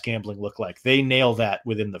lower class gambling look like? They nail that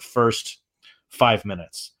within the first 5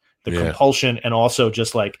 minutes. The compulsion, and also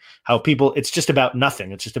just like how people, it's just about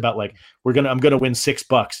nothing. It's just about like, I'm going to win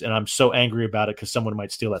 $6 and I'm so angry about it because someone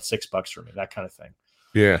might steal that $6 from me, that kind of thing.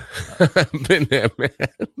 Yeah. I've been there, man.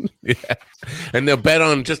 Yeah. And they'll bet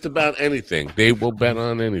on just about anything. They will bet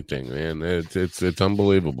on anything, man. It's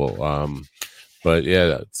unbelievable. But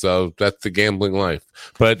yeah, so that's the gambling life.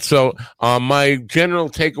 But so my general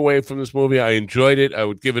takeaway from this movie, I enjoyed it. I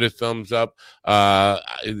would give it a thumbs up. I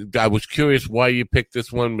was curious why you picked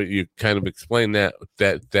this one, but you kind of explained that.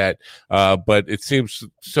 But it seems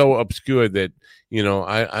so obscure that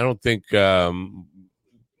I don't think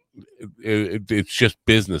it's just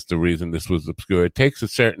business. The reason this was obscure, it takes a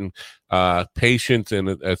certain patience and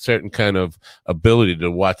a certain kind of ability to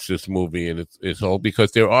watch this movie and it's all,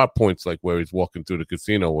 because there are points like where he's walking through the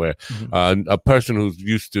casino where a person who's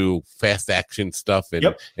used to fast action stuff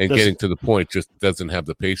and getting to the point just doesn't have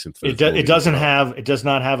the patience for it. It does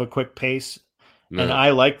not have a quick pace. No. And I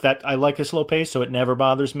like that. I like a slow pace, so it never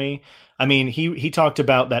bothers me. I mean, he talked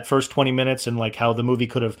about that first 20 minutes and like how the movie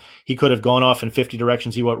could have gone off in 50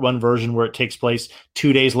 directions. He wrote one version where it takes place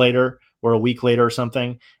 2 days later or a week later or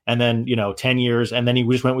something, and then 10 years, and then he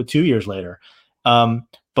just went with 2 years later.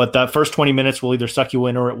 But that first 20 minutes will either suck you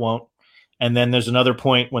in or it won't. And then there's another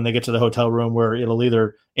point when they get to the hotel room where it'll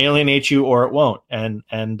either alienate you or it won't. And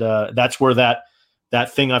that's where that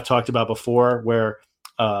thing I've talked about before, where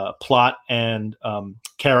plot and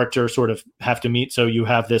character sort of have to meet. So you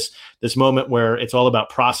have this moment where it's all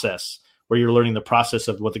about process, where you're learning the process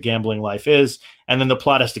of what the gambling life is, and then the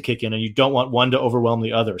plot has to kick in, and you don't want one to overwhelm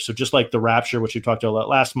the other. So just like The Rapture, which we talked about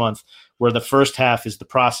last month, where the first half is the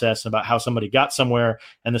process about how somebody got somewhere,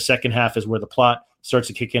 and the second half is where the plot starts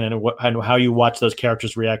to kick in and how you watch those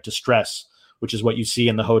characters react to stress which is what you see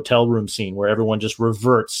in the hotel room scene where everyone just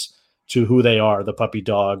reverts to who they are, the puppy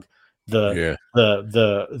dog, the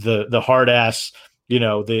hard ass,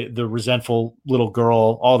 the resentful little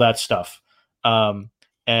girl, all that stuff.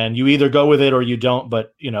 And you either go with it or you don't,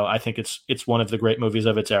 but I think it's one of the great movies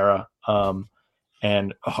of its era.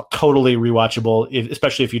 And totally rewatchable,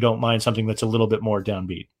 especially if you don't mind something that's a little bit more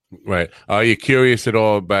downbeat. Right. Are you curious at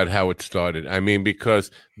all about how it started? I mean,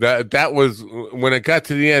 because that was when it got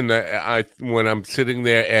to the end. When I'm sitting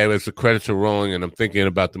there and as the credits are rolling and I'm thinking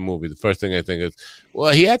about the movie, the first thing I think is,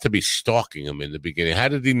 well, he had to be stalking him in the beginning. How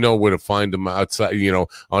did he know where to find him outside?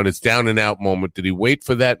 On his down and out moment, did he wait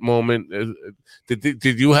for that moment?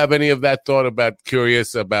 Did you have any of that thought about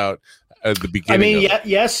curious about the beginning?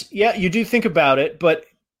 Yes, you do think about it, but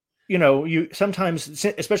you sometimes,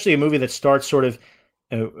 especially a movie that starts sort of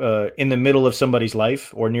in the middle of somebody's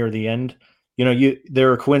life or near the end,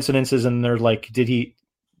 there are coincidences, and they're like, did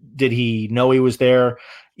he know he was there?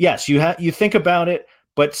 Yes, you think about it,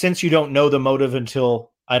 but since you don't know the motive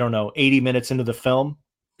until 80 minutes into the film,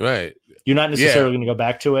 right? You're not necessarily going to go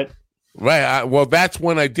back to it. Right. Well, that's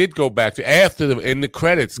when I did go back to in the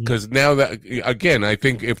credits, because now that again, I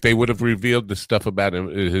think if they would have revealed the stuff about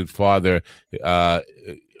his father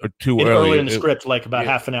early in the script, like about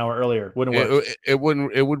half an hour earlier, wouldn't work. It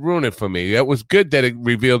would ruin it for me. It was good that it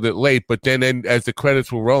revealed it late, but then as the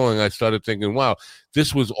credits were rolling, I started thinking, wow,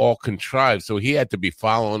 this was all contrived. So he had to be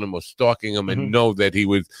following him or stalking him and know that he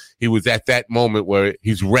was at that moment where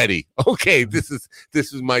he's ready. Okay, this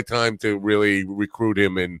is my time to really recruit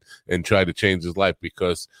him and try to change his life,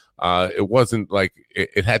 because it wasn't like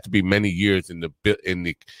it had to be many years in the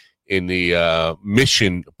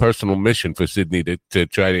personal mission for Sidney to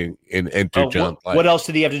try to enter John's life. What else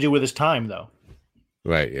did he have to do with his time, though?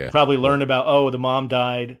 Right. Yeah. Probably learned about, the mom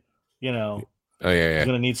died. Oh yeah. He's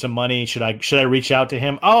gonna need some money. Should I reach out to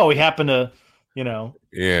him? Oh, he happened to,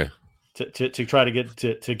 Yeah. To try to get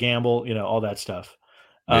to gamble. All that stuff.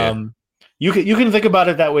 Yeah. You can think about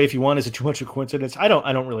it that way if you want. Is it too much of a coincidence? I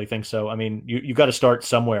don't really think so. I mean, you got to start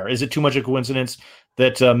somewhere. Is it too much of a coincidence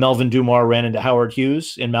that Melvin Dumas ran into Howard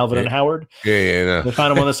Hughes in Melvin and Howard? Yeah. No. They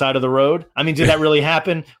found him on the side of the road. I mean, did that really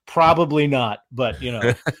happen? Probably not. But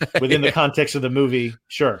within the context of the movie,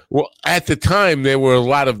 sure. Well, at the time, there were a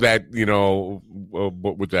lot of that.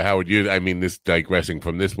 With the Howard Hughes. I mean, this digressing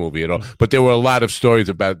from this movie at all, but there were a lot of stories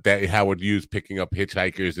about that Howard Hughes picking up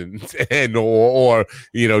hitchhikers and or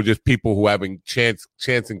just people who having chance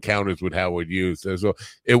encounters with Howard Hughes. And so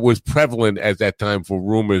it was prevalent at that time for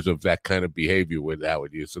rumors of that kind of behavior with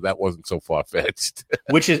Howard Hughes. So that wasn't so far fetched.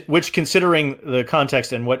 which considering the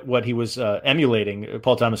context and what he was emulating,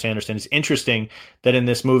 Paul Thomas Anderson, is interesting that in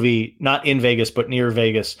this movie, not in Vegas but near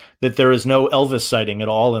Vegas, that there is no Elvis sighting at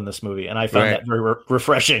all in this movie, and I found that very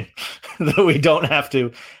refreshing. That we don't have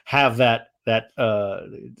to have that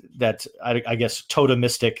I guess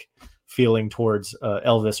totemistic feeling towards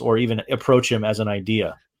Elvis, or even approach him as an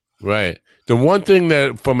idea. Right. The one thing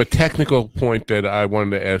that, from a technical point, that I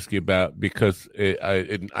wanted to ask you about, because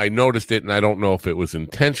I noticed it, and I don't know if it was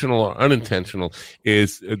intentional or unintentional,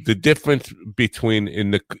 is the difference between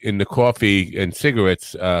in the coffee and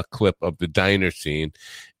cigarettes clip of the diner scene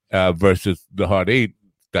versus the Hard Eight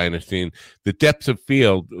diner scene. The depth of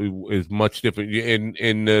field is much different.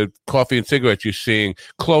 In the coffee and cigarettes, you're seeing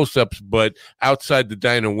close-ups, but outside the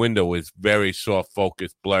diner window is very soft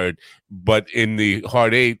focus, blurred. But in the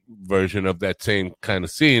Hard Eight version of that same kind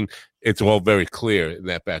of scene, it's all very clear in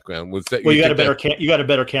that background. Was that? Well, you got a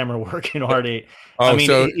better camera work in Hard Eight. Oh, I mean,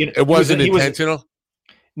 so it wasn't intentional.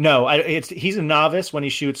 No, he's a novice when he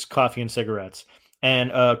shoots coffee and cigarettes, and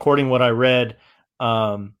according to what I read,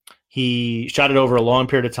 he shot it over a long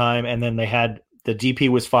period of time, and then the DP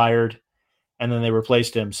was fired, and then they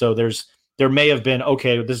replaced him. So there may have been,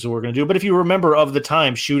 okay, this is what we're going to do. But if you remember of the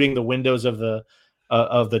time, shooting the windows of the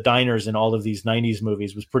diners in all of these 90s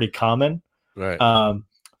movies was pretty common. Right.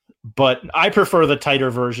 But I prefer the tighter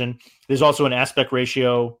version. There's also an aspect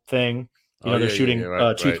ratio thing. They're shooting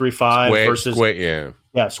 2:3:5 versus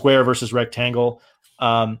square versus rectangle.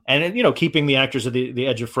 And keeping the actors at the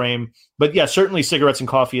edge of frame, but certainly cigarettes and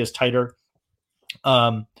coffee is tighter.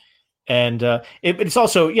 It's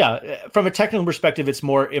also, from a technical perspective, it's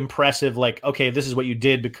more impressive. Like, okay, this is what you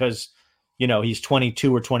did because, he's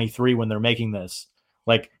 22 or 23 when they're making this.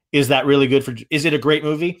 Like, is that really good is it a great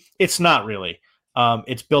movie? It's not really.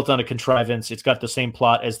 It's built on a contrivance. It's got the same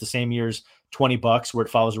plot as the same year's $20, where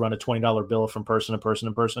it follows around a $20 bill from person to person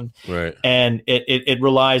to person. Right. And it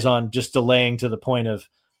relies on just delaying to the point of,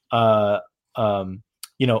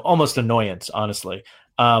 almost annoyance, honestly.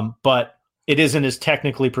 But it isn't as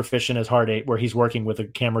technically proficient as Hard Eight, where he's working with a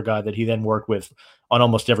camera guy that he then worked with on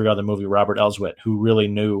almost every other movie, Robert Elswit, who really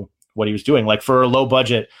knew what he was doing. Like for a low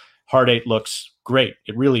budget, Hard Eight looks great.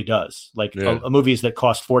 It really does. Like movies that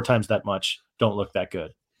cost 4 times that much don't look that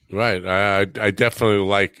good. Right. I definitely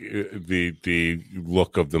like the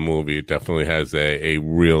look of the movie. It definitely has a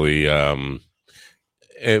really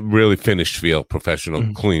finished feel,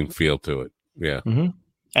 professional, clean feel to it. Yeah. Mm-hmm.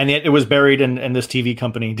 And yet it was buried, and this TV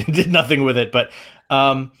company did nothing with it. But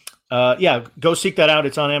go seek that out.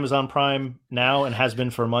 It's on Amazon Prime now and has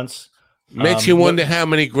been for months. Makes you wonder how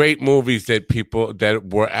many great movies that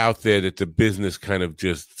were out there that the business kind of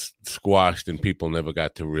just squashed and people never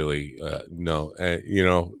got to really know. You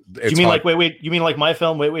know, you mean hard. Wait? You mean like my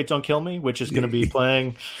film, Wait, Don't Kill Me, which is going to be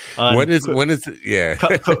playing? When is it? Yeah,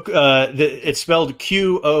 it's spelled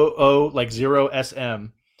QOO like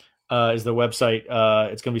 0SM. Is the website.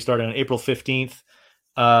 It's going to be starting on April 15th.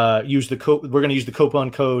 We're going to use the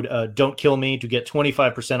coupon code Don't Kill Me to get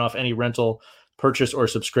 25% off any rental, purchase, or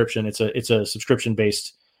subscription. It's a subscription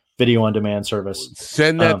based video on demand service.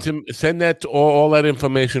 Send that to all that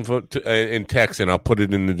information in text, and I'll put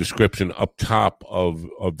it in the description up top of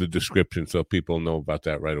the description so people know about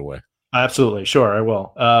that right away. Absolutely, sure, I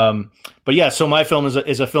will. But yeah, so my film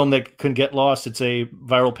is a film that couldn't get lost. It's a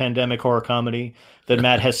viral pandemic horror comedy that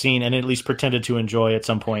Matt has seen and at least pretended to enjoy at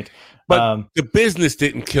some point. But the business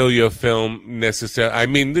didn't kill your film necessarily. I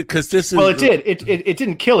mean, because this is it did. It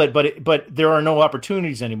didn't kill it, but there are no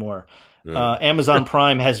opportunities anymore. Yeah. Amazon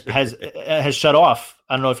Prime has shut off.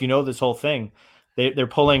 I don't know if you know this whole thing. They're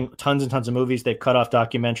pulling tons and tons of movies. They've cut off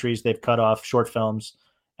documentaries. They've cut off short films.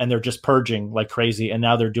 And they're just purging like crazy. And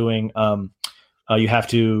now they're doing, you have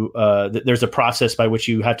to, there's a process by which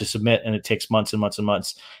you have to submit, and it takes months and months and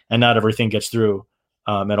months, and not everything gets through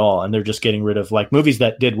at all. And they're just getting rid of like movies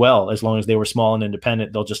that did well, as long as they were small and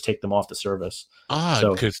independent, they'll just take them off the service.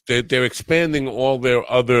 Because they're expanding all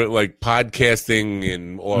their other like podcasting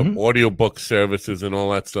and audiobook services and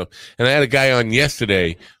all that stuff. And I had a guy on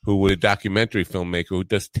yesterday who was a documentary filmmaker who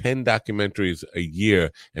does 10 documentaries a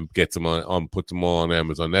year and gets them puts them all on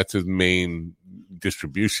Amazon. That's his main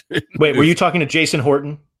distribution. Wait, were you talking to Jason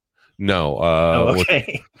Horton? No.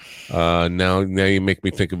 Okay. Now you make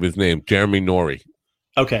me think of his name, Jeremy Norrie.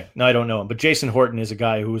 Okay, no, I don't know him, but Jason Horton is a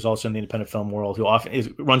guy who is also in the independent film world, who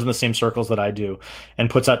often runs in the same circles that I do, and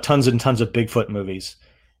puts out tons and tons of Bigfoot movies.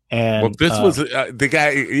 And this was the guy.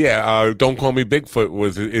 Yeah, Don't Call Me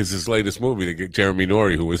Bigfoot is his latest movie. Jeremy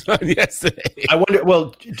Norrie, who was on yesterday. I wonder.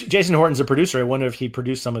 Well, Jason Horton's a producer. I wonder if he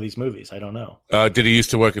produced some of these movies. I don't know. Did he used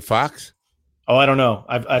to work at Fox? Oh, I don't know.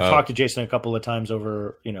 I've talked to Jason a couple of times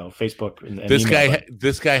over, Facebook. And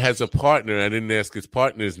this guy has a partner. I didn't ask his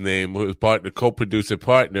partner's name. His partner, co-producer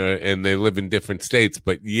partner, and they live in different states.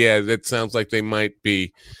 But yeah, that sounds like they might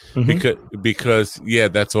be because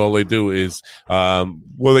that's all they do is.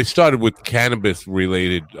 They started with cannabis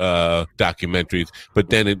related documentaries,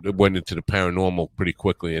 but then it went into the paranormal pretty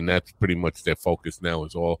quickly, and that's pretty much their focus now.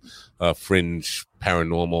 Is all fringe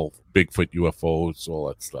paranormal, Bigfoot, UFOs, all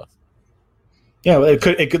that stuff. Yeah, well,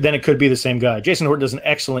 it could be the same guy. Jason Horton does an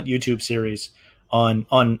excellent YouTube series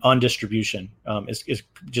on distribution. Is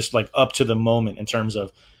just like up to the moment in terms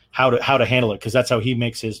of how to handle it, because that's how he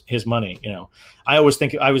makes his money. I always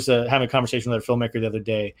think I was having a conversation with a filmmaker the other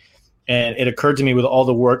day, and it occurred to me with all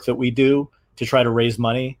the work that we do to try to raise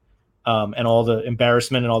money, and all the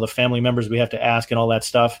embarrassment and all the family members we have to ask and all that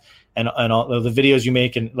stuff, and all the videos you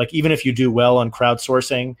make, and like even if you do well on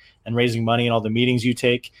crowdsourcing and raising money and all the meetings you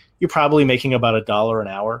take, you're probably making about $1 an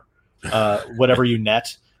hour, whatever you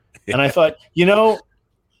net. And I thought,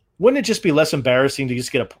 wouldn't it just be less embarrassing to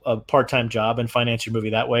just get a part-time job and finance your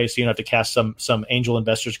movie that way, so you don't have to cast some angel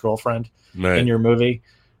investor's girlfriend in your movie?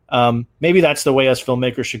 Maybe that's the way us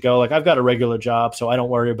filmmakers should go. Like, I've got a regular job, so I don't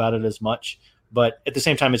worry about it as much. But at the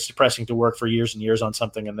same time, it's depressing to work for years and years on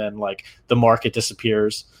something, and then like the market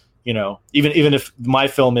disappears. Even if my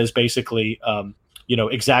film is basically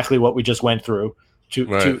exactly what we just went through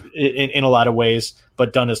in a lot of ways,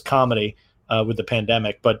 but done as comedy with the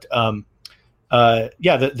pandemic. But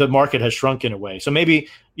the market has shrunk in a way. So maybe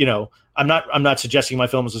I'm not suggesting my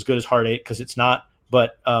film is as good as Hard Eight, because it's not.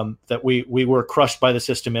 But that we were crushed by the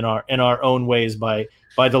system in our own ways by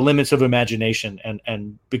the limits of imagination,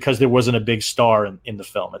 and because there wasn't a big star in the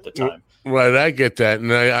film at the time. Right, I get that,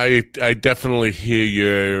 and I definitely hear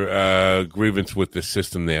your grievance with the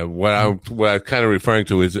system there. What I'm kind of referring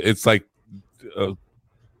to is it's like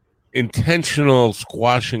intentional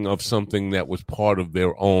squashing of something that was part of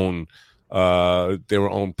their own their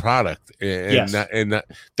own product, and Yes.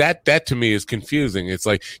 that to me is confusing. It's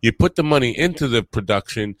like you put the money into the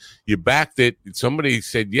production, you backed it, somebody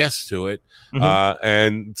said yes to it,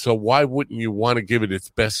 and so why wouldn't you want to give it its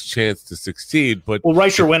best chance to succeed? But Well,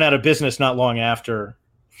 Reicher went out of business not long after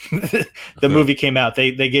the movie came out.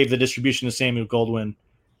 They gave the distribution to Samuel Goldwyn,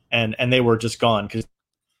 and they were just gone because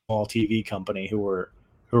small TV company who were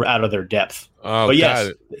out of their depth. Oh, but got yes,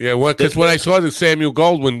 it. Yeah, well, because when I saw the Samuel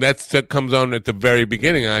Goldwyn, that comes on at the very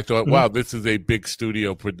beginning, and I thought, wow, this is a big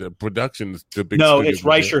studio production. No, it's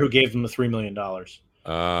Reicher who gave them the $3 million.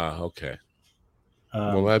 Okay.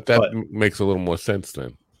 Well, that makes a little more sense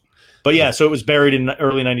then. But yeah, so it was buried in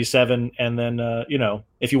early '97, and then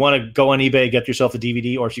if you want to go on eBay, get yourself a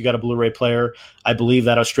DVD, or if you got a Blu-ray player, I believe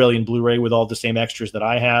that Australian Blu-ray with all the same extras that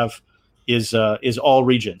I have is all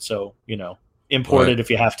region. So imported if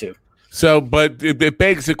you have to. So, but it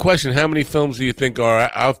begs the question: how many films do you think are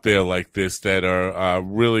out there like this that are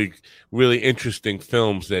really, really interesting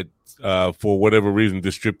films that, for whatever reason,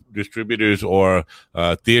 distributors or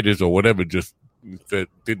theaters or whatever just that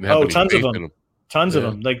didn't have any tons faith of in them. Tons of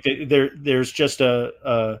them. Like there's just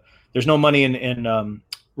there's no money in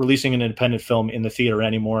releasing an independent film in the theater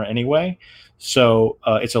anymore anyway. So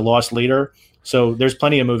it's a lost leader. So there's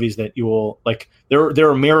plenty of movies that you will like. There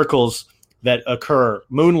are miracles that occur.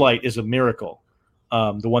 Moonlight is a miracle.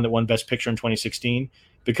 The one that won Best Picture in 2016,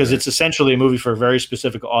 because it's essentially a movie for a very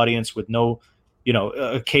specific audience with no,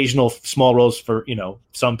 occasional small roles for,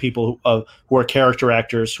 some people who are character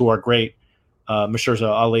actors who are great. Mahershala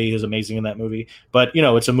Ali is amazing in that movie, but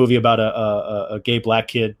it's a movie about a gay black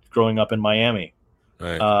kid growing up in Miami,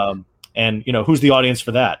 right? And who's the audience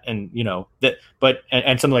for that? And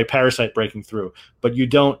and something like Parasite breaking through, but you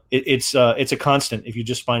don't. It's a constant. If you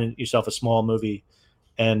just find yourself a small movie,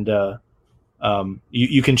 and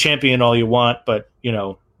you can champion all you want, but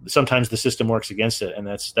sometimes the system works against it, and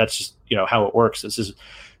that's just how it works. This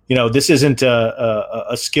isn't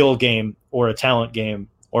a skill game or a talent game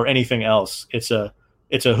or anything else. It's a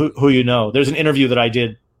who you know. There's an interview that I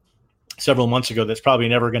did several months ago that's probably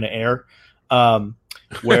never going to air,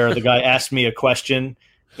 where the guy asked me a question.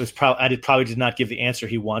 It was probably did not give the answer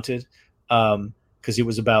he wanted, because it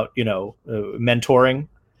was about mentoring,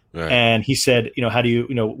 right. And he said, how do you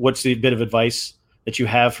what's the bit of advice that you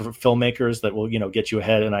have for filmmakers that will get you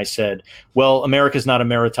ahead? And I said, well, America's not a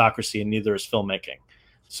meritocracy, and neither is filmmaking.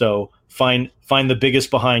 So find the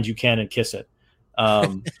biggest behind you can and kiss it.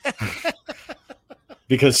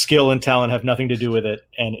 Because skill and talent have nothing to do with it,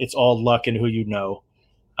 and it's all luck and who you know.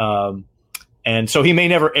 And so he may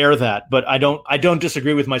never air that, but I don't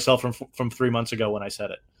disagree with myself from 3 months ago when I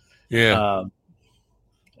said it. Yeah.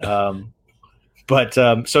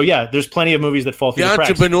 So yeah, there's plenty of movies that fall through the cracks.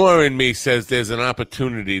 The entrepreneur in me says there's an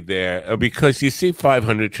opportunity there, because you see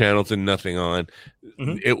 500 channels and nothing on.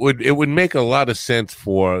 Mm-hmm. It would make a lot of sense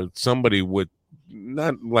for somebody with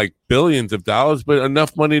not like billions of dollars, but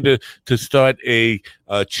enough money to start a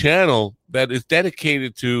channel that is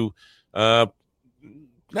dedicated to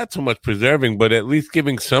not so much preserving, but at least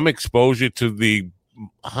giving some exposure to the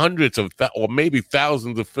hundreds of or maybe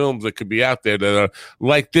thousands of films that could be out there that are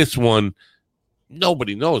like this one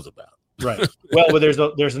nobody knows about. Right. Well, there's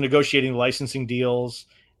a negotiating licensing deals,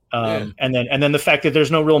 and then the fact that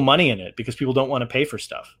there's no real money in it because people don't want to pay for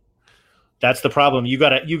stuff. That's the problem. You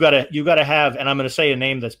gotta have, and I'm going to say a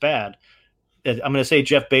name that's bad. I'm going to say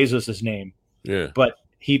Jeff Bezos' name. Yeah. But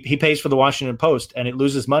he pays for the Washington Post, and it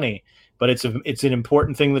loses money. But it's an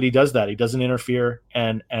important thing that he does that. He doesn't interfere,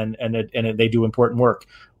 and they do important work.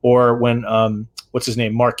 Or when what's his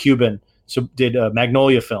name, Mark Cuban, did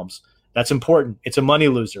Magnolia Films. That's important. It's a money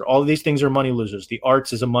loser. All of these things are money losers. The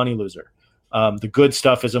arts is a money loser. The good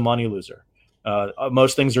stuff is a money loser.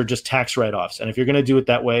 Most things are just tax write-offs. And if you're going to do it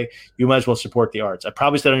that way, you might as well support the arts. I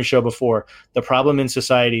probably said on your show before, the problem in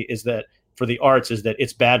society is that for the arts is that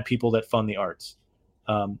it's bad people that fund the arts.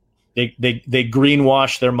 They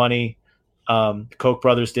greenwash their money. The Koch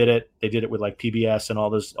brothers did it. They did it with like PBS and all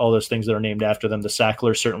those things that are named after them. The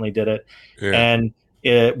Sacklers certainly did it. Yeah.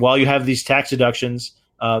 And while you have these tax deductions,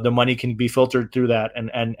 the money can be filtered through that,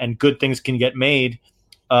 and good things can get made.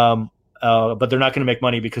 But they're not going to make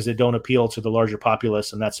money because they don't appeal to the larger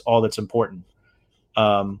populace, and that's all that's important.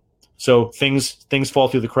 So things fall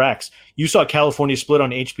through the cracks. You saw California Split on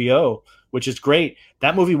HBO, which is great.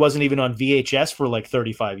 That movie wasn't even on VHS for like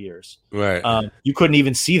 35 years. Right. You couldn't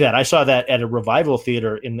even see that. I saw that at a Revival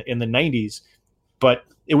theater in the 90s, but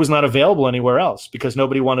it was not available anywhere else because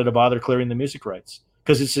nobody wanted to bother clearing the music rights.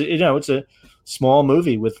 Because it's a small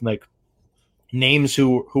movie with like names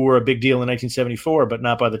who were a big deal in 1974, but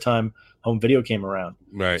not by the time home video came around.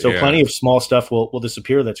 Right. So plenty of small stuff will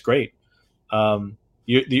disappear. That's great.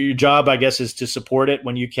 Your job, I guess, is to support it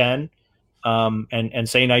when you can, and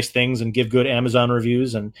say nice things and give good Amazon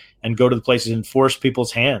reviews and go to the places and force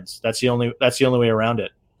people's hands. That's the only way around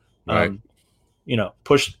it. Right.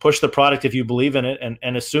 Push the product if you believe in it,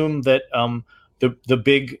 and assume that the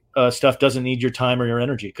big stuff doesn't need your time or your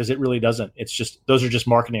energy, because it really doesn't. It's just, those are just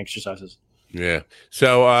marketing exercises. Yeah.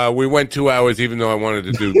 So we went 2 hours, even though I wanted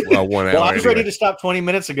to do 1 hour. Well, I was ready to stop 20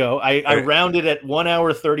 minutes ago. I rounded at 1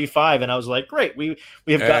 hour 35, and I was like, great, we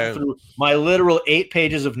have gotten through my literal 8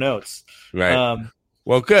 pages of notes. Right.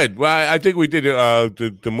 Well, good. Well, I think we did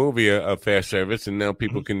the movie a fair service, and now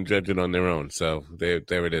people can judge it on their own. So there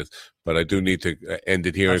it is. But I do need to end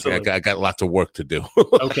it here. I got lots of work to do.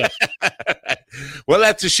 Okay. Well,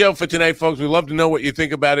 that's the show for tonight, folks. We'd love to know what you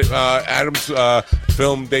think about it. Adam's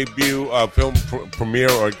film debut, film premiere,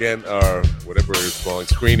 or whatever it's called,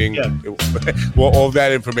 screening. Yeah. Well, all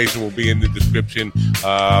that information will be in the description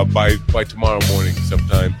by tomorrow morning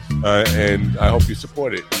sometime. And I hope you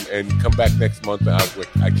support it and come back next month.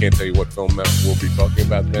 I can't tell you what film we'll be talking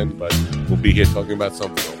about then, but we'll be here talking about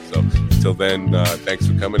some film. So until then, thanks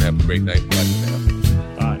for coming. Have a great night. Bye for now.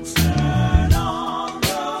 Bye.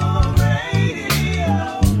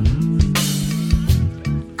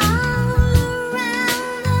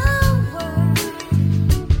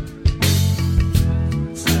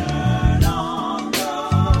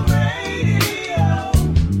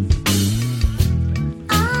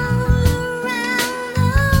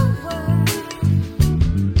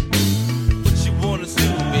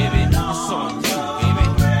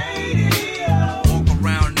 Walk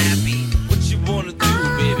around nappy. What you wanna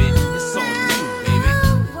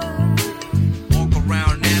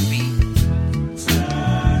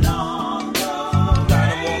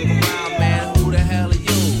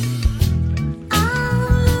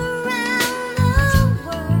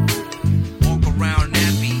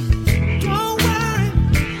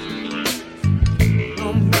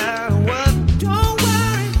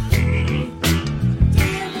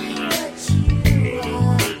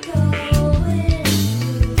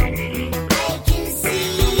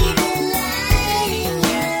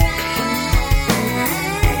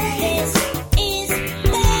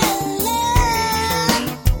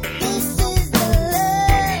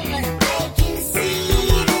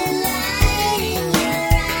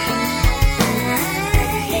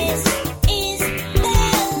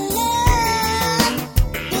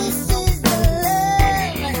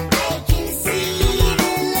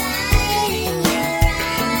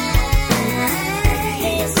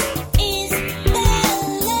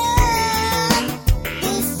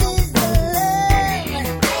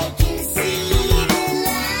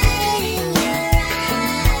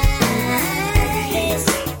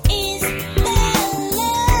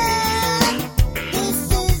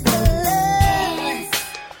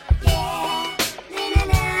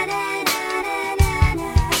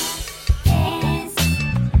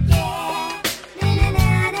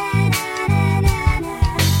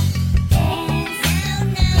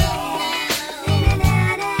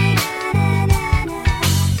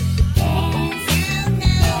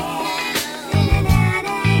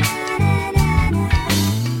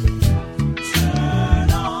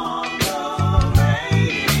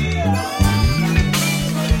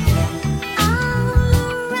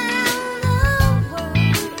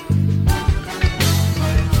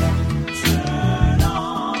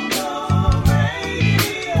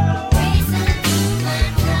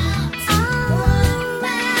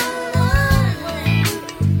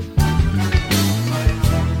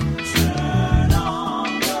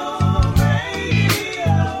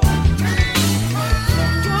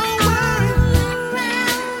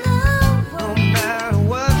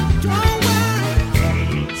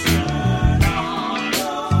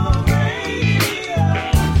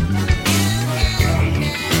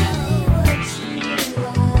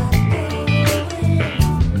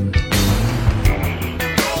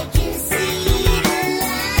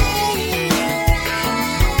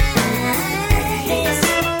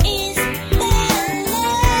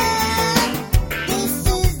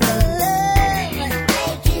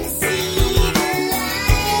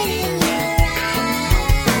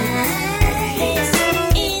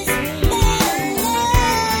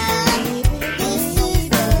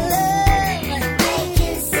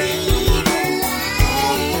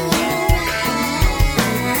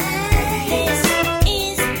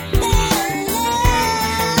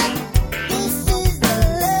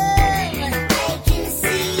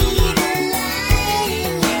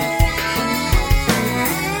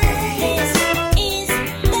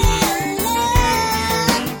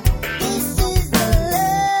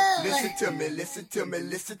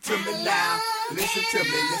listen to me now. Listen to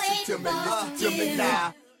me, listen to me, listen to me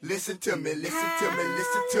now. Listen to me, listen to me,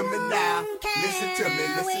 listen to me now. Listen to me,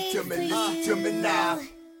 listen to me, listen to me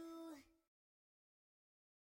now.